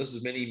washer. And this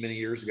is many, many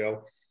years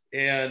ago.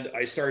 And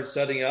I started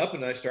setting up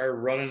and I started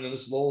running in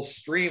this little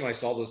stream. I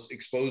saw this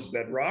exposed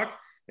bedrock.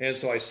 And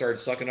so I started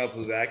sucking up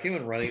the vacuum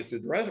and running it through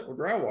the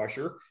dry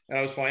washer. And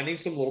I was finding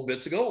some little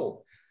bits of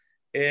gold.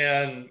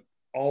 And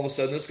all of a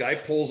sudden, this guy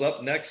pulls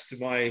up next to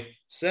my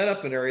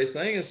setup and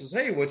everything and says,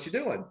 hey, what you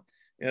doing?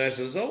 And I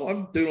says, oh,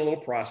 I'm doing a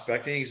little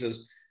prospecting. He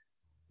says,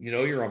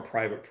 you're on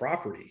private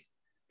property.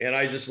 And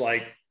I just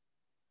sunk.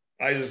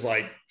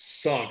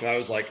 I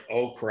was like,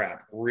 oh,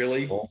 crap,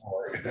 really? Oh,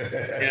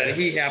 and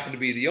he happened to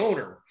be the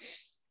owner.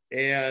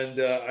 And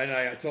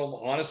I told him,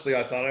 honestly,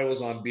 I thought I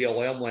was on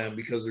BLM land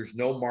because there's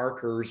no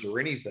markers or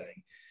anything.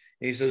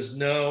 And he says,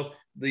 no,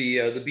 the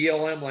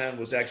BLM land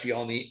was actually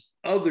on the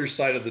other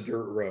side of the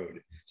dirt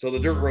road. So the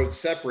dirt road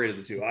separated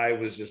the two. I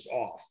was just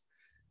off.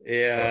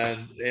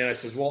 And I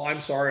says, well, I'm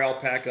sorry, I'll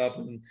pack up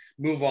and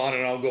move on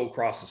and I'll go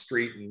across the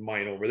street and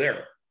mine over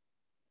there.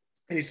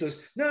 And he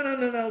says, no,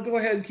 go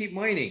ahead and keep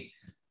mining.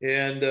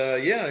 And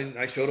and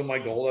I showed him my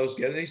gold I was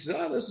getting. And he said,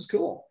 oh, this is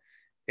cool.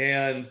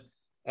 And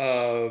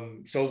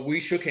so we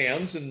shook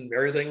hands and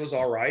everything was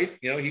all right.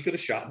 He could have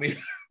shot me.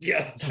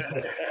 Yes.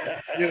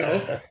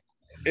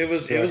 It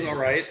was all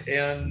right.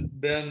 And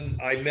then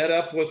I met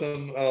up with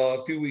him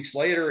a few weeks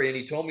later and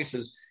he told me, he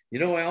says,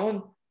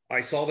 Allan, I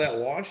saw that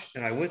wash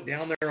and I went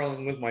down there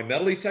with my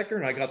metal detector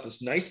and I got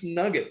this nice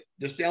nugget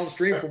just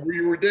downstream from where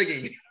you were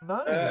digging.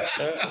 Nice.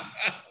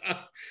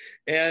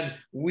 And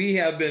we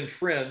have been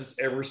friends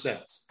ever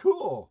since.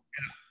 Cool.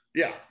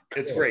 Yeah,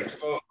 it's great.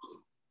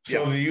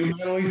 So do you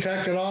metal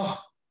detect at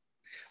all?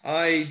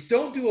 I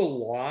don't do a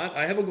lot.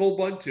 I have a gold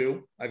bug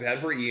too. I've had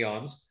for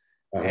eons.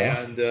 Uh-huh.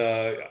 And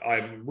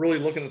I'm really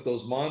looking at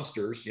those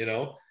monsters,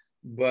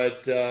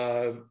 but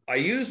I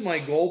use my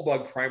gold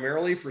bug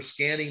primarily for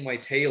scanning my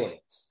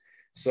tailings.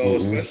 So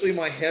especially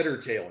my header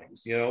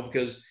tailings,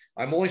 because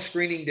I'm only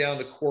screening down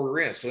to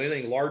 1/4 inch. So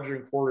anything larger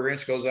than 1/4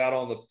 inch goes out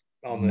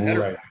on the header.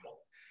 Right.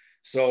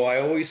 So I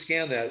always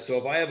scan that. So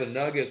if I have a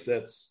nugget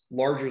that's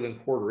larger than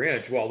 1/4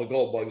 inch, well, the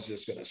gold bug is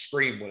just going to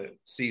scream when it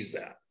sees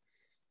that.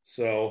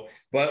 So,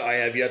 but I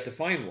have yet to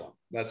find one.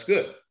 That's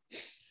good.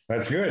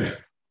 That's good.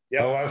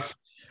 Yeah.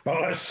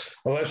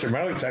 Unless your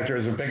metal detector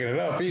isn't picking it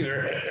up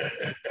either.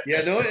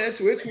 Yeah, no, it's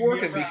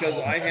working because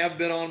I have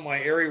been on my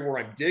area where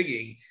I'm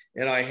digging,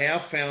 and I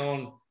have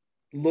found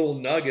little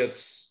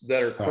nuggets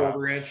that are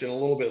 1/4 inch and a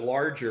little bit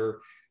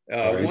larger.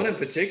 Right. One in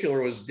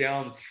particular was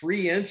down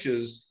 3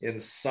 inches in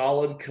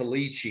solid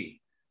caliche.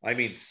 I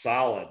mean,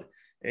 solid.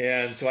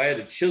 And so I had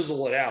to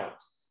chisel it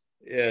out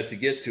to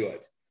get to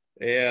it.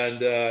 And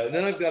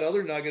then I've got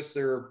other nuggets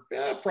that are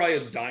probably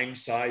a dime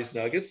size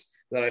nuggets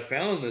that I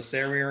found in the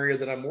same area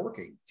that I'm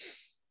working.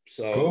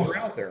 So Cool. they're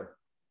out there.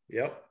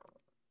 Yep.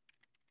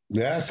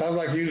 Yeah, sounds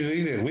like you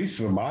need at least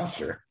a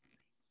monster.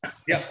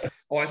 Yeah.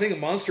 Oh, I think a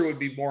monster would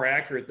be more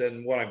accurate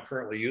than what I'm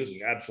currently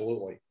using.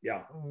 Absolutely.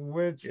 Yeah.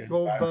 Which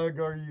gold bug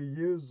are you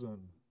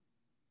using?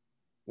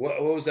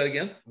 What was that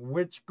again?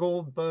 Which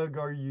gold bug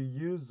are you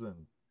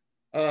using?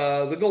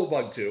 The gold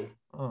bug 2.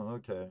 Oh,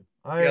 okay.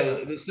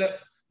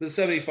 The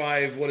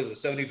 75, what is it,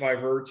 75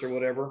 hertz or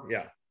whatever?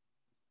 Yeah.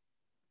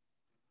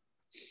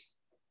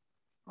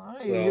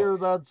 I hear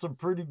that's a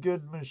pretty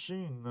good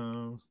machine,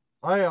 though.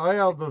 I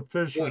have the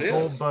Fisher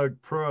Gold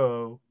Bug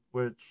Pro,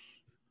 which...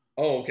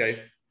 Oh,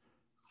 okay.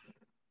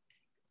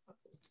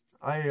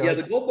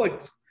 The gold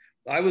bug,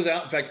 I was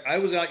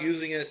out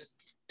using it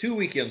 2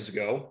 weekends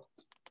ago,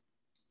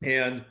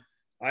 and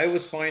I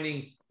was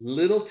finding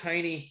little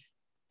tiny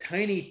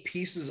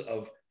pieces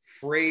of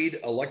frayed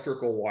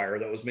electrical wire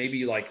that was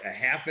maybe like a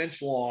 1/2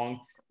 inch long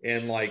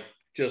and like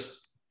just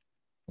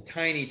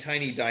tiny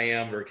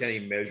diameter. Can't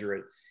even measure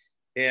it.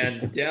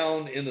 And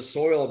down in the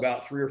soil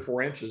about 3 or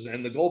 4 inches,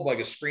 and the gold bug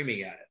is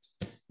screaming at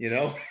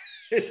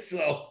it.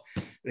 So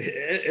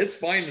it's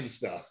finding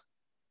stuff.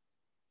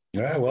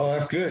 Yeah, well,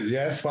 that's good.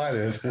 Yeah, it's fine.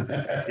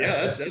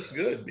 Yeah, that's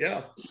good.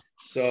 Yeah.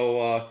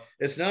 So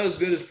it's not as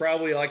good as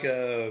probably like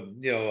was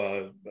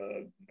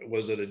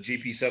it a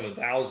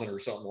GP7000 or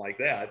something like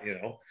that,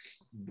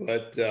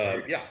 but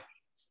yeah.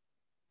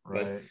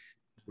 Right.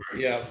 But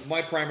yeah,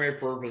 my primary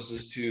purpose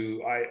is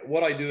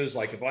what I do is,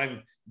 like, if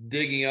I'm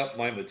digging up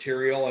my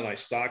material and I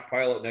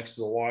stockpile it next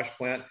to the wash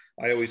plant,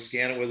 I always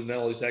scan it with a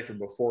metal detector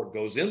before it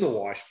goes in the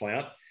wash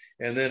plant.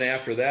 And then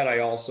after that, I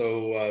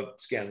also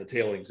scan the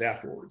tailings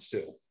afterwards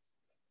too.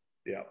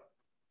 Yeah.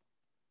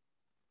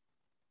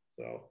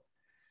 So,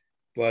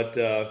 but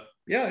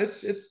yeah,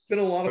 it's been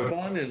a lot of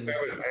fun. And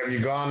have you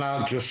gone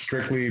out just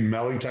strictly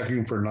metal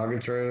detecting for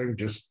nuggets or anything?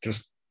 Just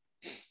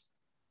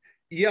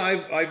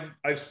yeah,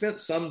 I've spent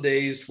some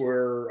days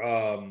where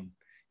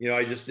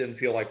I just didn't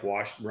feel like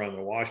running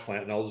the wash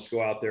plant, and I'll just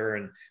go out there,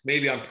 and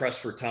maybe I'm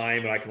pressed for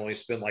time and I can only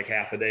spend like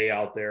half a day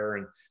out there,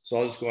 and so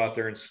I'll just go out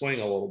there and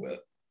swing a little bit.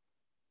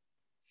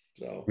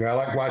 So yeah, I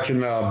like watching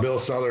Bill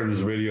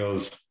Southern's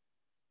videos.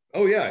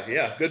 Oh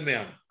yeah, good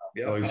man.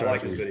 Yeah, I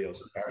like his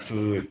videos.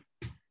 Absolutely.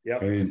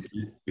 Yep.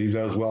 He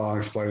does well on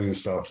explaining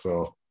stuff.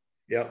 So.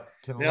 Yep.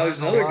 Now there's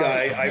another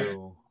guy.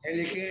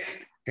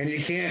 And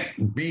you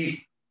can't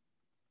beat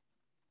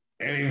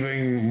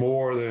anything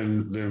more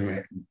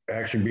than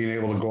actually being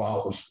able to go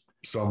out with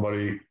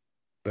somebody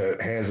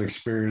that has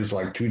experience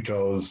like Two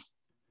Toes,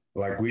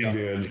 like we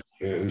did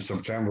in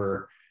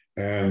September.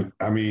 And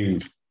I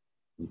mean,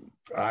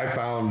 I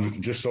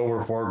found just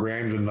over 4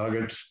 grams of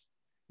nuggets,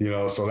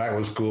 so that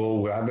was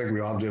cool. I think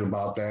we all did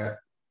about that,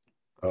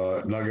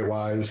 nugget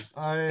wise.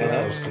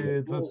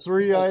 The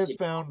 3 I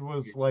found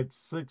was like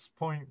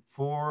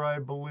 6.4, I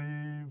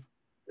believe.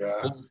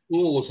 Yeah. Well,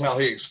 cool was how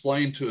he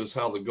explained to us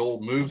how the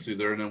gold moved through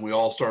there, and then we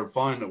all started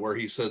finding it where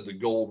he said the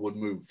gold would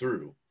move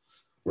through.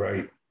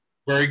 Right.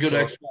 Very good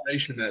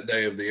explanation that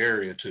day of the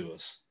area to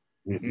us.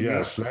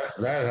 Yes,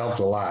 that helped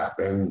a lot,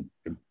 and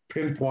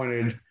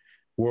pinpointed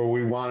where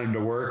we wanted to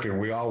work, and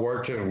we all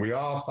worked it, and we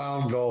all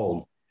found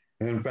gold.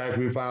 And in fact,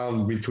 we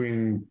found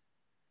between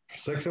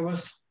 6 of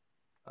us.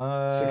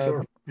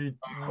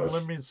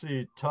 Let me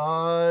see.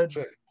 Todd,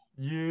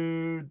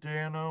 you,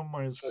 Dano,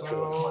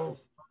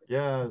 myself.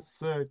 Yeah,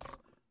 6.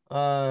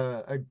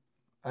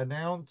 An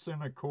ounce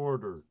and a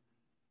quarter.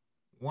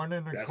 1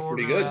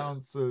 1/4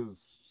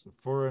 ounces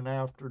for an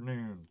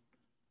afternoon.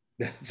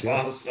 That's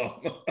awesome.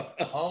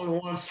 All in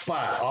one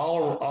spot.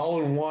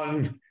 All in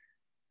one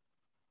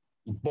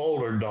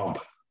boulder dump.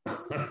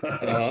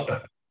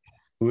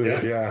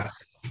 Yeah.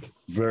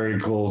 Very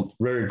cool.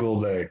 Very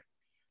cool day.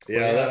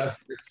 Yeah,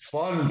 it's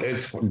fun.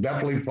 It's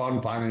definitely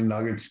fun finding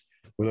nuggets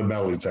with a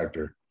metal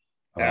detector.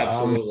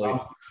 Absolutely.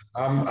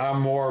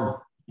 I'm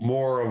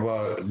more of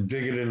a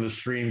dig it in the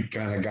stream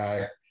kind of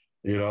guy.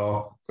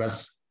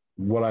 That's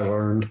what I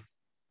learned.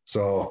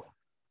 So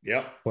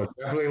but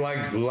definitely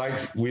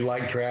we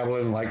like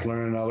traveling, like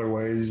learning other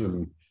ways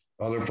and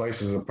other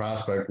places of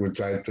prospect, which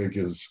I think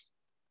is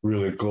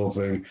really a cool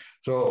thing.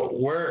 So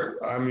where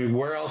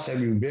else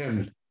have you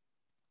been?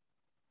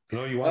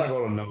 You want to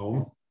go to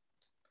Nome?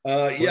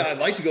 Yeah, I'd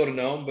like to go to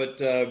Nome,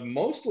 but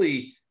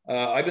mostly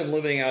I've been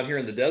living out here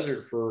in the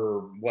desert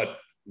for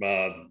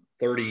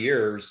 30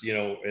 years, you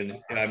know, and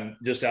I'm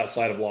just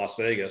outside of Las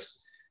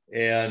Vegas.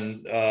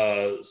 And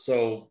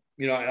so,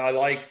 you know, I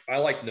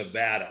like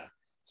Nevada.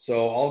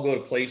 So I'll go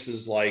to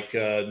places like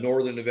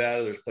Northern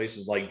Nevada. There's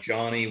places like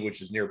Johnny,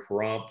 which is near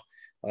Pahrump.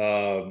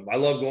 I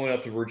love going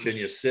up to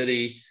Virginia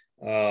City,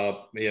 you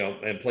know,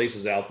 and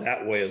places out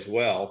that way as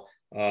well.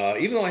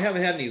 Even though I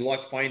haven't had any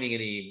luck finding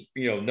any,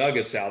 you know,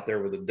 nuggets out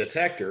there with a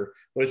detector,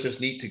 but it's just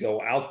neat to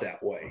go out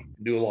that way and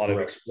do a lot of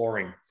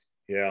exploring.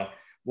 Yeah.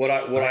 What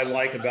I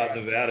like about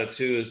Nevada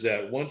too is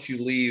that once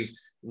you leave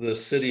the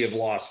city of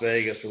Las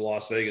Vegas or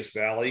Las Vegas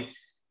Valley,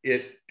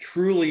 it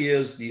truly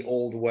is the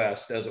old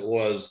West as it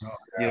was,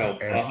 you know,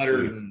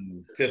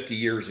 150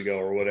 years ago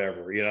or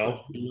whatever, you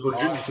know.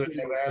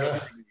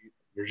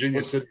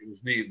 Virginia City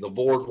was neat. The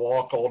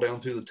boardwalk all down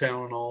through the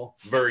town and all.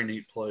 Very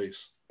neat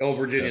place. Oh,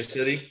 Virginia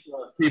City.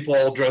 People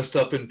all dressed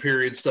up in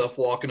period stuff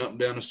walking up and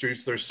down the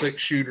streets. There's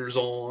 6 shooters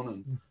on.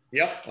 And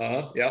yep.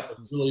 Yep.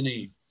 It's really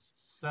neat.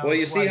 Well,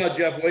 you see how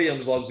Jeff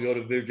Williams loves to go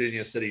to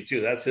Virginia City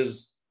too. That's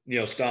his, you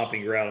know,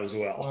 stomping ground as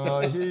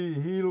well.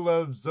 He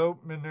loves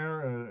opening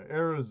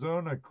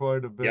Arizona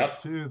quite a bit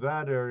too.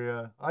 That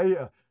area.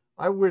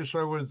 I wish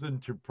I was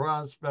into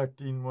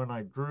prospecting when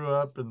I grew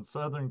up in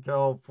Southern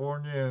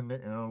California and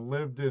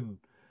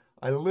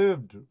I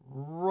lived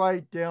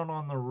right down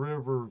on the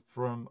river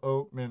from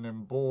Oatman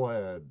and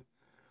Bullhead.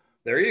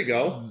 There you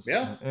go.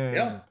 Yeah.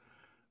 And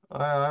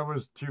I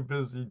was too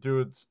busy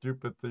doing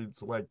stupid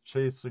things like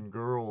chasing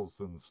girls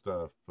and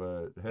stuff,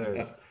 but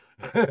hey.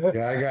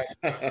 Yeah,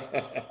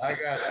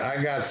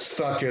 I got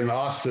stuck in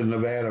Austin,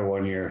 Nevada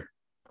one year.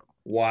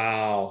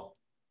 Wow.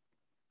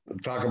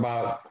 Talk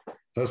about,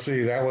 let's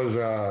see, that was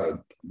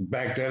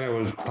back then it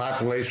was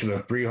population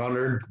of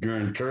 300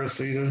 during tourist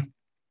season.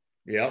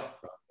 Yep.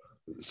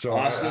 So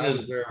I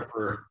was there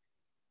for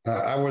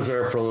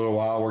a little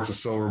while, worked a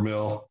silver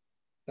mill.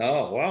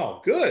 Oh,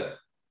 wow. Good.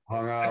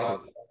 Hung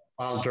out,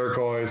 found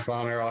turquoise,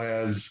 found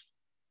arrowheads,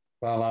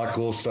 found a lot of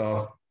cool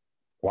stuff,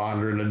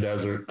 wandered in the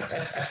desert.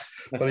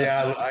 But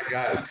yeah, I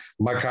got,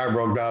 my car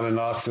broke down in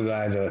Austin.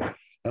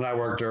 And I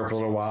worked there for a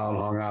little while and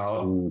hung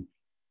out, and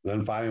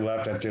then finally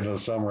left at the end of the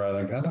summer. I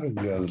think it'd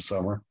be the end of the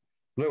summer.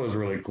 But it was a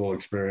really cool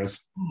experience.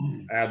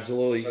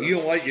 Absolutely. You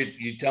know what?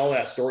 You tell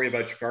that story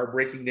about your car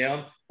breaking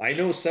down. I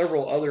know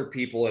several other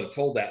people that have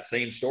told that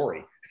same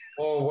story.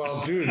 Oh,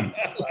 well, dude,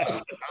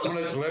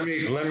 let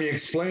me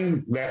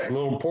explain that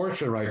little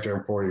portion right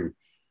there for you.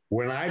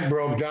 When I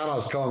broke down, I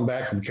was coming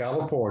back from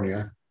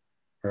California,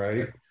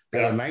 right?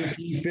 Had a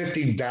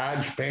 1950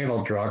 Dodge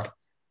panel truck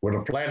with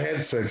a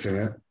flathead 6 in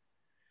it.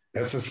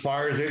 That's as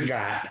far as it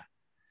got.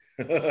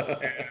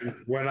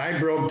 When I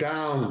broke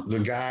down, the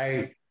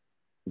guy,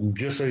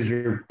 just as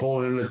you're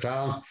pulling into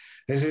town,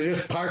 he said,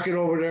 just park it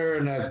over there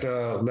in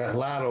that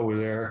lot over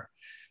there.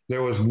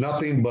 There was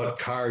nothing but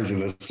cars in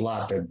this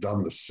lot that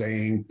done the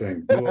same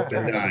thing. Blew up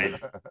there,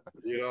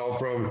 you know,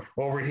 from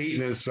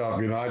overheating and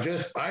stuff. You know, I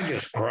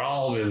just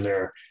crawled in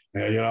there,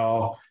 and, you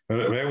know,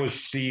 it was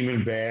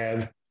steaming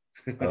bad.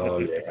 Oh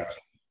yeah,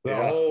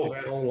 that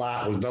whole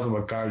lot was nothing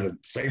but cars. The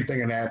same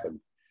thing had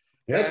happened.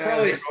 Yeah, that's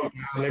probably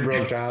they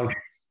broke down,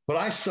 but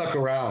I stuck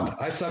around.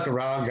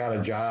 Got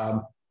a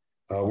job.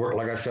 Worked,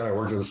 like I said, I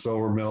worked at a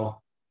silver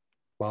mill,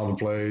 found a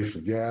place.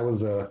 Yeah, it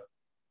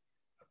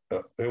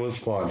was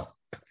fun.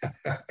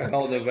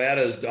 Well,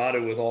 Nevada is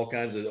dotted with all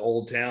kinds of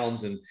old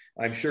towns, and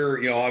I'm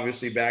sure, you know,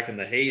 obviously back in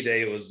the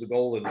heyday, it was the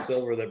gold and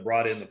silver that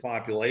brought in the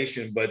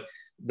population, but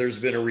there's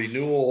been a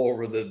renewal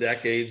over the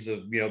decades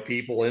of, you know,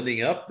 people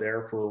ending up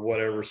there for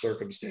whatever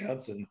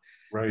circumstance, and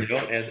you know,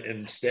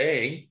 and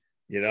staying,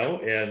 you know,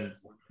 and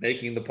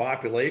making the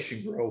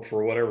population grow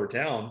for whatever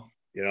town,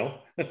 you know.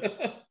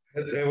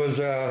 It was,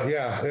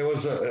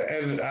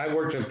 and I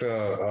worked at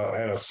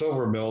a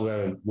silver mill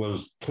that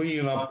was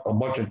cleaning up a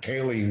bunch of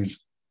tailings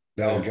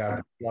that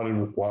got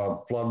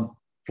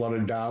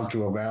flooded down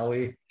to a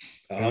valley,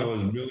 and it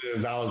was millions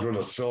of dollars worth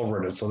of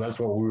silver in it. So that's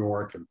what we were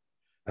working,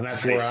 and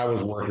that's where I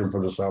was working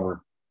for the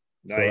summer.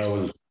 Nice.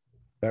 So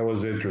that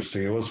was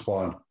interesting. It was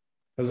fun,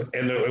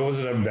 and it was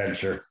an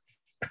adventure.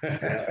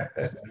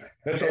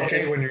 It's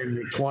okay when you're in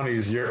your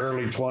 20s, your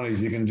early 20s,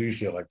 you can do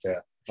shit like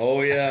that.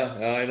 Oh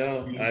yeah, I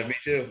know. Me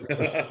too.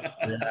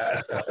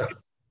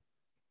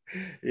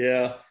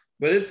 Yeah,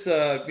 but it's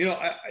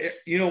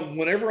you know,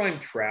 whenever I'm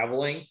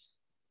traveling,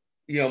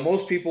 you know,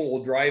 most people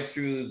will drive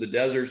through the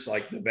deserts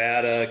like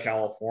Nevada,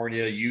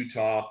 California,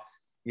 Utah,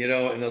 you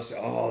know, and they'll say,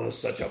 "Oh, this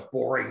is such a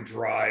boring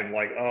drive.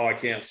 Like, oh, I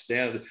can't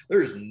stand it.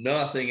 There's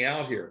nothing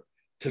out here."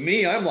 To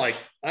me, I'm like,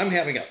 I'm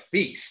having a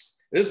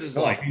feast. This is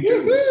like,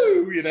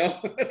 woohoo, you know,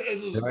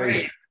 this is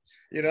great.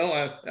 You know,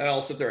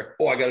 I'll sit there.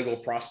 Oh, I got to go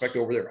prospect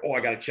over there. Oh,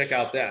 I got to check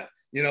out that,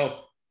 you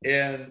know.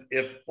 And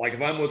if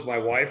I'm with my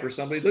wife or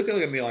somebody, look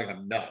at me like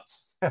I'm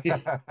nuts.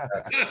 My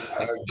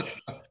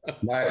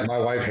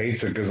wife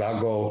hates it because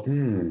I'll go,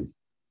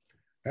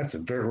 that's a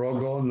dirt road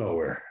going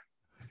nowhere.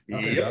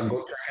 I'll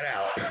go check it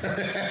out.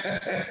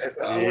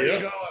 Where you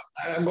going?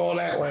 I'm going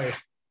that way.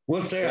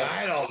 We'll say,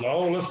 I don't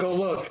know. Let's go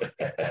look.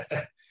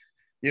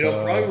 You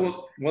know, probably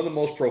one of the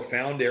most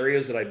profound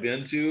areas that I've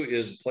been to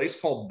is a place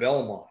called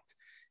Belmont.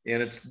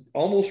 and it's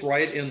almost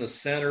right in the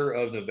center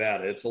of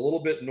Nevada. It's a little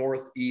bip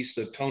northeast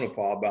of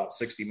Tonopah, about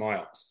 60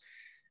 miles.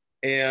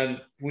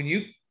 And when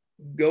you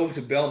go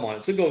to Belmont,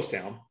 it's a ghost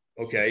town,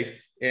 okay?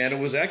 And it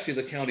was actually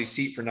the county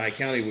seat for Nye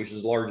County, which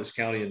is the largest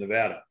county in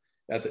Nevada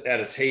at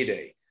its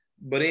heyday.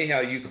 But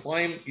anyhow,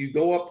 you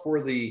go up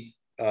where the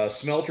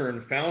smelter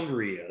and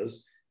foundry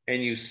is,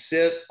 and you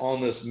sit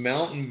on this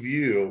mountain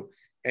view,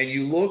 and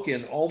you look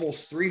in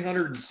almost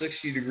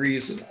 360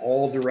 degrees in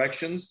all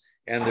directions,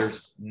 and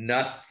there's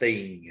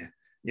nothing,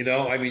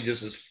 I mean,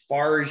 just as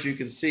far as you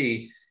can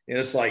see. And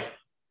it's like,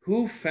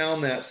 who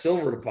found that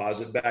silver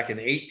deposit back in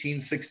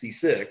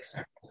 1866?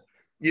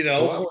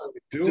 What were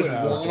they doing Just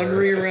out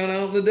wandering there? around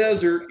out in the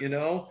desert,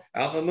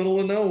 out in the middle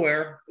of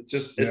nowhere.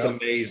 It's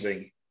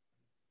amazing,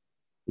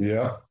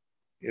 Yeah.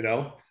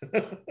 That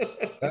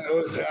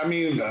was, I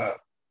mean,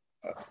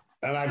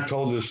 and I've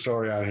told this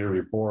story out here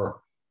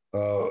before.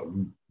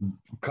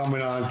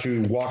 Coming on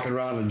to walking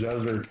around the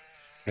desert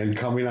and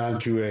coming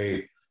onto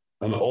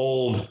an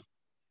old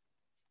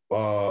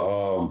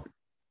fire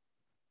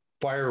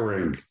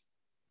ring,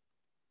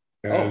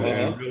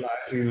 and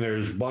realizing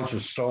there's a bunch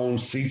of stone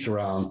seats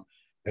around,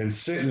 and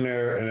sitting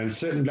there and then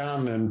sitting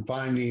down and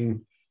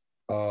finding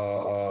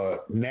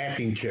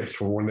napping chips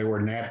from when they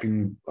were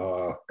napping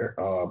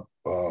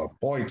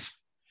points,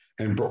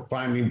 and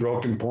finding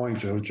broken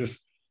points. And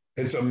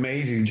it's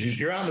amazing.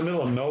 You're out in the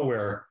middle of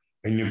nowhere,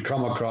 and you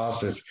come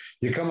across this.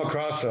 You come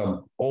across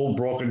some old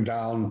broken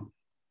down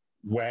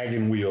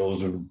wagon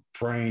wheels and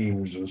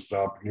frames and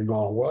stuff. And you're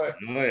going, what?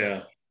 Oh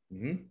yeah.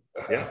 Mm-hmm.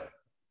 Yeah.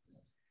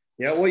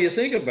 Yeah. Well, you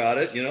think about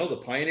it, the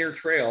Pioneer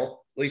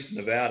Trail, at least in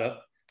Nevada,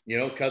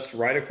 cuts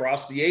right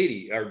across the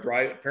 80 or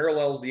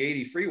parallels the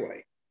 80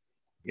 freeway,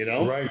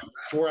 Right.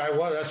 That's where I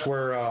was. That's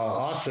where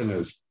Austin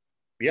is.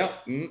 Yeah.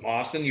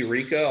 Austin,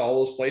 Eureka,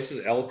 all those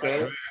places,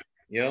 Elko, Right.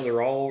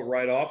 They're all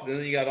right off. And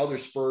then you got other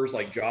spurs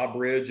like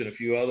Jawbridge and a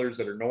few others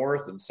that are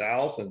north and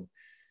south. And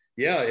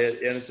yeah,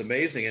 and it's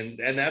amazing.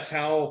 And that's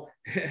how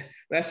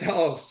that's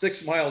how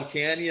 6 Mile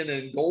Canyon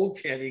and Gold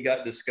Canyon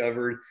got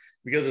discovered,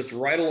 because it's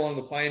right along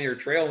the Pioneer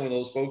Trail. When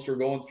those folks were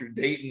going through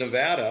Dayton,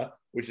 Nevada,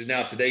 which is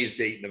now today's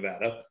Dayton,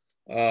 Nevada,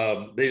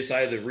 they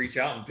decided to reach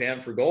out and pan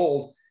for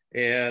gold.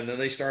 And then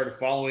they started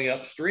following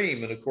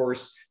upstream. And of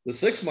course, the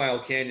 6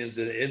 Mile Canyon is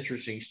an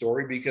interesting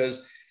story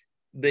because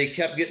they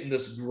kept getting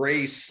this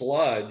gray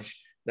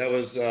sludge that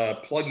was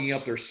plugging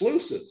up their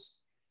sluices.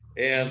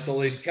 And so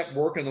they kept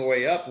working their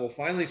way up. Well,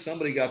 finally,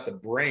 somebody got the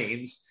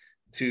brains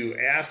to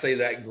assay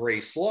that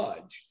gray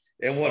sludge.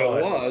 And what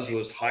it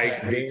was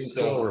high-grade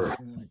silver.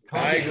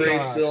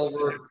 High-grade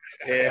silver.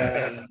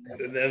 And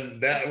then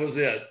that was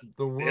it.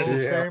 The world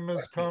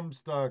famous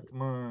Comstock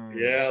mine.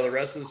 Yeah, the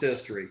rest is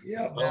history.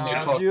 Yeah.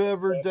 Now, have you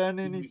ever done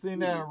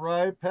anything at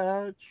Rye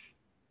Patch?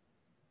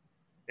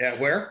 At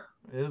where?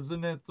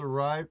 Isn't it the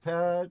Rye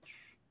Patch?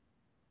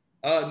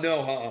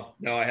 No,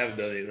 I haven't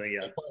done anything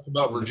yet. Talk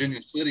about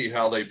Virginia City,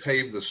 how they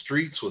paved the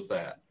streets with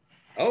that.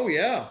 Oh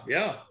yeah.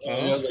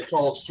 They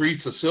call it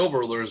streets of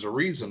silver. There's a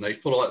reason they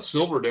put all that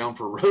silver down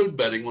for road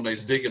bedding when they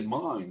was digging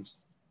mines.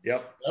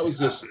 Yep. That was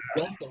just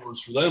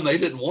leftovers for them. They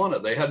didn't want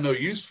it. They had no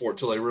use for it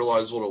till they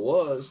realized what it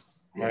was.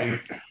 Right.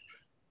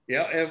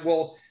 Yeah, and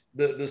well,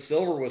 the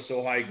silver was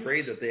so high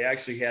grade that they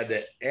actually had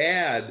to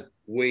add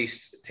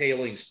waste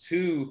tailings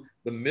to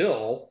the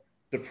mill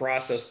to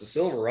process the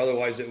silver.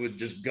 Otherwise, it would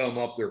just gum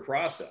up their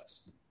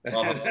process.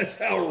 That's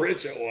how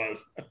rich it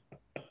was.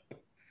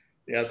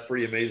 Yeah, it's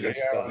pretty amazing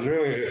stuff.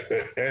 Really,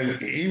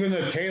 and even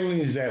the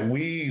tailings that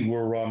we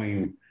were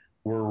running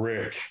were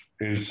rich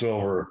in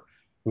silver.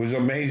 It was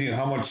amazing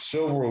how much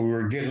silver we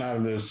were getting out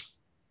of this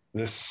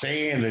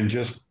sand and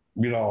just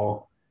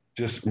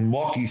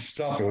mucky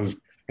stuff. It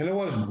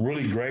was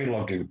really great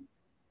looking.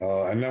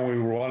 And then we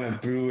were running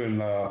through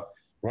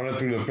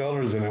the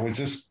filters, and it was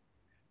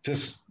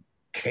just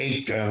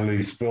caked on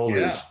these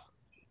filters.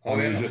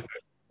 Yeah.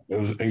 It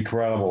was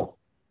incredible.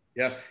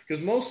 Yeah,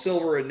 because most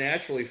silver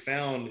naturally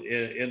found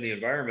in the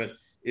environment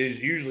is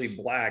usually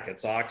black.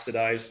 It's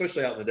oxidized,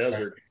 especially out in the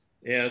desert.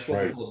 Right. And it's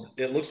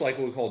it looks like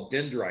what we call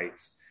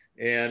dendrites.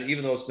 And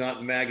even though it's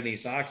not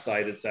manganese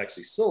oxide, it's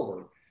actually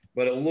silver,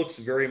 but it looks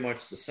very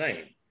much the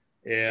same.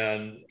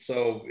 And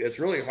so it's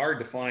really hard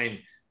to find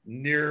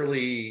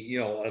nearly,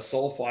 a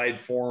sulfide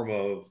form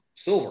of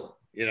silver,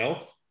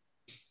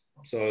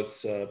 So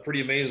it's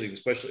pretty amazing,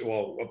 especially,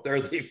 up there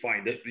they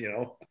find it,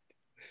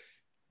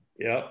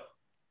 Yeah.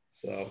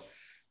 So,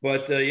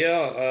 but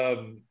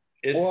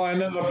it's. Well, I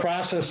know the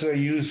process they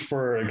use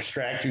for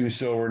extracting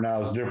silver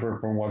now is different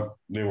from what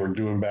they were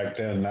doing back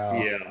then. Now,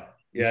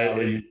 yeah,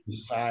 they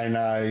use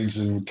cyanides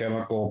and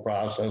chemical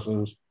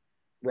processes.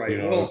 Right.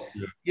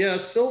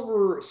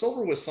 Silver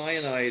with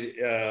cyanide,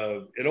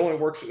 it only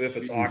works if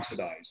it's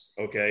oxidized.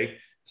 Okay,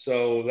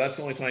 so that's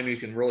the only time you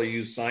can really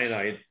use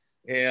cyanide.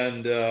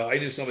 And I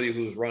knew somebody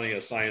who was running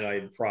a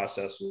cyanide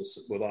process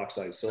with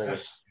oxide silver.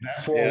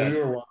 That's what we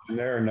were running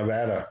there in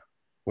Nevada,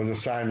 was a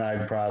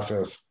cyanide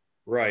process.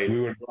 Right. We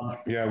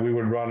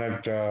would run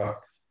it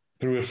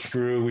through a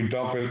screw. We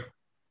dump it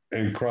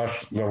and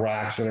crush the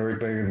rocks and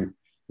everything and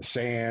the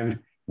sand,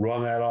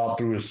 run that all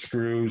through a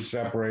screw,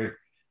 separate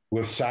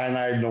with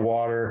cyanide in the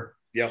water,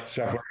 Yep.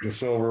 separate the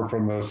silver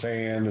from the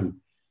sand, and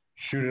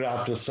shoot it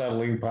out the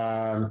settling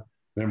pond,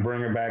 then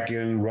bring it back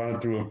in, run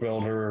it through a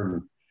filter,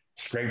 and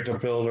scrape the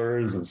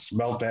filters and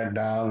smelt that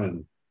down.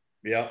 And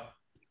yeah,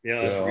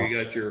 that's where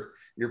you got your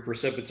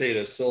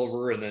precipitated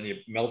silver, and then you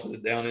melted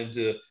it down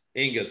into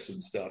ingots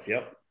and stuff.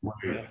 Yep.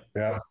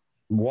 Yeah.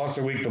 Once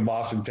a week, the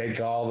boss would take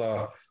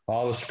all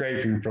the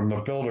scraping from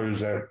the filters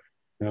that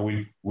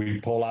we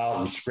pull out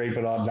and scrape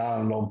it all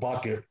down in a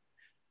bucket,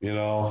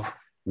 and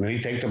then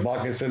he'd take the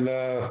buckets and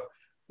then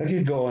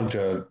he'd go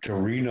into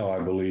Reno, I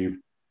believe.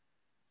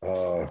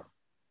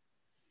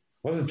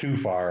 Wasn't too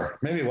far.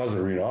 Maybe it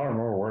wasn't Reno. I don't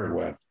remember where he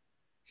went.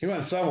 He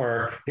went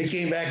somewhere. He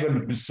came back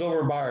with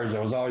silver bars.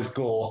 That was always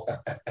cool.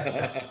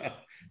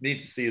 Neat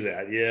to see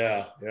that.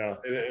 Yeah.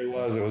 It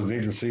was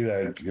neat to see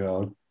that.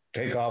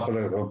 Take off in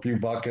a few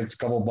buckets,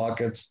 couple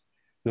buckets,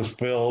 just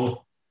filled,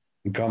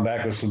 and come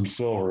back with some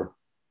silver.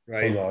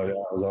 Right. It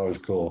was always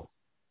cool.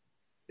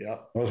 Yeah.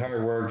 It was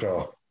hard work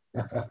though.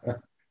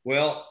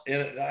 Well,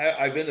 and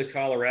I've been to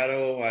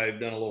Colorado.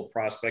 I've done a little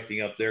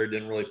prospecting up there.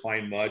 Didn't really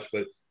find much,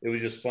 but it was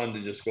just fun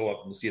to just go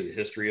up and see the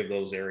history of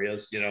those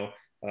areas,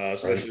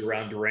 especially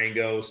around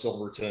Durango,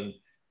 Silverton,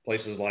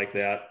 places like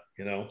that,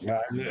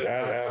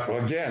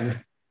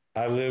 Again,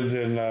 I lived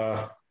in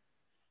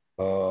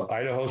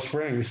Idaho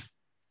Springs,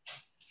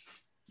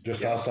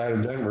 just outside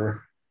of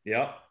Denver.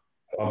 Yeah.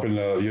 Up in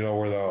where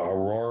the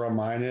Aurora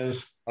mine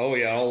is. Oh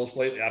yeah, all those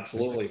places.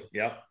 Absolutely.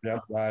 Yeah.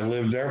 Yep. I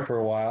lived there for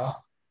a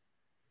while.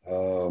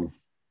 I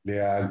did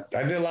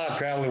a lot of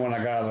traveling when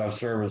I got out of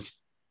service.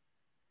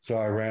 So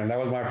that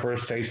was my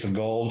first taste of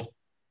gold,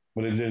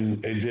 but it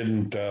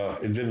didn't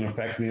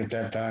affect me at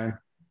that time.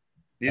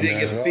 You didn't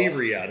get the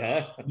fever yet,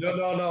 huh?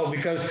 No,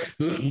 because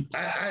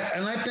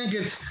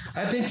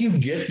I think you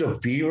get the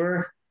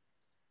fever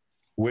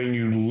when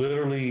you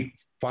literally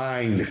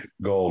find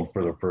gold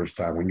for the first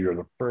time, when you're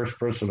the first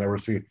person to ever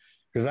see it.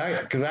 Because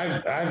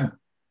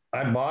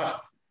I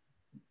bought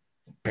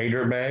pay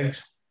dirt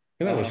bags,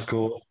 and that was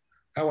cool.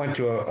 I went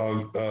to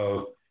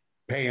a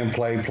pay and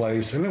play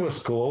place, and it was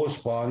cool. It was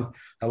fun.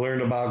 I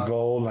learned about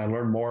gold, and I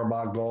learned more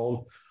about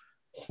gold.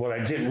 But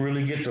I didn't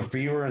really get the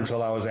fever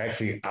until I was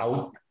actually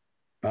out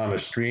on a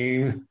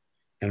stream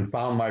and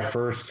found my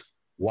first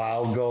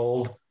wild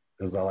gold,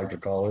 as I like to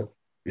call it.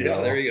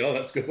 There you go.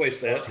 That's a good way to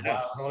say it.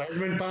 Wild gold hasn't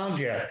been found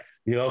yet,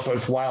 so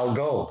it's wild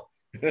gold.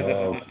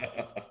 So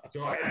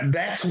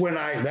that's when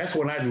I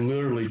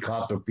literally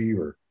caught the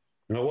fever,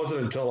 and it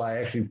wasn't until I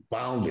actually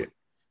found it.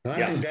 And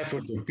I think that's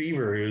what the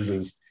fever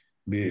is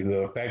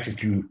the fact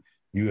that you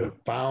have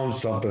found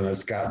something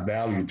that's got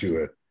value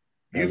to it.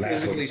 You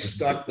physically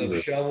stuck the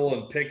shovel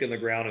and pick in the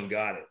ground and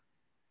got it.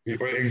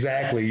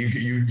 Exactly.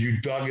 You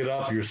dug it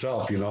up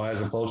yourself, as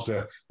opposed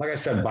to, like I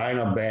said, buying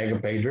a bag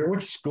of pay dirt,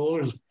 which is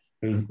cool.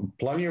 There's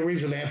plenty of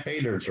reason to have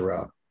pay dirts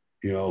around.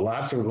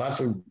 Lots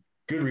of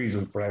good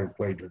reasons for having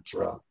pay dirts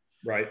around.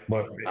 Right.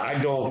 But I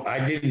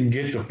didn't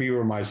get the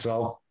fever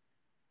myself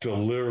till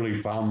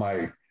literally found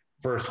my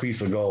first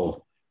piece of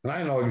gold. And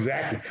I know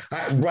exactly.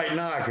 Right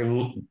now, I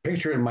can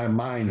picture in my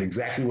mind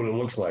exactly what it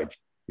looks like.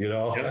 I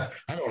don't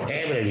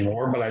have it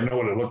anymore, but I know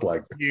what it looked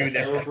like. You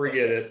never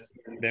forget it.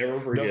 Never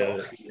forget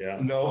it. Yeah.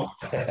 No.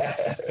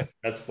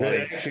 That's funny.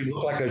 It actually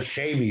looked like a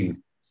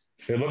shaving.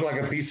 It looked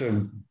like a piece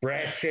of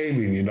brass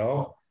shaving,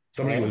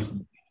 Somebody was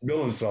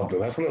building something.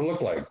 That's what it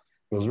looked like.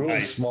 It was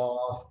really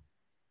small.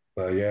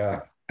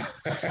 Yeah.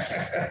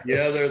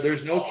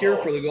 There's no cure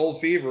for the gold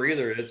fever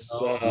either. It's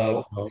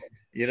no.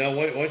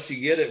 Once you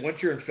get it,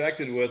 once you're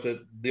infected with it,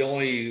 the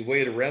only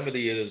way to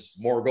remedy it is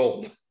more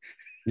gold.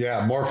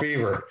 Yeah, more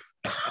fever.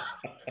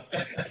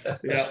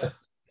 Yeah.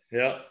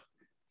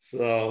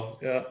 So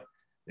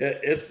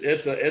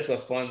it's a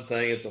fun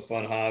thing. It's a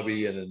fun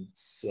hobby, and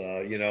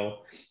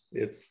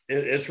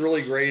it's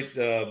really great.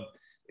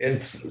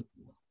 It's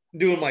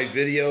doing my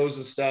videos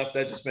and stuff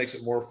that just makes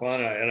it more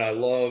fun, and I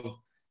love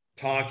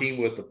talking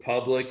with the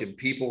public and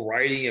people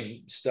writing and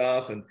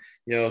stuff. And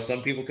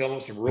some people come up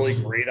with some really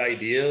great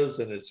ideas,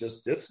 and it's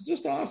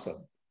just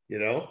awesome.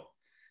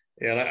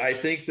 And I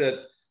think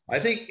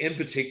in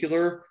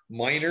particular,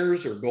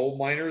 miners or gold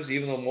miners,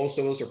 even though most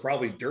of us are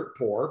probably dirt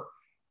poor,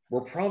 we're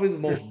probably the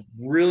most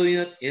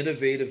brilliant,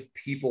 innovative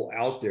people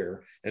out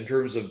there in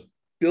terms of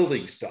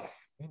building stuff,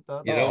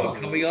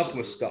 coming up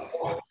with stuff.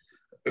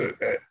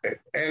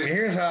 And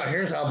here's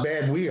how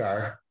bad we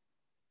are.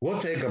 We'll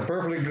take a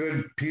perfectly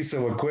good piece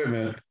of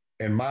equipment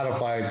and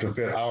modify it to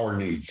fit our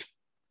needs.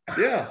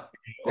 Yeah.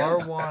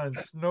 Our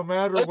wants, no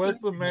matter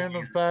what the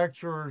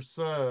manufacturer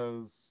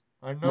says.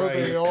 I know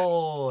they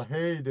all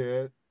hate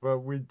it, but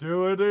we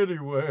do it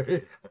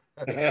anyway.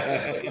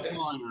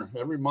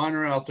 Every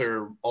miner out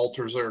there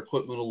alters their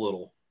equipment a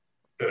little.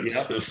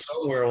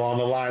 Somewhere along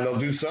the line, they'll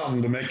do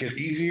something to make it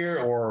easier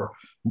or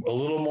a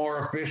little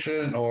more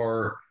efficient,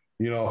 or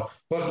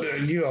But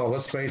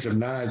let's face it,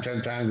 9 out of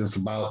 10 times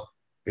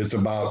it's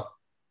about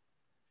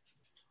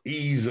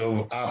ease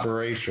of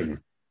operation.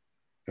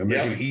 and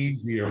make it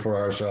easier for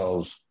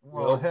ourselves.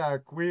 Well,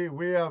 heck, we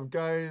have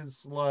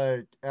guys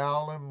like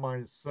Allan,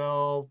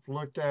 myself,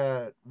 look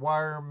at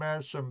wire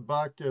mesh and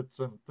buckets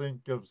and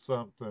think of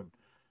something.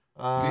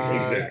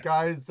 Exactly.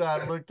 Guys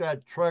that look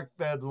at truck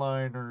bed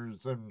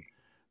liners and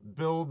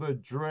build a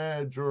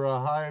dredge or a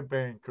high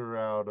banker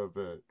out of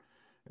it,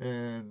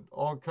 and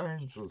all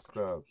kinds of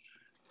stuff.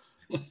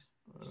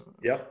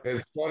 Yep.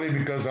 It's funny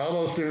because all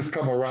those things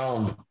come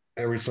around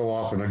every so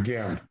often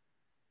again.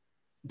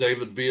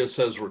 David Villa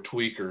says we're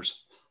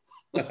tweakers.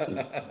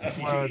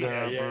 Whatever.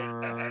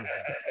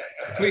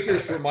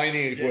 Tweakers for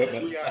mining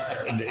equipment. We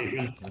are,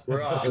 David.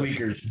 We're all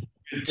tweakers.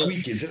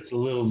 Tweak it just a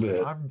little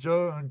bit. I'm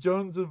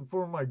jonesing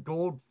for my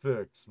gold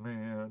fix,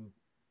 man.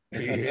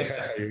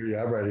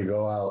 Yeah, I'm ready to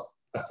go out.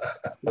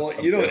 Well,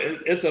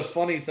 it's a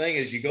funny thing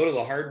is you go to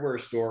the hardware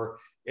store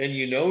and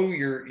you don't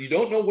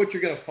know what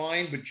you're going to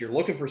find, but you're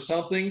looking for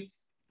something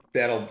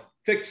that'll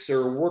fix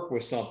or work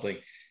with something.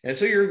 And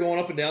so you're going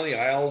up and down the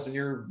aisles and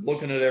you're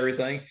looking at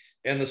everything,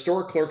 and the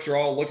store clerks are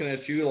all looking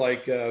at you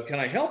like, can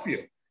I help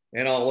you?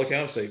 And I'll look at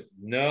them and say,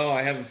 no,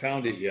 I haven't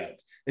found it yet.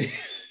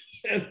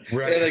 and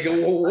they go,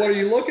 well, what are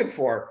you looking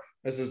for?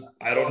 I says,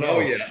 I don't know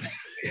yet.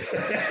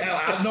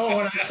 I know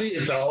when I see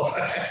it though.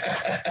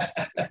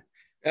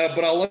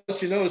 But I'll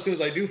let you know as soon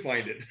as I do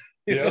find it.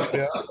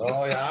 Yeah.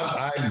 Oh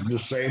yeah, I'm the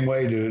same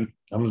way, dude.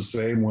 I'm the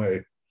same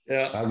way.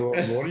 Yeah. I go,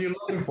 what are you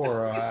looking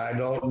for? I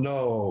don't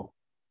know.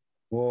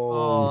 Whoa.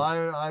 Oh,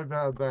 I've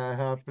had that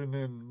happen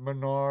in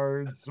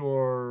Menards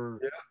or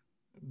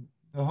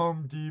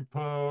Home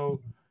Depot.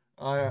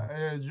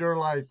 You're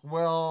like,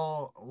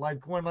 well,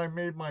 like when I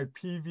made my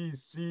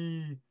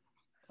PVC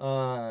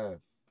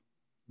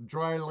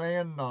dry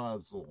land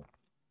nozzle,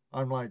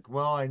 I'm like,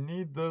 well, I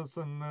need this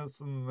and this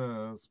and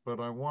this, but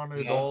I want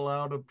it all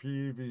out of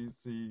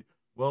PVC.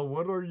 Well,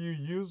 what are you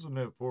using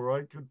it for?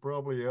 I could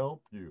probably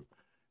help you.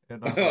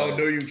 And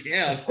no, you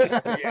can't.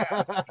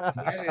 Yeah,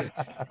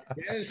 that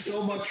is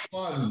so much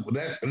fun.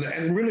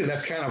 And really,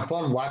 that's kind of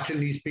fun watching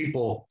these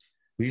people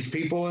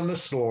in the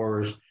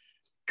stores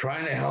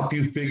trying to help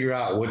you figure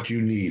out what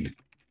you need,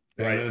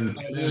 and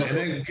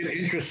then get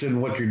interested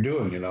in what you're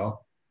doing.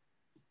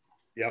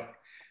 Yep.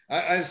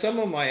 Some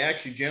of them I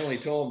actually generally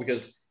told them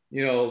because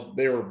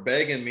they were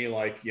begging me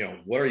like,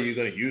 what are you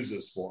going to use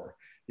this for?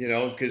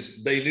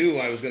 Because they knew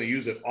I was going to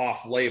use it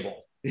off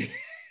label.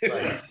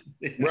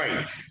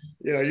 Right.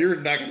 You're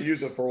not going to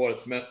use it for what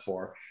it's meant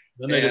for.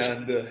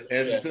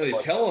 And so they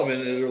tell them,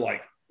 and they're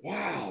like,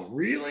 wow,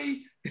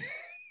 really?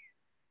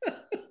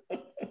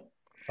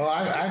 Oh,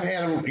 I've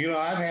had them.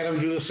 I've had them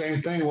do the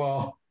same thing.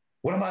 Well,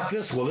 what about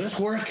this? Will this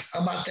work?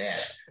 How about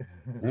that?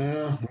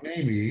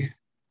 Maybe.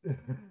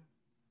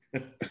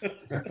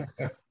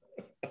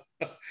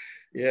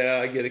 Yeah,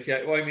 I get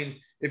it. Well, I mean,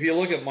 if you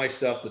look at my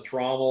stuff, the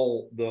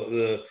trommel,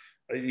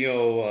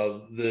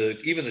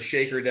 even the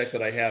shaker deck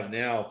that I have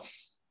now,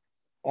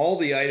 all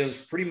the items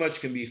pretty much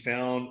can be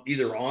found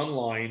either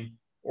online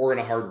or in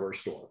a hardware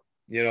store.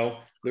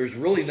 There's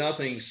really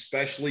nothing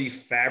specially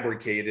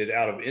fabricated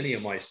out of any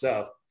of my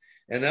stuff.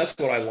 And that's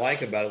what I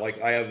like about it.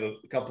 Like I have a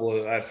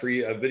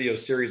video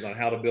series on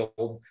how to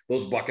build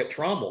those bucket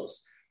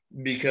trommels,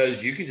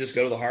 because you can just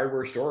go to the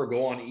hardware store or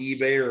go on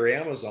eBay or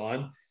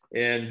Amazon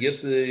and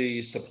get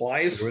the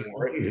supplies for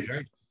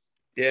it.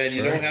 And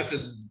you don't have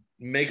to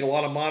make a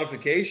lot of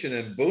modification,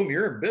 and boom,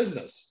 you're in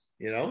business,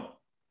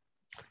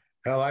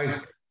 Hell, I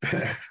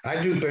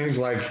do things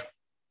like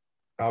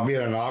I'll be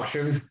at an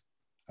auction.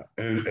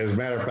 And as a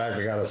matter of fact,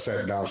 I got a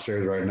set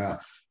downstairs right now.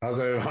 I was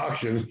at an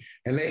auction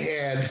and they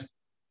had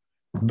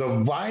the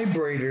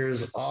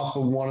vibrators off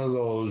of one of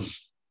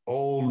those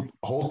old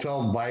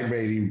hotel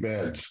vibrating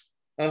beds.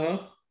 Yeah,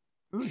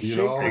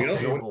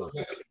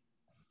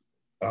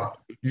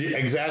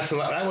 exactly.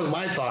 That was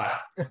my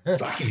thought.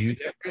 So I could use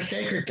that for a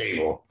shaker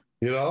table.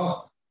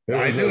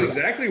 I knew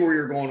exactly where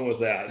you're going with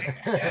that.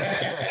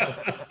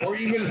 Or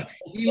even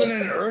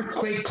an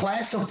earthquake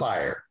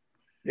classifier.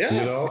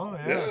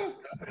 Yeah.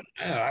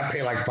 I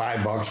pay like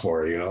 $5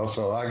 for it,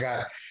 So I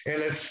got,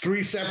 and it's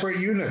 3 separate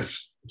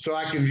units, so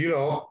I can,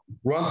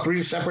 run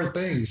 3 separate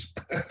things.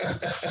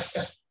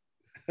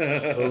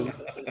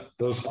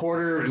 those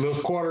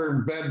quarter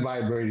bed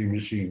vibrating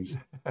machines.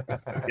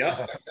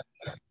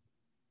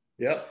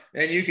 Yeah,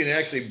 and you can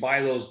actually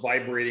buy those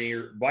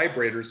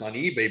vibrators on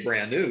eBay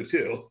brand new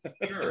too.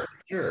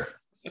 Sure.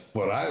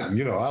 But I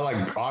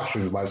like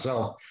auctions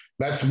myself.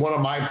 That's one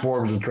of my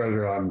forms of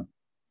treasure hunt.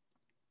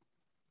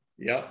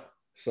 Yep.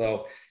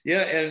 So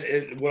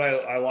and what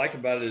I like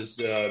about it is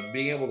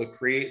being able to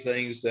create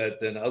things that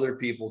then other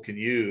people can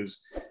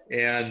use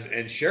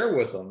and share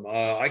with them.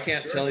 I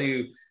can't tell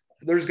you,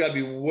 there's got to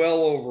be well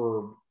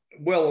over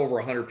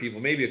 100 people,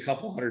 maybe a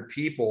couple hundred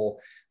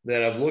people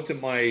that have looked at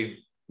my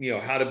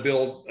how to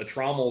build a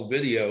trommel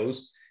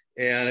videos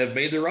and have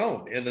made their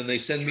own. And then they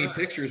send me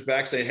pictures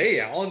back saying, hey,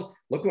 Allan,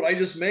 look what I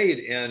just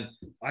made. And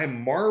I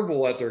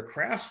marvel at their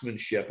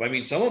craftsmanship. I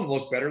mean, some of them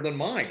look better than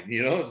mine.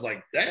 It's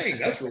like, dang,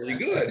 that's really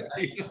good.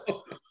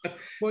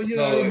 Well,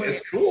 so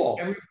it's cool.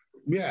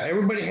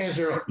 Everybody has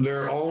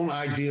their own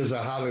ideas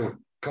of how to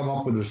come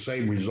up with the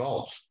same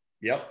results.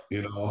 Yep.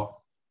 You know,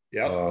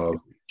 Yep.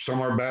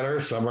 some are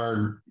better, some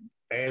are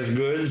as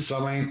good,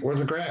 some ain't worth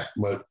a crap.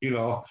 But you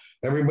know,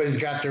 everybody's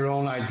got their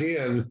own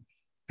idea, and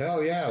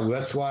hell yeah,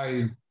 that's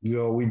why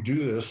we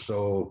do this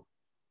so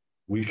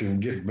we can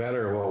get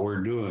better at what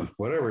we're doing,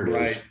 whatever it is.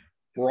 Right.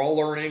 We're all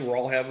learning. We're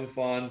all having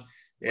fun,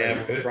 and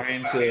Right. we're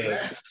trying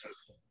to.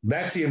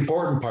 That's the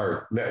important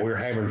part, that we're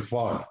having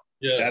fun.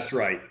 Yes. That's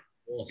right.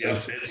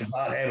 Yes. It's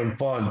about having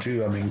fun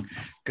too. I mean,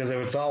 because if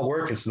it's all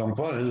work, it's no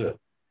fun, is it?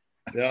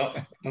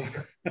 Yeah.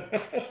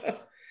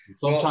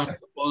 Sometimes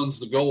the fun's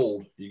the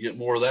gold. You get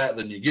more of that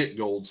than you get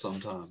gold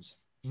sometimes.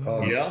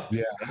 Yeah.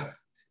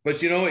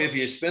 But if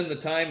you spend the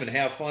time and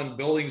have fun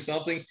building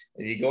something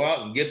and you go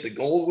out and get the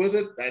gold with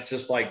it, that's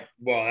just like,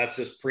 well, that's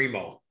just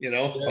primo, Yes.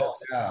 Oh,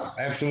 yeah,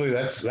 absolutely.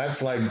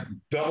 That's like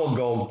double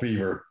gold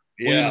fever.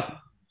 Yeah.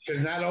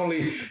 Because not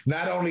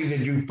only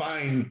did you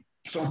find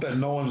something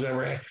no one's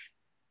ever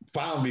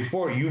found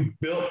before, you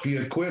built the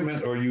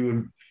equipment, or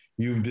you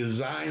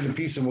designed a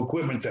piece of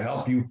equipment to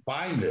help you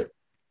find it.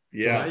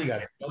 Yeah. So now you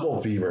got double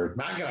fever.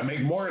 Now I got to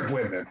make more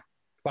equipment,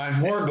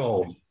 find more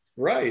gold.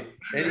 Right.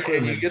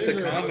 And you get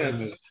the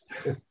comments.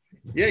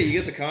 Yeah, you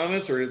get the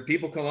comments, or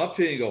people come up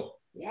to you and go,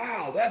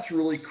 wow, that's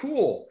really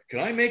cool. Can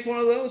I make one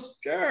of those?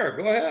 Sure,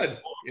 go ahead.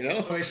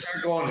 They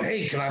start going,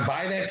 hey, can I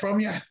buy that from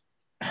you?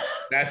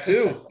 That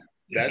too.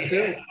 That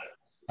too.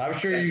 I'm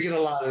sure you get a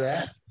lot of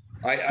that.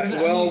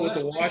 With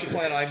the wash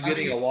plant, I'm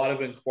getting a lot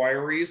of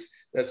inquiries.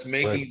 That's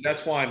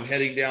why I'm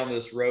heading down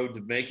this road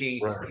to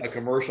making a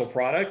commercial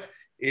product,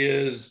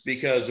 is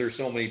because there's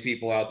so many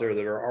people out there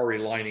that are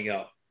already lining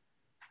up.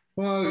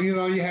 Well,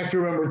 you have to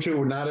remember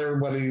too, not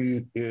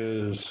everybody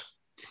is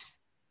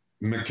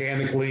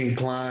mechanically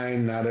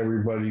inclined. Not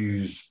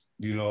everybody's,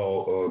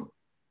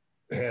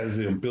 has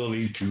the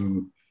ability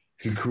to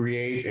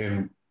create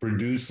and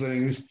produce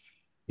things.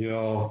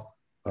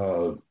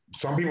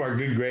 Some people are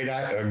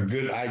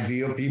good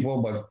idea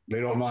people, but they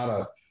don't know how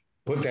to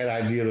put that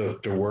idea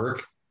to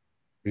work.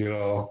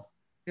 Yeah.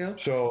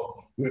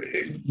 So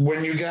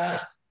when you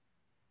got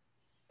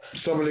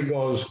somebody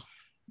goes,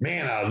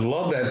 man, I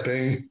love that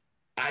thing,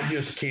 I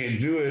just can't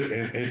do it.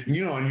 And in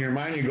your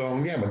mind, you're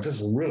going, yeah, but this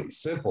is really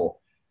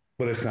simple,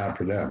 but it's not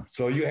for them.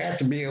 So you have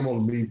to be able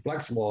to be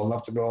flexible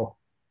enough to go,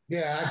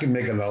 yeah, I can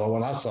make another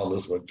one. I'll sell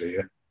this one to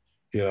you,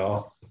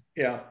 Yeah.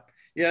 Yeah.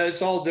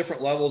 It's all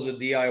different levels of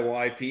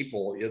DIY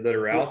people that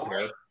are out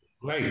there.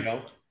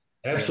 Right.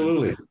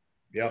 Absolutely.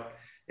 Yep.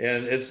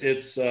 And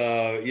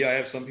I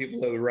have some people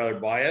that would rather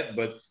buy it,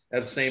 but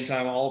at the same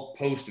time, I'll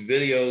post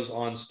videos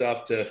on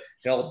stuff to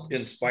help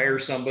inspire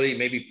somebody,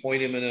 maybe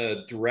point them in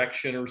a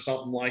direction or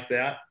something like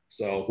that.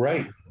 So,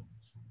 right.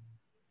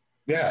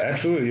 Yeah,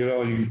 absolutely.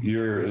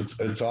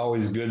 It's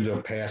always good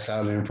to pass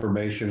out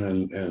information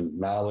and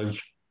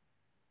knowledge.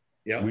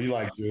 Yeah. We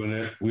like doing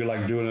it. We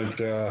like doing it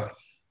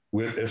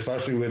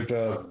especially with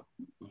the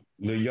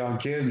young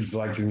kids,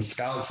 like in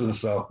scouts and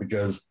stuff,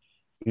 because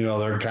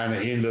they're kind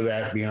of into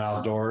that, being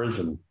outdoors,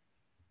 and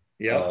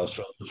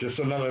so it's just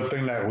another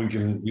thing that we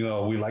can,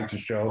 we like to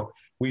show.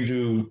 We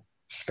do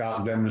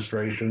scout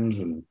demonstrations,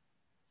 and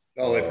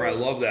they probably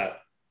love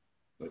that.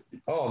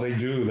 Oh, they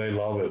do. They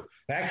love it.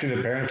 Actually,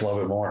 the parents love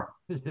it more.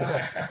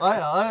 Yeah,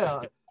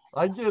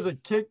 I get a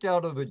kick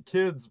out of the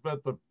kids,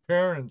 but the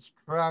parents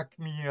crack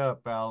me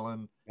up,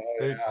 Alan.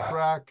 They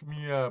crack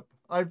me up.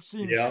 I've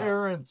seen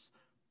parents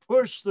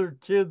push their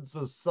kids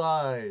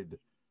aside.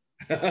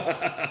 Ask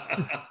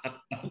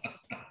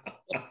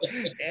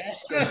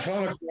a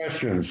ton of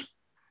questions.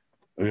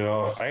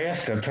 I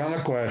ask a ton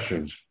of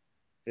questions.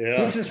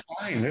 Yeah. Which is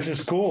fine. This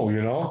is cool,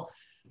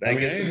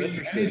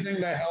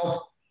 anything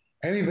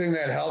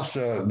that helps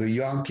the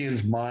young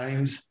kids'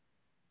 minds,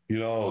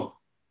 go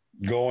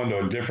into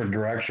a different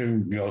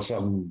direction,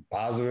 something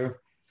positive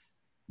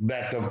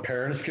that the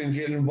parents can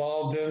get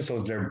involved in,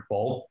 so they're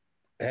both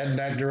heading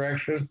that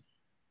direction.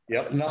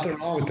 Yep. Nothing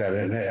wrong with that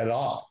at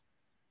all.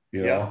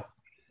 No,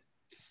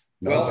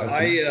 well,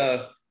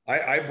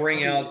 I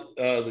bring out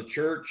the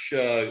church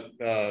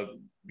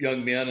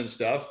young men and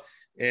stuff,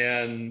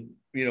 and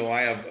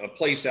I have a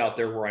place out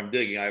there where I'm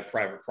digging. I have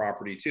private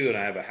property too, and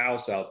I have a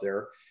house out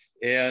there,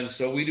 and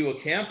so we do a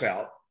camp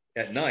out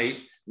at night.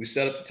 We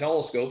set up the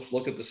telescopes,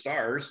 look at the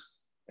stars,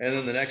 and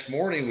then the next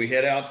morning we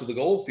head out to the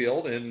gold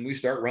field and we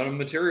start running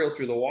material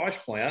through the wash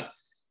plant.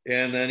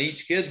 And then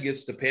each kid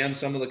gets to pan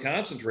some of the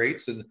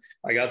concentrates, and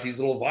I got these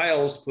little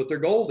vials to put their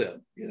gold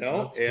in,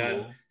 That's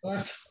and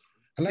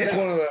that's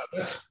one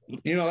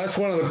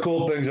of the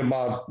cool things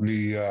about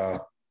the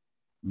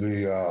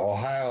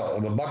Ohio,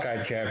 the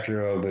Buckeye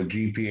chapter of the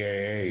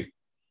GPAA,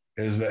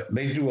 is that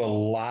they do a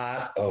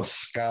lot of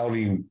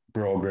scouting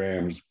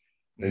programs.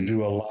 They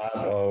do a lot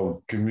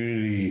of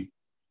community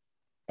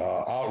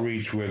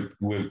outreach with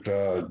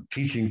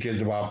teaching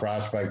kids about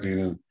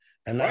prospecting,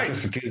 and not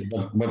just the kids,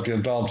 but the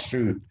adults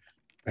too.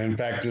 In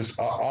fact, this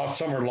all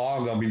summer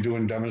long, they'll be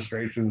doing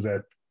demonstrations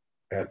at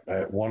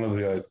one of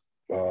the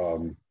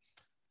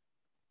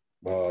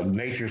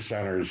nature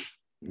centers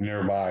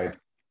nearby.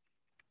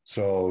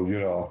 So,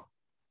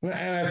 and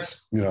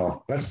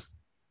that's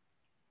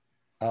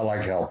I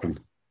like helping.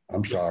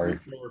 I'm sorry.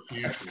 Our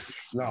future.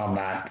 No, I'm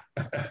not.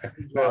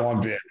 Not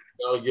one bit.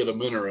 Got to get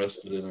them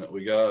interested in it. If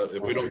we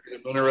don't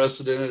get them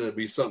interested in it, it'd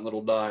be something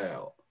that'll die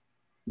out.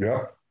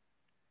 Yep,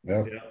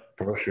 Yeah.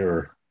 for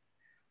sure.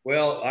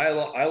 Well,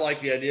 I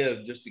like the idea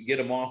of just to get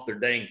them off their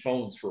dang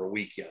phones for a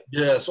weekend.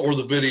 Yes, or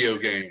the video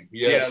game.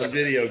 Yes, yeah, the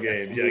video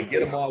game. Yeah, get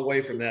them all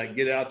away from that.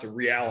 Get out to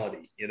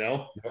reality.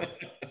 Yep.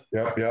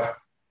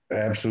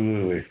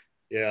 Absolutely.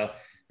 Yeah,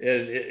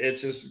 and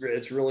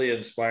it's really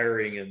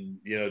inspiring, and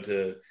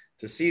to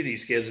see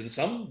these kids, and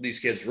some of these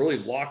kids really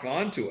lock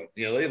onto it.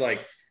 They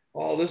like,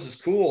 oh, this is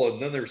cool,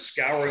 and then they're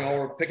scouring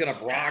over, picking up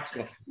rocks,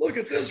 going, look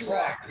at this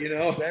rock. That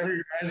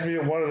reminds me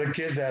of one of the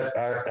kids at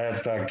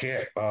Camp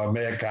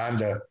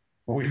Mayaconda.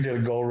 We did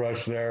a gold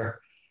rush there.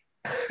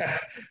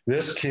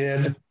 This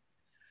kid,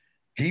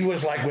 he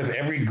was like with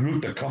every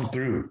group that come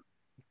through.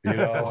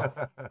 Full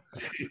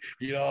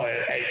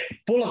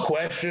of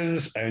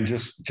questions and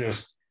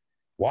just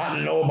wanting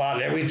to know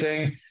about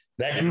everything.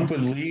 That group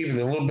would leave, and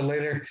a little bit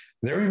later,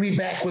 they would be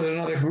back with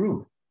another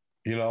group.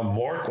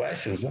 More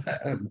questions.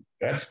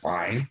 That's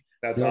fine.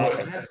 That's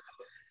awesome.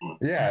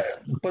 Yeah,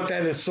 but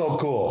that is so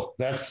cool.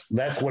 That's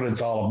what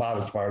it's all about,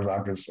 as far as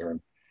I'm concerned.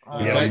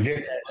 You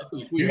get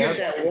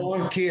that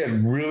one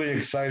kid really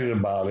excited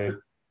about it.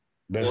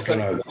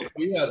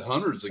 We had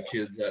hundreds of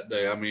kids that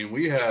day. I mean,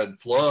 we had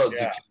floods of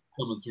kids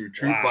coming through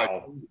troop by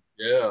troop.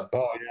 Yeah.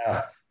 Oh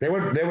yeah. They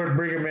would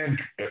bring them in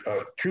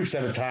troops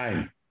at a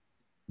time,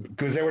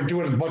 because they were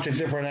doing a bunch of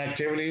different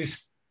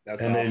activities.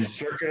 That's awesome.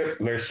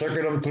 They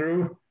circuit them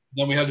through.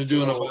 Then we had to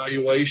do an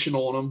evaluation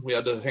on them. We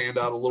had to hand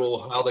out a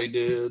little how they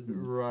did.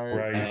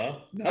 Right. Nice.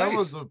 That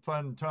was a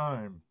fun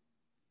time.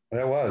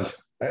 That was.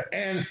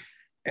 And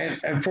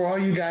for all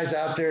you guys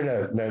out there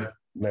that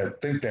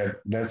think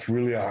that's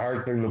really a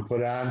hard thing to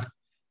put on,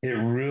 it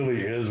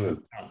really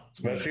isn't.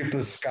 Especially if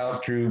the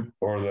scout troop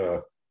or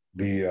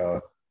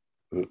the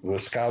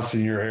scouts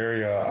in your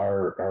area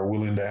are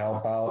willing to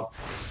help out.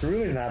 It's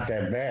really not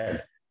that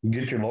bad. You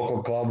get your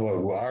local club.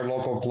 Our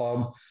local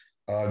club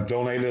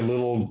donated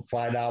little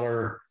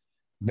 $5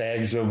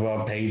 bags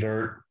of pay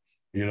dirt.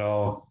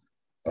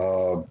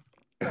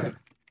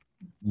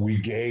 We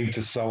gave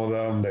to some of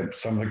them, that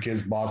some of the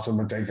kids bought some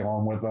and taken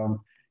home with them.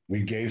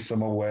 We gave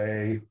some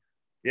away.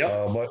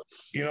 Yeah. But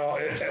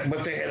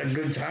but they had a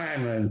good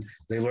time, and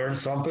they learned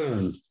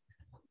something,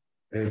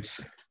 and it's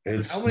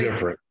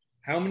different.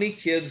 How many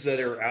kids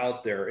that are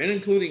out there, and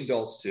including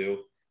adults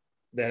too,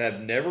 that have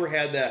never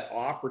had that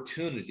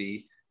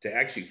opportunity to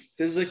actually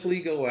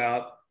physically go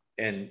out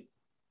and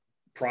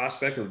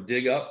prospect or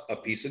dig up a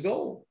piece of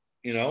gold,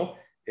 and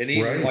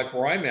even like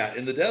where I'm at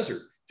in the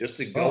desert, just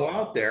to go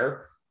out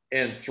there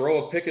and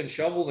throw a pick and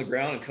shovel in the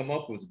ground and come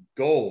up with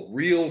gold,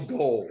 real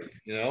gold,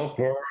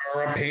 or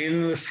a pain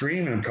in the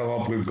stream and come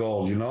up with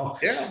gold,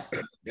 Yeah.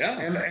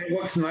 And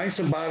what's nice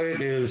about it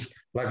is,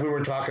 like we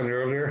were talking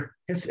earlier,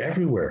 it's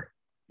everywhere.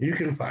 You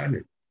can find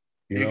it.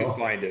 You can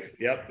find it.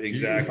 Yep,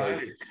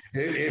 exactly.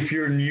 If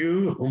you're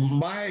new,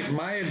 my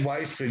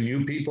advice to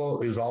new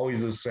people is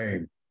always the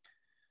same.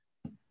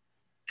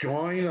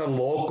 Join a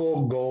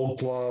local gold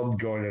club,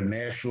 join a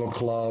national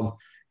club,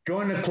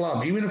 join a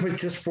club, even if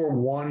it's just for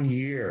 1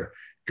 year.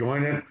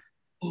 Join it,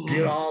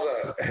 get all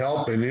the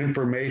help and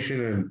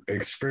information and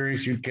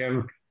experience you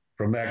can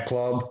from that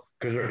club,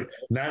 because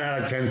 9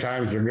 out of 10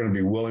 times they're going to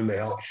be willing to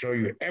help show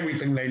you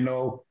everything they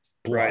know,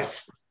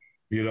 plus,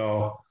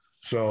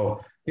 So,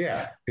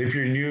 yeah, if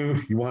you're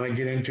new, you want to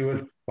get into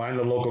it, find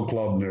a local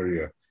club near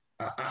you.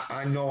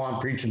 I know I'm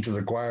preaching to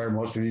the choir.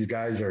 Most of these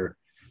guys are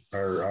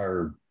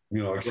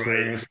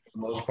experienced for the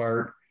most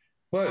part.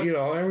 But,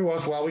 every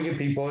once in a while we get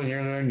people in here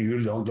and they're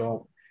new, don't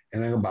know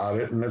anything about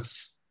it. And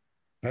that's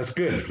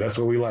good. That's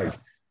what we like.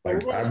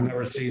 I've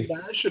never seen.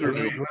 Let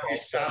me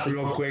stop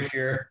real quick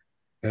here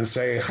and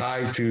say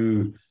hi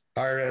to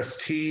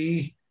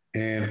RST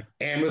and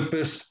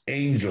Amethyst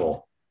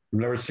Angel. I've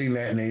never seen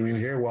that name in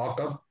here.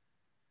 Welcome.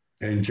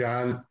 And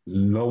John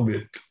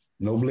Noblit.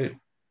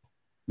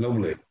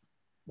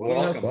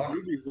 Well,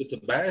 with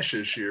the bash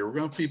this year, we're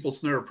going to have people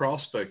snare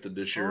prospected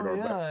this year.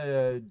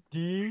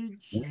 Deej,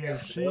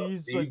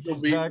 she's a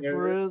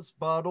detectorist,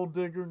 bottle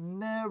digger,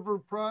 never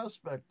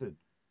prospected.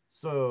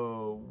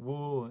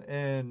 So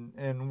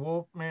and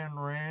Wolfman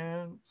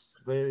Rants,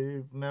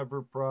 they've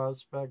never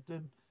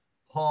prospected.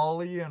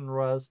 Polly and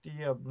Rusty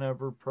have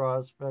never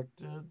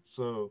prospected.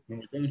 So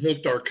we've done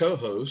hooked our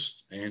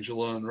co-hosts,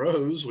 Angela and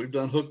Rose. We've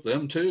done hooked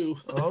them too.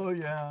 Oh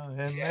yeah,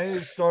 and they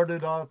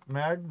started off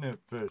magnet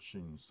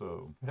fishing.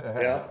 So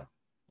yeah.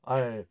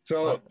 Alan,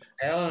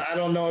 I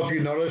don't know if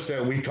you noticed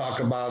that we talk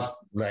about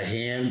the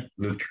hand,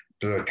 the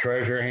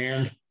treasure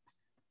hand,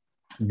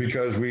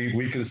 because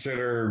we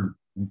consider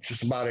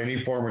just about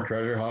any form of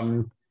treasure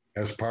hunting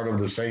as part of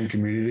the same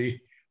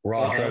community. We're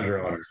all treasure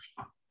hunters,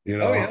 Oh,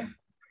 yeah.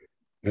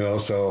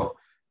 So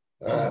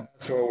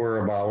that's what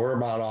we're about. We're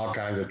about all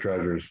kinds of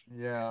treasures.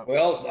 Yeah.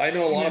 Well, I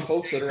know a lot of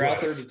folks that are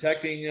out there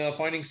detecting,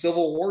 finding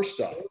Civil War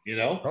stuff, Oh,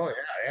 yeah,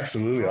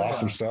 absolutely.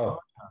 Awesome stuff.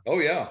 Oh,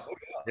 yeah.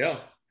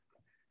 Yeah.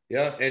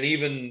 Yeah. And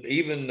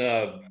even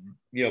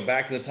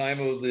back in the time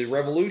of the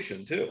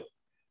Revolution too.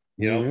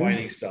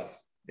 Finding stuff.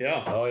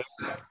 Yeah. Oh,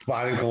 yeah.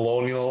 Finding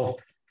colonial.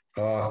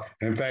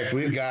 In fact,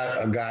 we've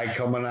got a guy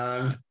coming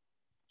on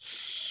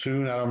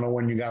soon. I don't know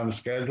when you got him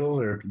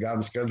scheduled or if you got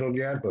him scheduled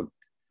yet, but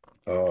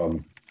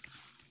um,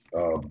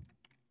 uh,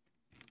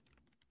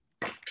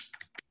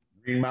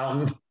 Green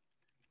Mountain,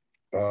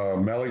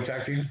 metal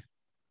detecting.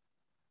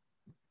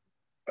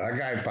 That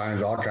guy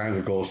finds all kinds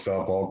of cool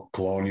stuff, all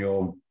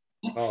colonial.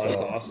 Oh, that's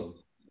awesome.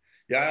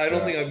 Yeah, I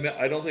don't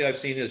think I've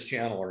seen his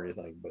channel or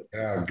anything, but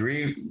yeah,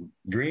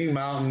 Green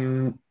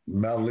Mountain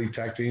metal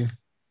detecting.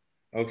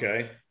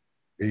 Okay.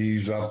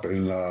 He's up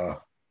in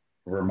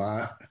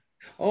Vermont.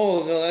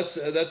 Oh no, that's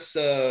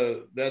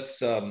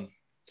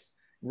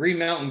Green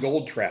Mountain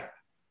Gold Trap.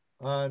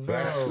 No,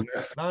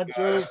 That's not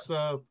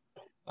Joseph.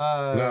 no,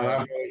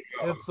 not really,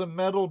 It's a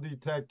metal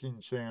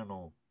detecting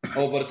channel.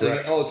 Oh, but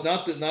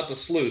it's not the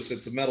sleuths.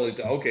 It's a metal.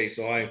 Okay,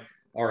 so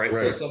all right.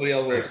 So Right. somebody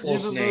else with a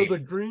close Even name. though the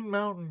Green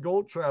Mountain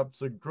Gold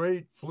Trap's a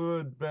great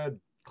fluid bed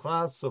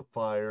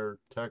classifier,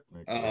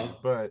 technically,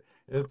 but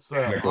it's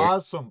an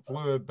awesome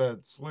fluid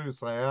bed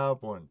sluice. I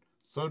have one.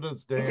 So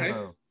does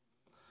Dano.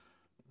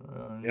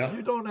 Yeah.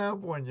 You don't have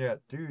one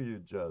yet, do you,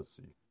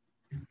 Jesse?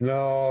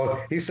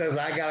 No, he says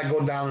I gotta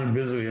go down and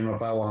visit him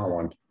if I want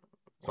one.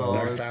 So Well,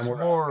 next it's time we're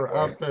more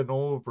up and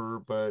over,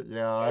 but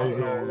yeah, I hear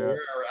you.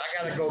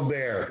 I gotta go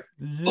there.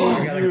 You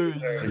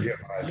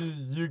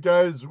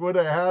guys would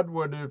have had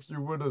one if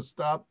you would have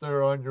stopped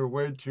there on your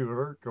way to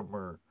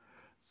Herkimer.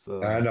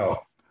 So I know.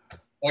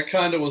 That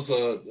kind of was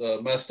a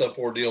messed up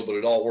ordeal, but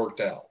it all worked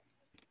out.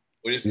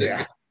 We just didn't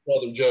get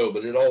Brother Joe,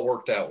 but it all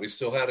worked out. We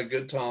still had a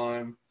good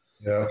time.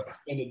 Yeah.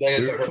 Spend the day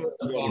at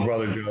the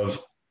Brother Joe's.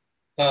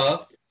 Huh?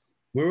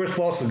 We were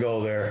supposed to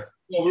go there.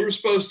 Well, we were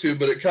supposed to,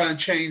 but it kind of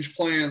changed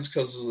plans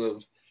because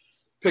of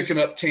picking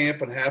up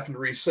camp and having to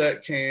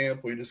reset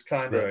camp. We just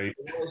kind of,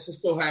 let's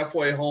just go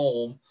halfway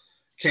home,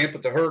 camp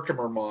at the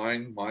Herkimer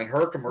mine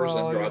Herkimer's.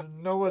 Well, and drive.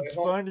 you know what's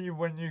funny?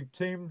 When you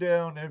came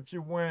down, if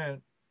you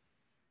went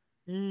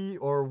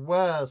or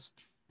west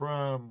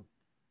from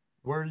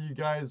where you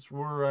guys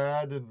were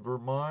at in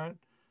Vermont,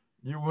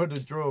 you would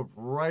have drove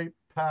right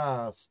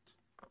past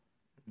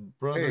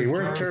Brother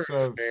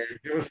Joseph.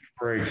 Give us a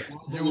break.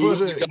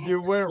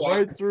 You went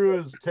right through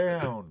his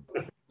town.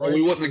 Well,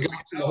 we wouldn't have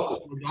got to the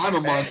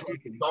diamond mine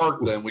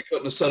dark then. We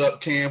couldn't have set up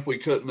camp. We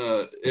couldn't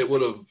have, it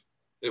wouldn't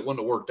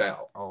have worked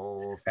out.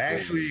 Oh,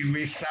 actually,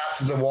 we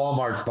stopped at the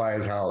Walmarts by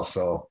his house,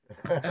 so.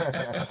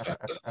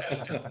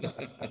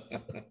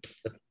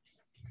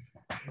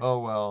 Oh,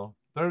 well,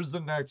 there's the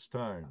next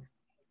time.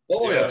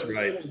 Oh, yeah,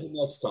 right. There's the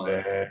next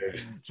time.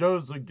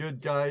 Joe's a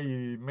good guy.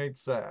 He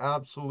makes an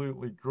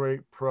absolutely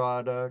great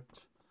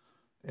product.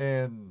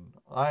 And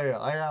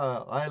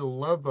I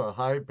love the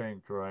high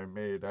banker I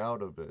made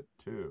out of it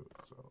too.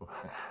 So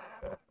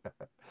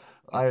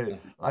I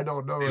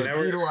don't know if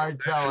you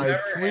liked how I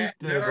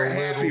tweaked it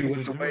a little.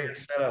 With the way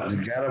it's set up,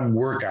 you got to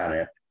work on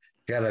it.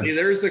 See,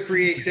 there's the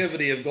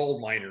creativity of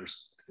gold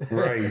miners.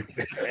 Right,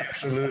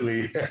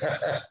 absolutely.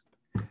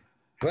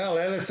 Well,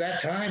 it's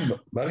that time,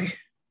 buddy.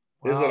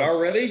 Wow. Is it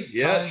already?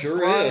 Yeah, it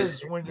sure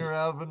is. When you're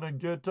having a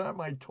good time,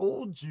 I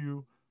told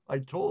you.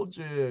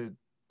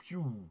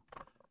 Phew.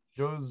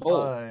 Goes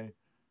by.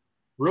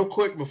 Real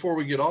quick before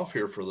we get off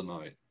here for the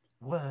night.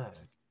 What?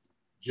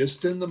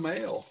 Just in the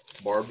mail.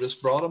 Barb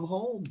just brought them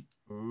home.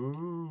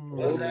 Ooh.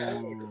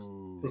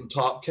 From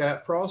Top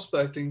Cat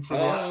Prospecting for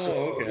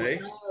okay.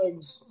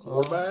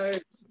 4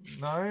 bags.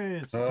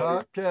 Nice.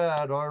 Top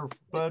Cat, our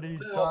buddy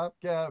Top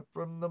Cat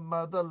from the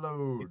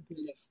Motherlode.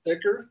 A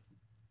sticker.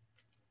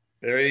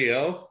 There you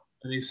go.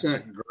 And he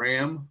sent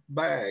Graham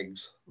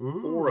bags.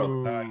 Ooh. 4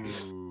 of them.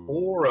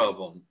 4 of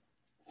them.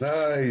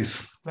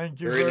 Nice. Thank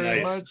you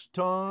very much,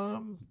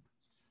 Tom.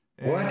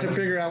 We'll have to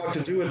figure out what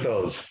to do with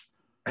those.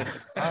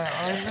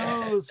 I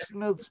know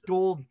Smith's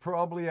Gold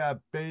probably at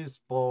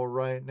baseball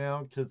right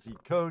now because he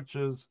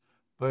coaches,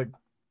 but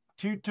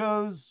Two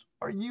Toes,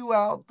 are you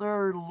out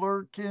there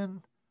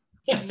lurking?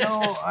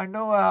 I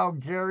know how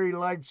Gary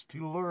likes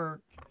to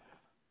lurk.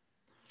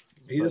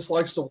 He just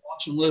likes to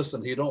watch and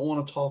listen. He don't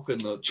want to talk in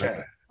the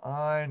chat.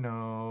 I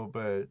know,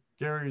 but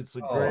Gary's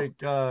a great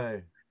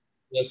guy.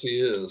 Yes,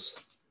 he is.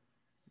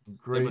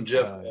 Great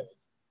guy.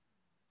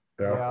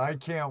 Yeah, I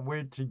can't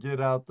wait to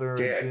get out there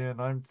again.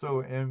 I'm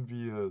so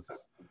envious.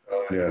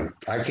 Yeah,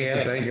 I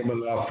can't thank him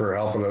enough for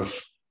helping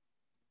us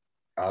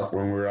out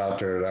when we were out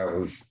there. That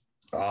was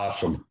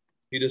awesome.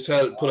 He just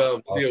had it put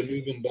out a video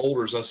moving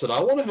boulders. I said,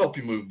 I want to help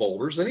you move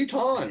boulders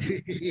anytime.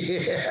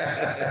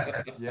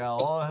 Yeah.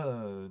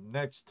 Yeah,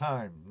 next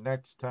time.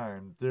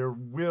 There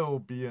will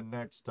be a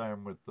next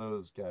time with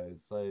those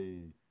guys. I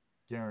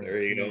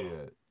guarantee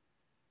it.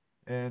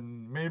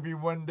 And maybe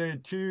one day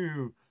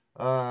too,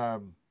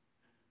 Allan,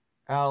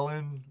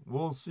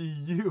 we'll see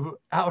you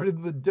out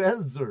in the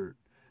desert,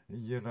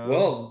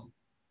 Well,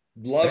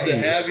 love to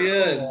have you.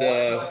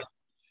 And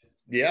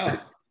yeah,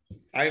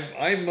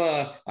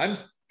 I'm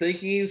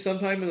thinking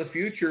sometime in the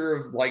future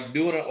of like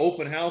doing an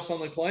open house on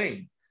the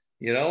claim,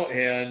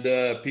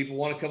 and people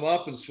want to come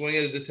up and swing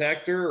at a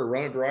detector or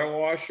run a dry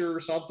washer or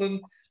something,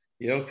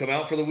 come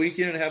out for the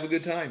weekend and have a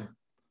good time.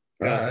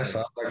 That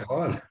sounds like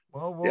fun.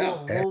 Well,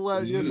 Yeah, we'll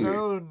let you absolutely.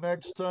 know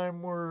next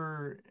time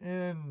we're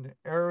in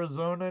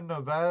Arizona,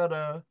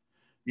 Nevada.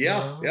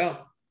 Yeah,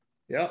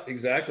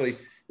 exactly.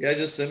 Yeah,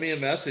 just send me a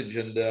message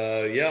and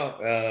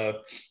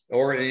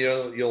or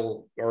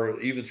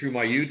or even through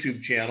my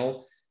YouTube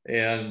channel.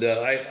 And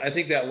I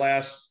think that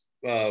last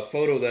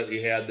photo that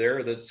you had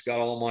there, that's got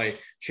all my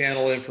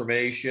channel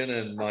information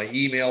and my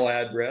email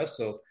address.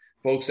 So if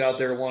folks out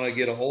there want to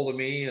get a hold of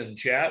me and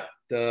chat,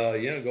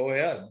 go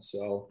ahead.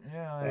 So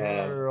Yeah, uh,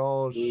 here,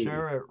 I'll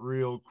share it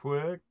real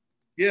quick.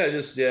 yeah,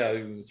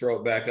 throw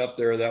it back up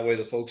there. That way,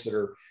 the folks that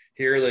are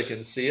here, they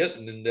can see it,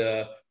 and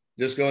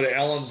just go to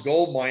Allan's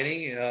Gold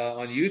Mining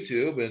on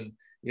YouTube, and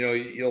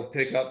you'll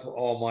pick up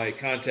all my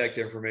contact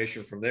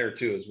information from there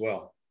too, as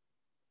well.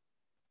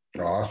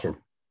 Awesome.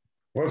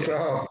 What's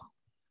up,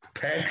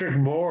 Patrick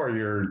Moore?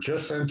 You're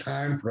just in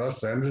time for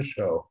us to end the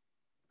show.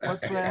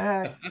 What the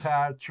heck,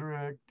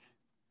 Patrick?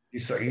 He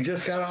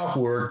just got off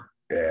work,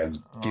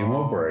 and give him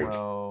a break.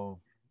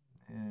 Well,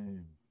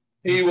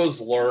 he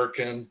was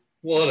lurking.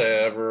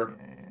 Whatever.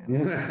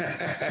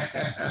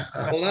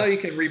 Well, now you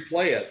can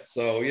replay it,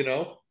 so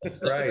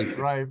Right.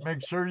 Right.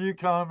 Make sure you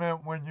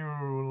comment when you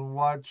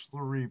watch the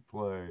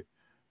replay.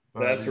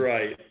 Buddy. That's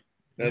right.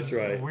 That's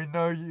right. We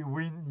know you.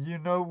 We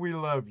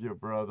love you,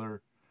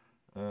 brother.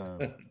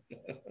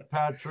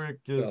 Patrick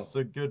is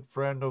a good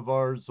friend of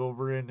ours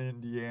over in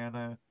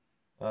Indiana.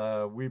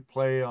 We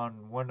play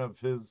on one of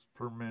his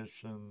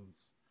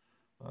permissions.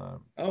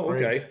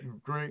 Okay.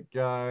 Great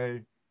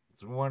guy.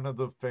 It's one of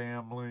the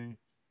family.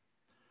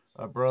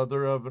 A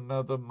brother of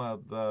another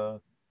mother.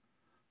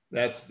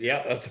 That's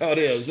how it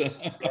is.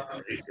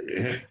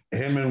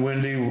 Him and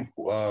Wendy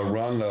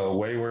run the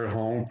Wayward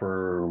Home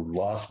for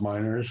Lost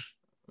Miners.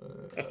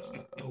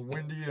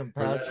 Wendy and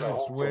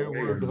Patrick's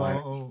Wayward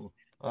Home.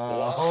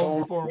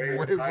 Home for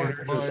Wayward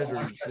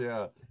Miners.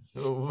 Yeah.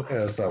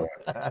 Yeah, so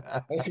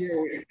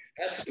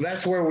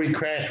that's where we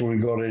crash when we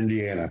go to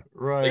Indiana.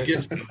 Right. They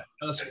get some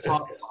best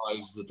pot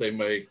pies that they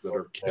make that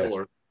are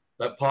killer.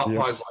 That pot pie's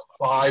like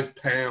 5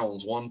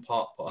 pounds, one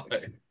pot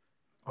pie.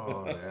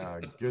 Oh yeah,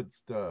 good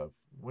stuff.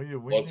 We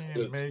need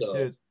to make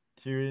it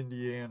to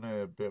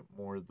Indiana a bit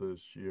more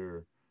this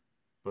year,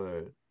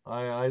 but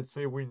I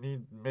say we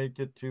need to make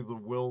it to the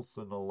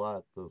Wilson a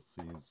lot this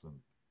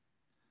season.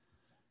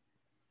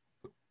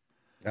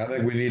 I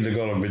think we need to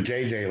go to the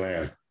JJ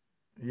Land.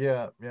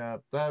 Yeah,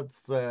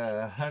 that's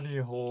honey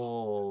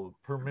hole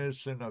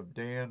permission of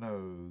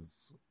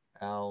Dano's,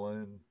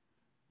 Allan.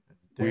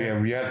 We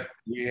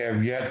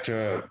have yet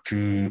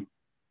to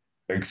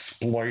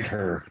exploit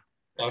her.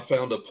 I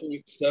found a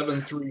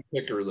 .73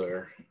 picker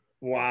there.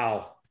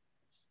 Wow.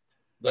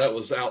 That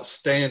was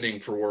outstanding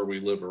for where we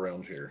live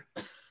around here.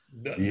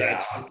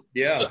 Yeah.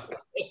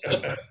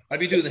 I'd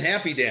be doing the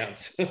happy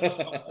dance.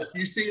 If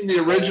you've seen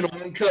the original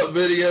Uncut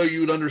video, you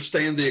would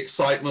understand the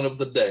excitement of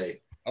the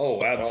day.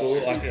 Oh,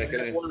 absolutely. I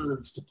have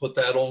words to put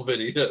that on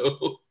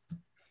video.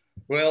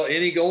 Well,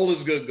 any gold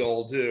is good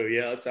gold too.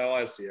 Yeah, that's how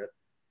I see it.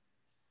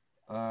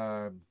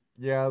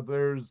 Yeah,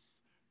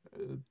 there's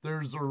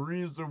a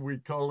reason we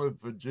call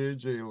it the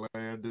JJ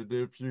Land, and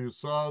if you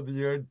saw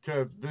the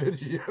uncut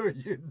video,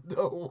 you'd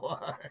know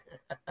why.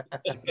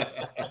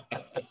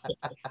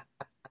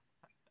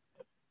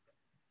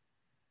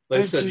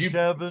 They said, you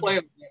planned,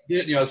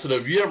 didn't you? I said,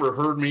 have you ever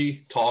heard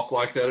me talk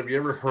like that? Have you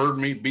ever heard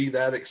me be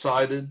that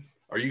excited?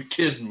 Are you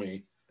kidding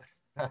me?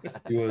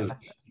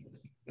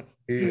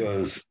 He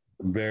was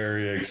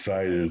very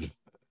excited.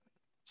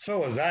 So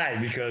was I,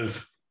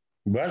 because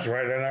that's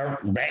right in our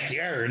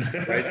backyard.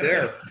 Right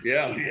there.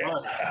 Yeah.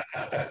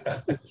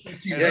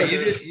 Yeah,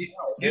 you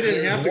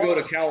didn't have to go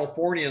to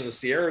California in the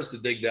Sierras to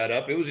dig that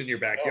up. It was in your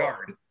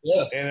backyard.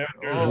 Yes. And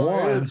there's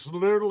one. It's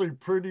literally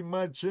pretty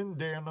much in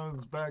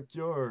Dano's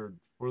backyard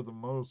for the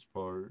most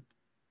part.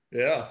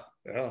 Yeah.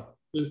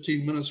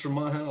 15 minutes from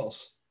my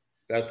house.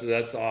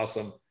 That's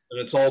awesome. And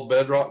it's all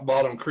bedrock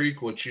bottom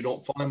creek, which you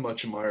don't find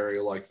much in my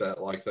area like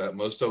that.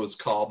 Most of it's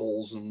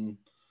cobbles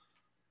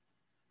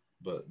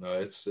but no,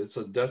 it's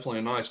definitely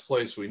a nice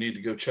place. We need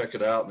to go check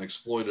it out and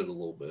exploit it a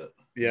little bit.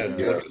 Yeah.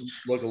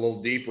 Look a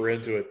little deeper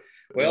into it.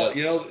 Well,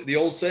 the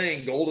old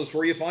saying, gold is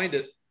where you find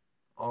it.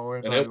 Oh,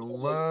 and I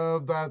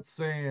love that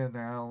saying,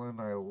 Allan.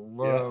 I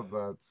love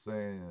that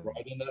saying.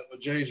 Right in that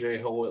with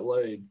JJ hole it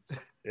laid.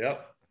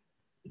 Yep.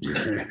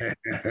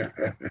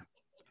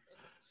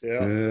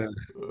 Yeah.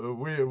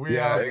 We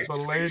have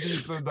the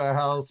ladies in the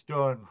house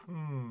going,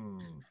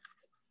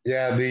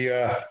 Yeah,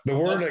 the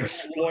word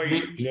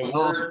exploit, the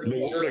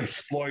word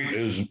exploit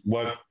is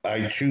what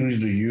I choose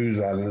to use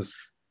on this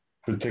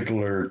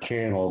particular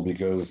channel,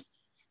 because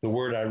the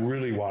word I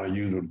really want to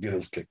use would get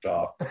us kicked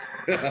off.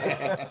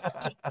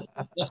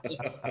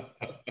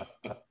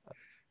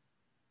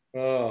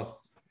 Oh.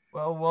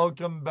 Well,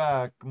 welcome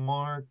back,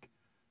 Mark.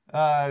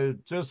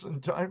 Just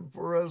in time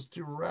for us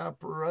to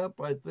wrap her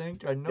up, I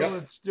think. I know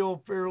it's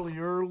still fairly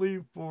early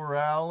for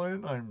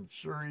Allan. I'm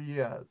sure he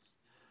has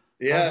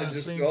Yeah, other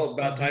just things go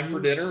about to time for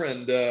do. dinner,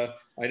 and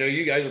I know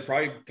you guys are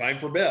probably time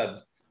for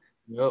bed.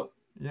 Yep.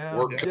 Yeah,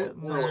 Work I'm till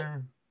getting early.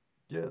 there.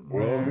 Getting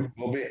We'll there.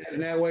 we'll be heading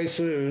that way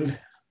soon.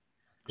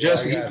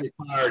 Jesse, Yeah, he's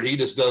retired. He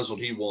just does what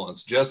he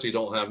wants. Jesse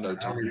don't have no I'm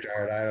time.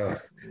 retired.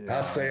 Yeah.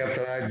 I'll stay up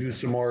tonight, do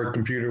some more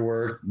computer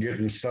work,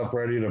 getting stuff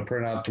ready to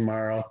print out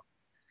tomorrow.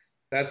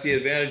 That's the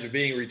advantage of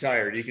being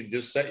retired. You can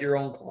just set your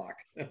own clock.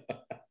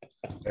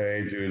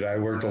 Hey, dude, I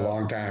worked a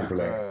long time for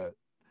that.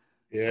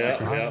 Yeah,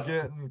 I'm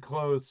getting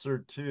closer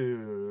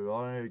too.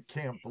 I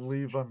can't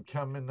believe I'm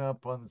coming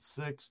up on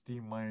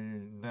 60, my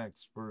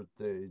next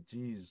birthday.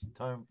 Jeez,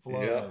 time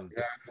flies.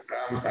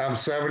 I'm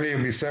 70.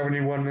 I'll be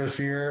 71 this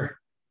year.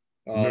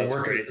 Oh, I've been that's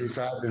working great. since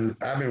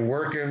I've been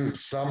working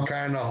some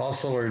kind of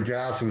hustle or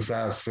job since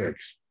I was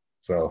 6.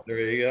 So There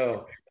you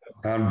go.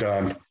 I'm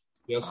done.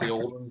 Jesse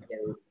older than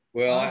dirt.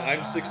 Well,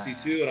 I'm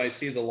 62 and I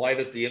see the light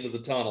at the end of the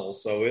tunnel,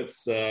 so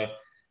it's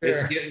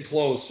getting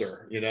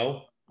closer.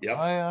 Yep.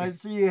 I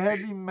see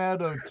Heavy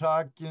Meadow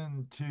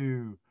talking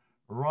to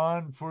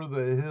Ron for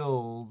the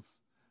Hills,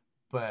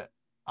 but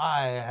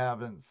I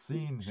haven't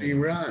seen See,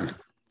 him. Ron.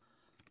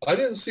 I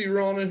didn't see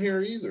Ron in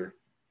here either.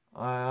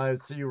 I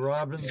see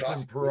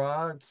Robinson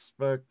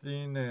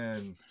prospecting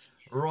and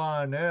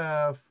Ron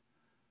F,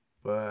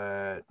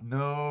 but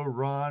no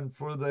Ron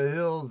for the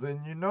Hills.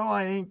 And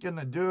I ain't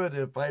gonna do it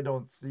if I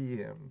don't see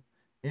him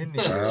in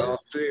I here.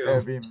 don't see him.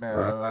 Heavy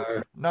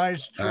Meadow.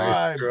 Nice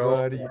try,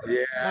 buddy.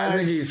 Yeah, I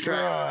think he's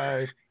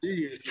try.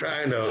 He's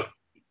trying to.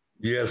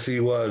 Yes,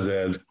 he was,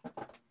 Ed.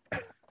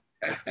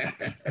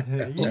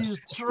 He's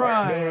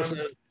trying.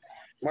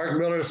 Mark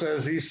Miller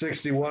says he's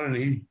 61 and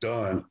he's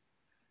done.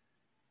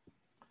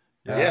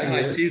 Yeah,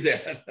 I see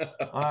that.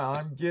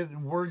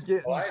 We're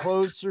getting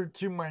closer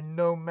to my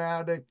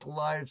nomadic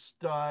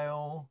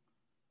lifestyle.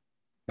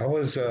 How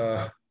old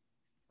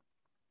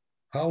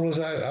was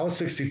I? I was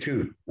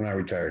 62 when I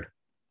retired.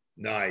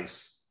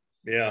 Nice.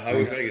 Yeah, I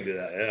wish I could do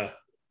that. Yeah.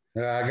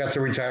 Yeah, I got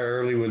to retire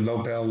early with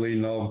no penalty,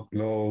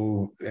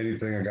 no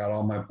anything. I got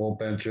all my full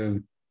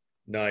pension.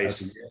 Nice.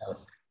 Said, yeah,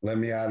 let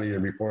me out of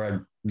here before I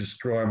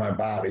destroy my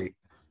body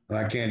and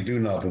I can't do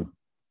nothing.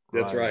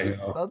 That's right.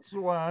 That's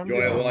why I'm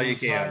going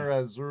to retire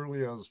as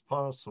early as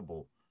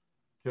possible.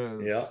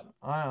 Because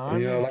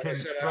I'm in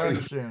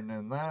construction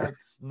and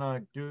that's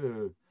not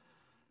good.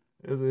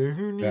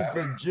 Who needs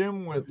a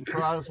gym with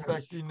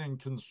prospecting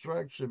and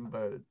construction?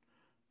 But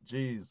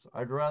geez,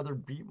 I'd rather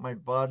beat my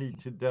body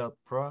to death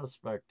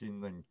prospecting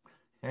than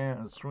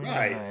swinging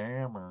a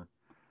hammer.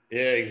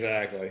 Yeah,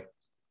 exactly.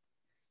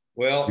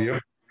 Well,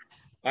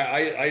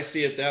 I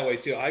see it that way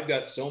too. I've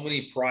got so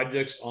many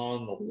projects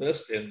on the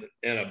list and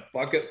a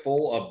bucket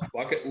full of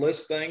bucket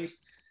list things.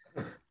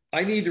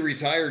 I need to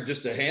retire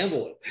just to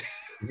handle it.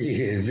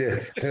 Yeah,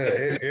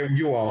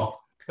 you won't.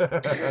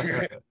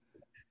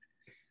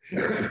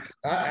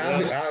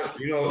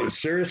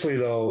 Seriously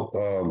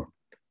though,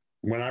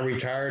 when I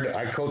retired,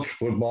 I coached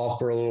football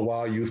for a little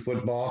while, youth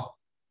football.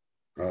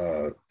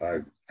 I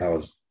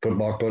was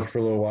football coach for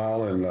a little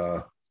while, and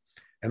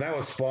that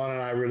was fun,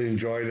 and I really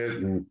enjoyed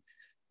it.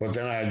 But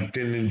then I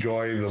didn't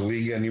enjoy the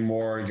league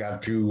anymore. It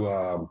got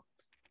too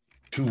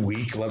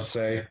weak, let's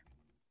say.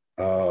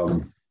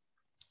 So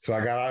I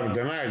got out of it.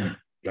 Then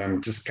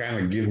I'm just kind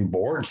of getting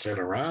bored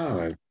sitting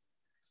around.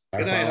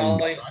 I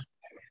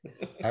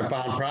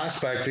found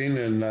prospecting,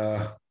 and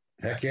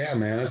heck yeah,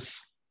 man,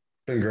 it's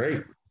been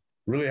great.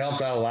 Really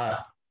helped out a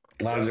lot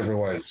of different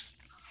ways.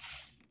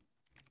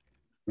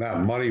 Not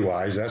money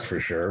wise, that's for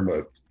sure,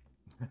 but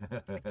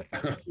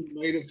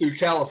made it through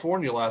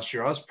California last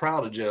year. I was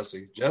proud of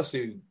Jesse.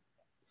 Jesse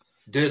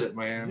did it,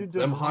 man. You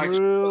did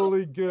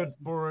really good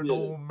for an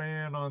old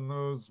man on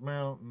those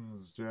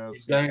mountains,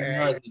 Jesse. Dang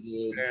right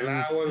he did.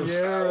 And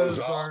Sierras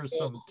are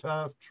some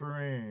tough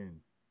terrain.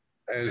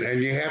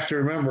 And you have to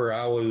remember,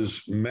 I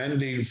was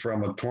mending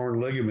from a torn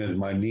ligament in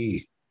my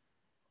knee.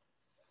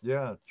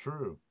 Yeah,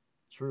 true.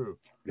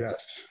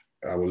 Yes,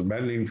 I was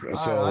mending. So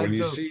I when you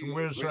just see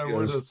wish videos, I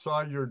would have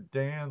saw your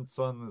dance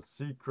on the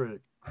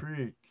secret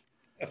creek,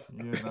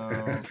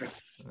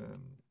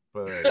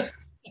 but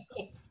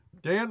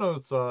Dano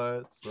saw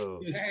it.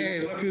 So hey,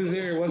 look who's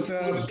here! What's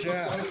up,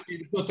 Jeff?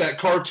 Put that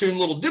cartoon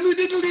little diddly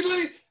diddly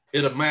diddly.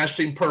 It'd have matched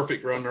him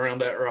perfect running around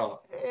that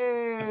rock.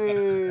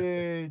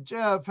 Hey,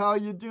 Jeff, how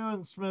you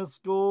doing, Smith's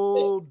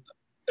Gold?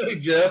 Hey,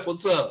 Jeff,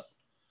 what's up?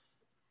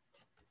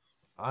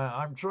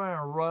 I'm trying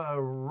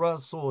to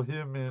wrestle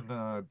him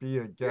and be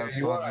a guest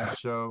on the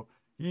show.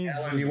 He's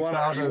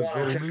about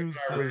as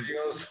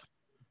elusive.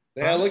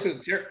 Yeah, look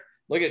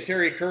at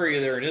Terry Curry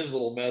there in his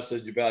little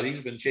message about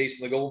he's been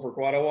chasing the gold for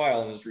quite a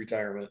while in his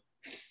retirement.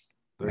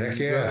 Heck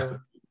yeah.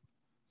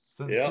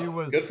 Since he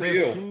was good 15. for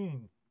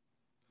you.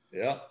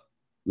 Yeah.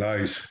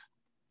 Nice.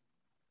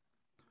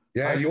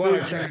 Yeah, you want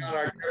to check out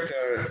our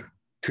trip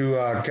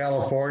to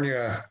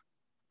California.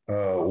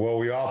 Well,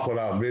 we all put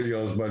out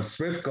videos, but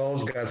Smith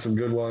Gold's got some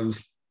good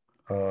ones.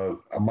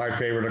 My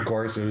favorite, of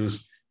course,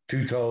 is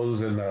Two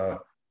Toes and oh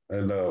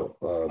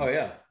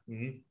yeah.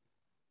 Mm-hmm.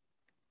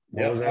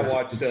 Yeah, I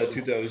watched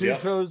Two Toes. Two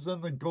Toes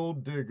and the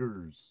Gold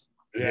Diggers.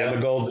 Yeah,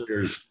 the Gold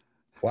Diggers.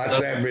 Watch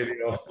that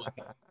video.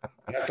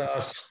 That's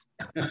us.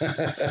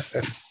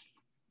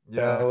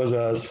 Yeah. That was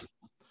us.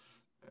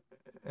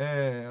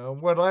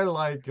 And what I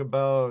like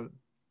about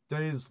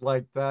days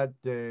like that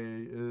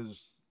day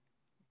is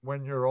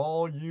when you're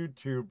all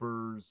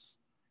YouTubers,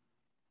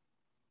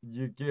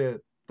 you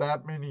get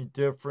that many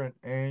different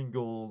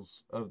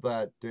angles of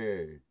that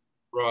day.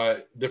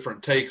 Right.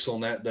 Different takes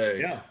on that day.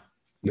 Yeah.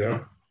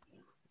 Yeah.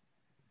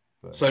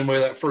 Same way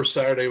that first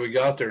Saturday we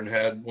got there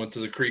and went to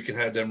the creek and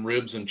had them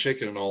ribs and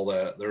chicken and all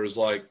that. There was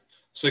like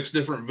 6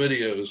 different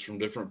videos from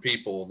different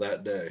people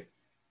that day.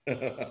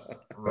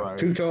 Right.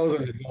 2 toes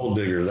and a gold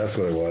digger. That's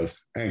what it was.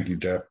 Thank you,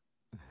 Jeff.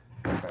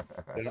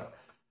 Yeah.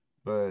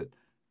 But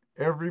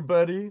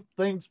everybody,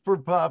 thanks for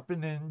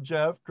popping in,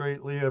 Jeff.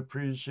 Greatly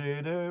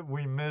appreciate it.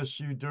 We miss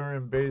you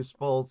during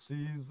baseball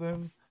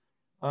season.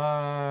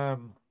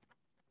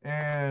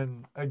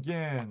 And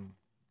again,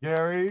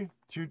 Gary,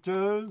 2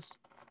 toes,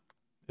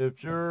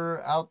 if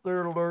you're out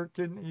there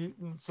lurking,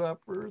 eating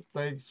supper,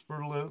 thanks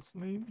for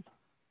listening.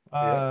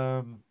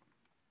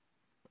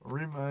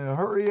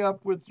 Hurry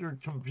up with your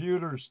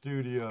computer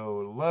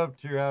studio. Love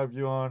to have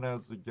you on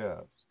as a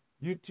guest.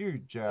 You too,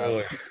 Jeff.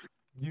 Really?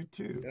 You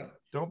too. Yeah.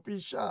 Don't be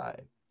shy.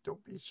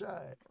 Don't be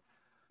shy.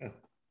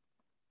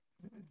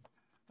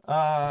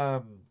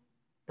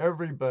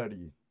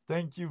 Everybody,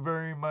 thank you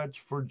very much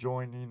for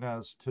joining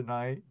us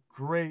tonight.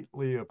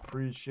 Greatly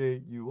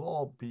appreciate you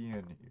all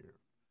being here.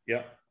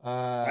 Yeah.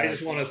 I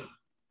just want to.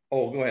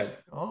 Oh, go ahead.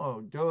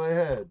 Oh, go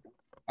ahead.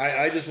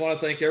 I just want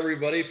to thank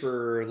everybody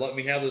for letting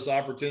me have this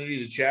opportunity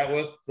to chat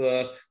with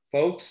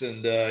folks,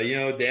 and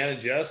Dan and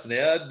Jess and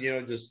Ed.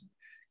 Just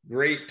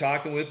great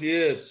talking with you.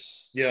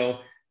 It's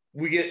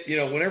we get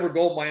whenever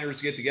gold miners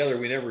get together,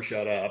 we never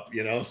shut up.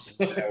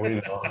 So. Yeah, we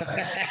know.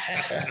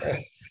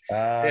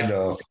 I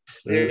know.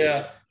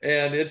 Yeah,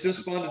 and it's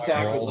just fun to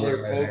talk with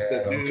other folks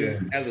that do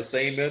have the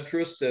same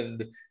interest,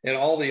 and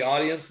all the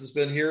audience that's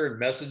been here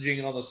and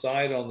messaging on the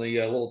side on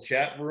the little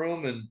chat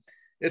room, and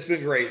it's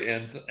been great.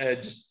 And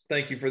just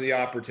thank you for the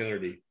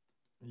opportunity.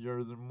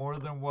 You're more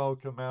than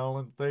welcome,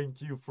 Allan.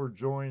 Thank you for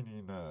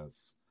joining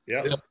us.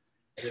 Yep.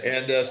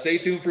 And stay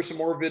tuned for some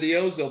more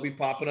videos. They'll be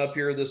popping up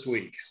here this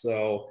week.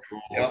 So,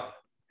 yeah.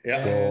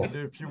 And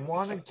if you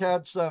want to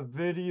catch that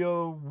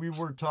video we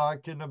were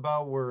talking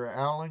about where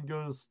Allan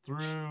goes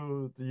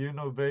through the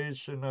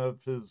innovation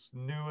of his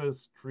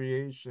newest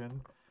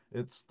creation,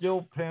 it's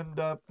still pinned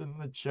up in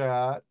the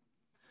chat.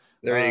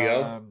 There you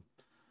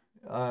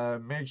go.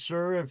 Make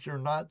sure if you're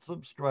not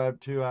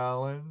subscribed to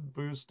Allan,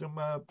 boost him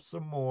up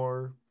some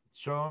more.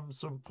 Show him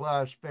some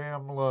Flash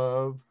Fam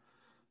love.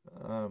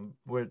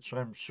 Which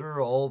I'm sure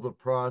all the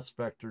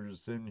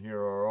prospectors in here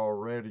are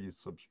already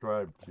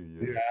subscribed to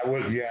you. I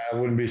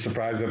wouldn't be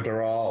surprised if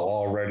they're all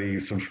already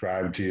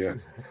subscribed to you.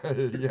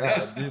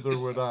 Yeah, neither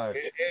would I.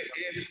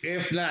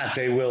 If not,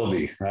 they will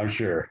be, I'm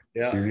sure.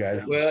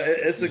 Yeah. Well,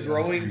 it's a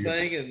growing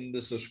thing, and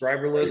the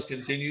subscriber list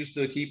continues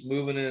to keep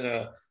moving in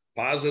a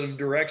positive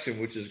direction,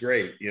 which is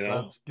great.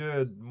 That's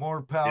good.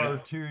 More power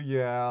to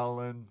you,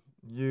 Allan.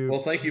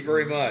 Well, thank you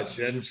very much,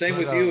 and same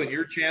with you and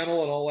your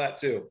channel and all that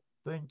too.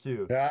 Thank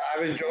you. Yeah,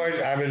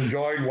 I've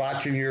enjoyed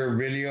watching your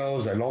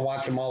videos. I don't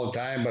watch them all the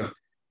time, but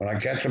when I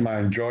catch them, I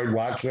enjoyed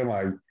watching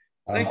them.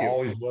 I'm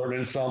always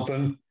learning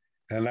something,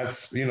 and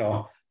that's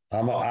I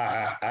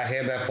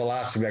have that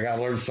philosophy. I got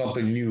to learn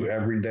something new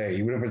every day,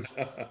 even if it's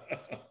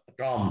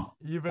dumb.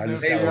 Even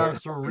if you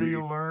have to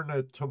relearn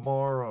it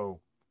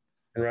tomorrow.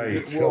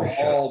 Right. We're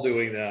all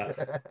doing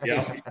that.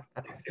 Yeah.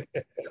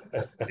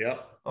 Yeah.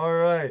 All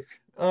right.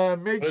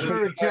 Make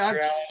sure to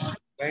catch.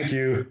 Thank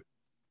you.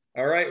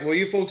 All right. Well,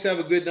 you folks have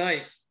a good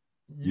night.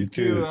 You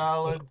too,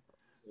 Allan.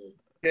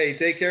 Okay.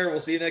 Take care.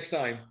 We'll see you next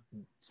time.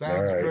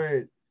 Sounds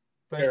great.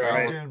 Thanks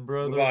again,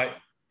 brother. Bye.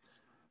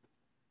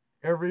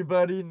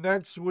 Everybody,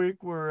 next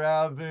week we're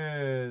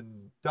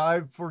having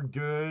Dive for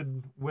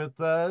Good with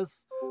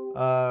us.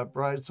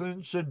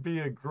 Bryson, should be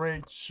a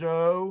great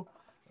show.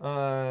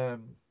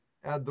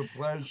 Had the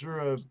pleasure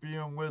of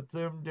being with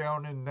him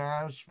down in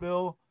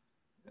Nashville.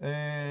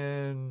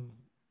 And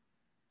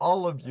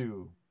all of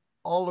you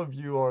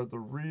are the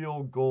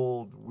real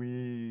gold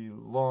we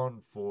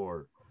long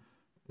for.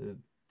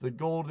 The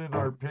gold in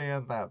our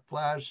pan, that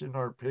flash in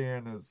our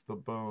pan is the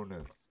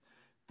bonus.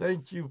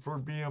 Thank you for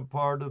being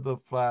part of the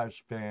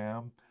Flash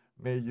Fam.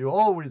 May you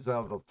always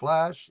have a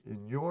flash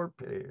in your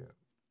pan.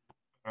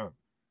 And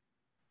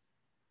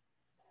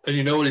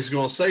you know what he's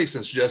going to say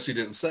since Jesse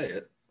didn't say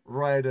it.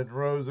 Right, and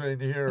Rose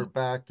ain't here,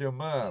 back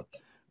him up.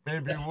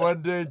 Maybe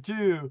one day,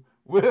 too,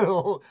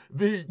 we'll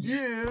meet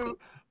you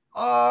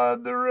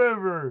on the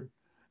river.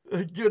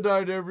 Good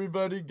night,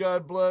 everybody.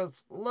 God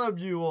bless. Love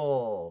you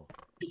all.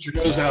 Get your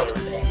nose out.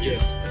 Good night.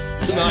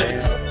 Good night,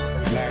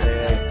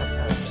 Ed.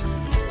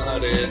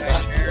 Good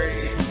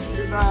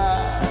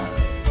night.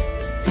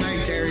 Good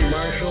night, Terry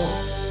Marshall.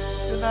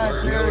 Good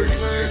night, Terry.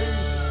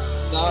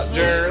 Not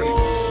Jared.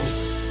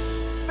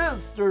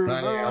 Mr.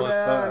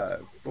 Lodak.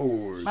 5,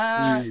 4,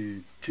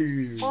 3,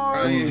 2,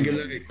 Ryan,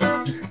 good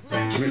night.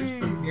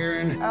 Mr.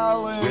 Aaron.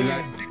 Allan. Good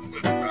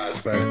night.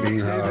 Prospecting.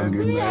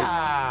 Good night.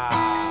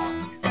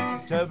 Yeah.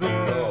 Kevin.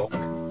 Oh,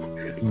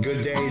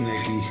 good day,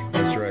 Nikki.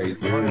 That's right.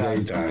 Good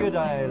day time. Good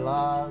day,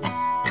 Lars.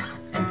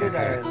 Good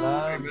day,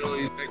 love.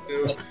 Billy,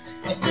 Victor.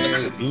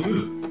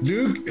 And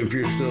Luke, if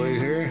you're still in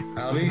here,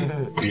 howdy.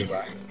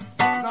 Goodbye.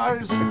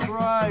 Nice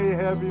try,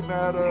 Heavy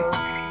Meadow.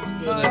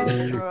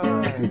 Nice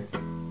try.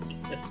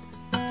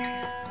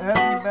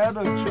 Heavy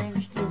Meadow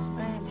changed his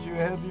name to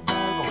Heavy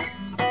Metal.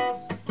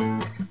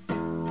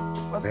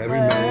 What Heavy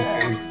the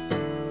Metal.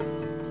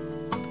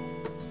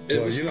 It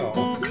Well, was you know.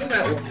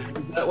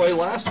 that way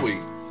last week.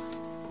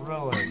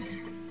 Really?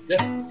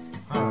 Yeah.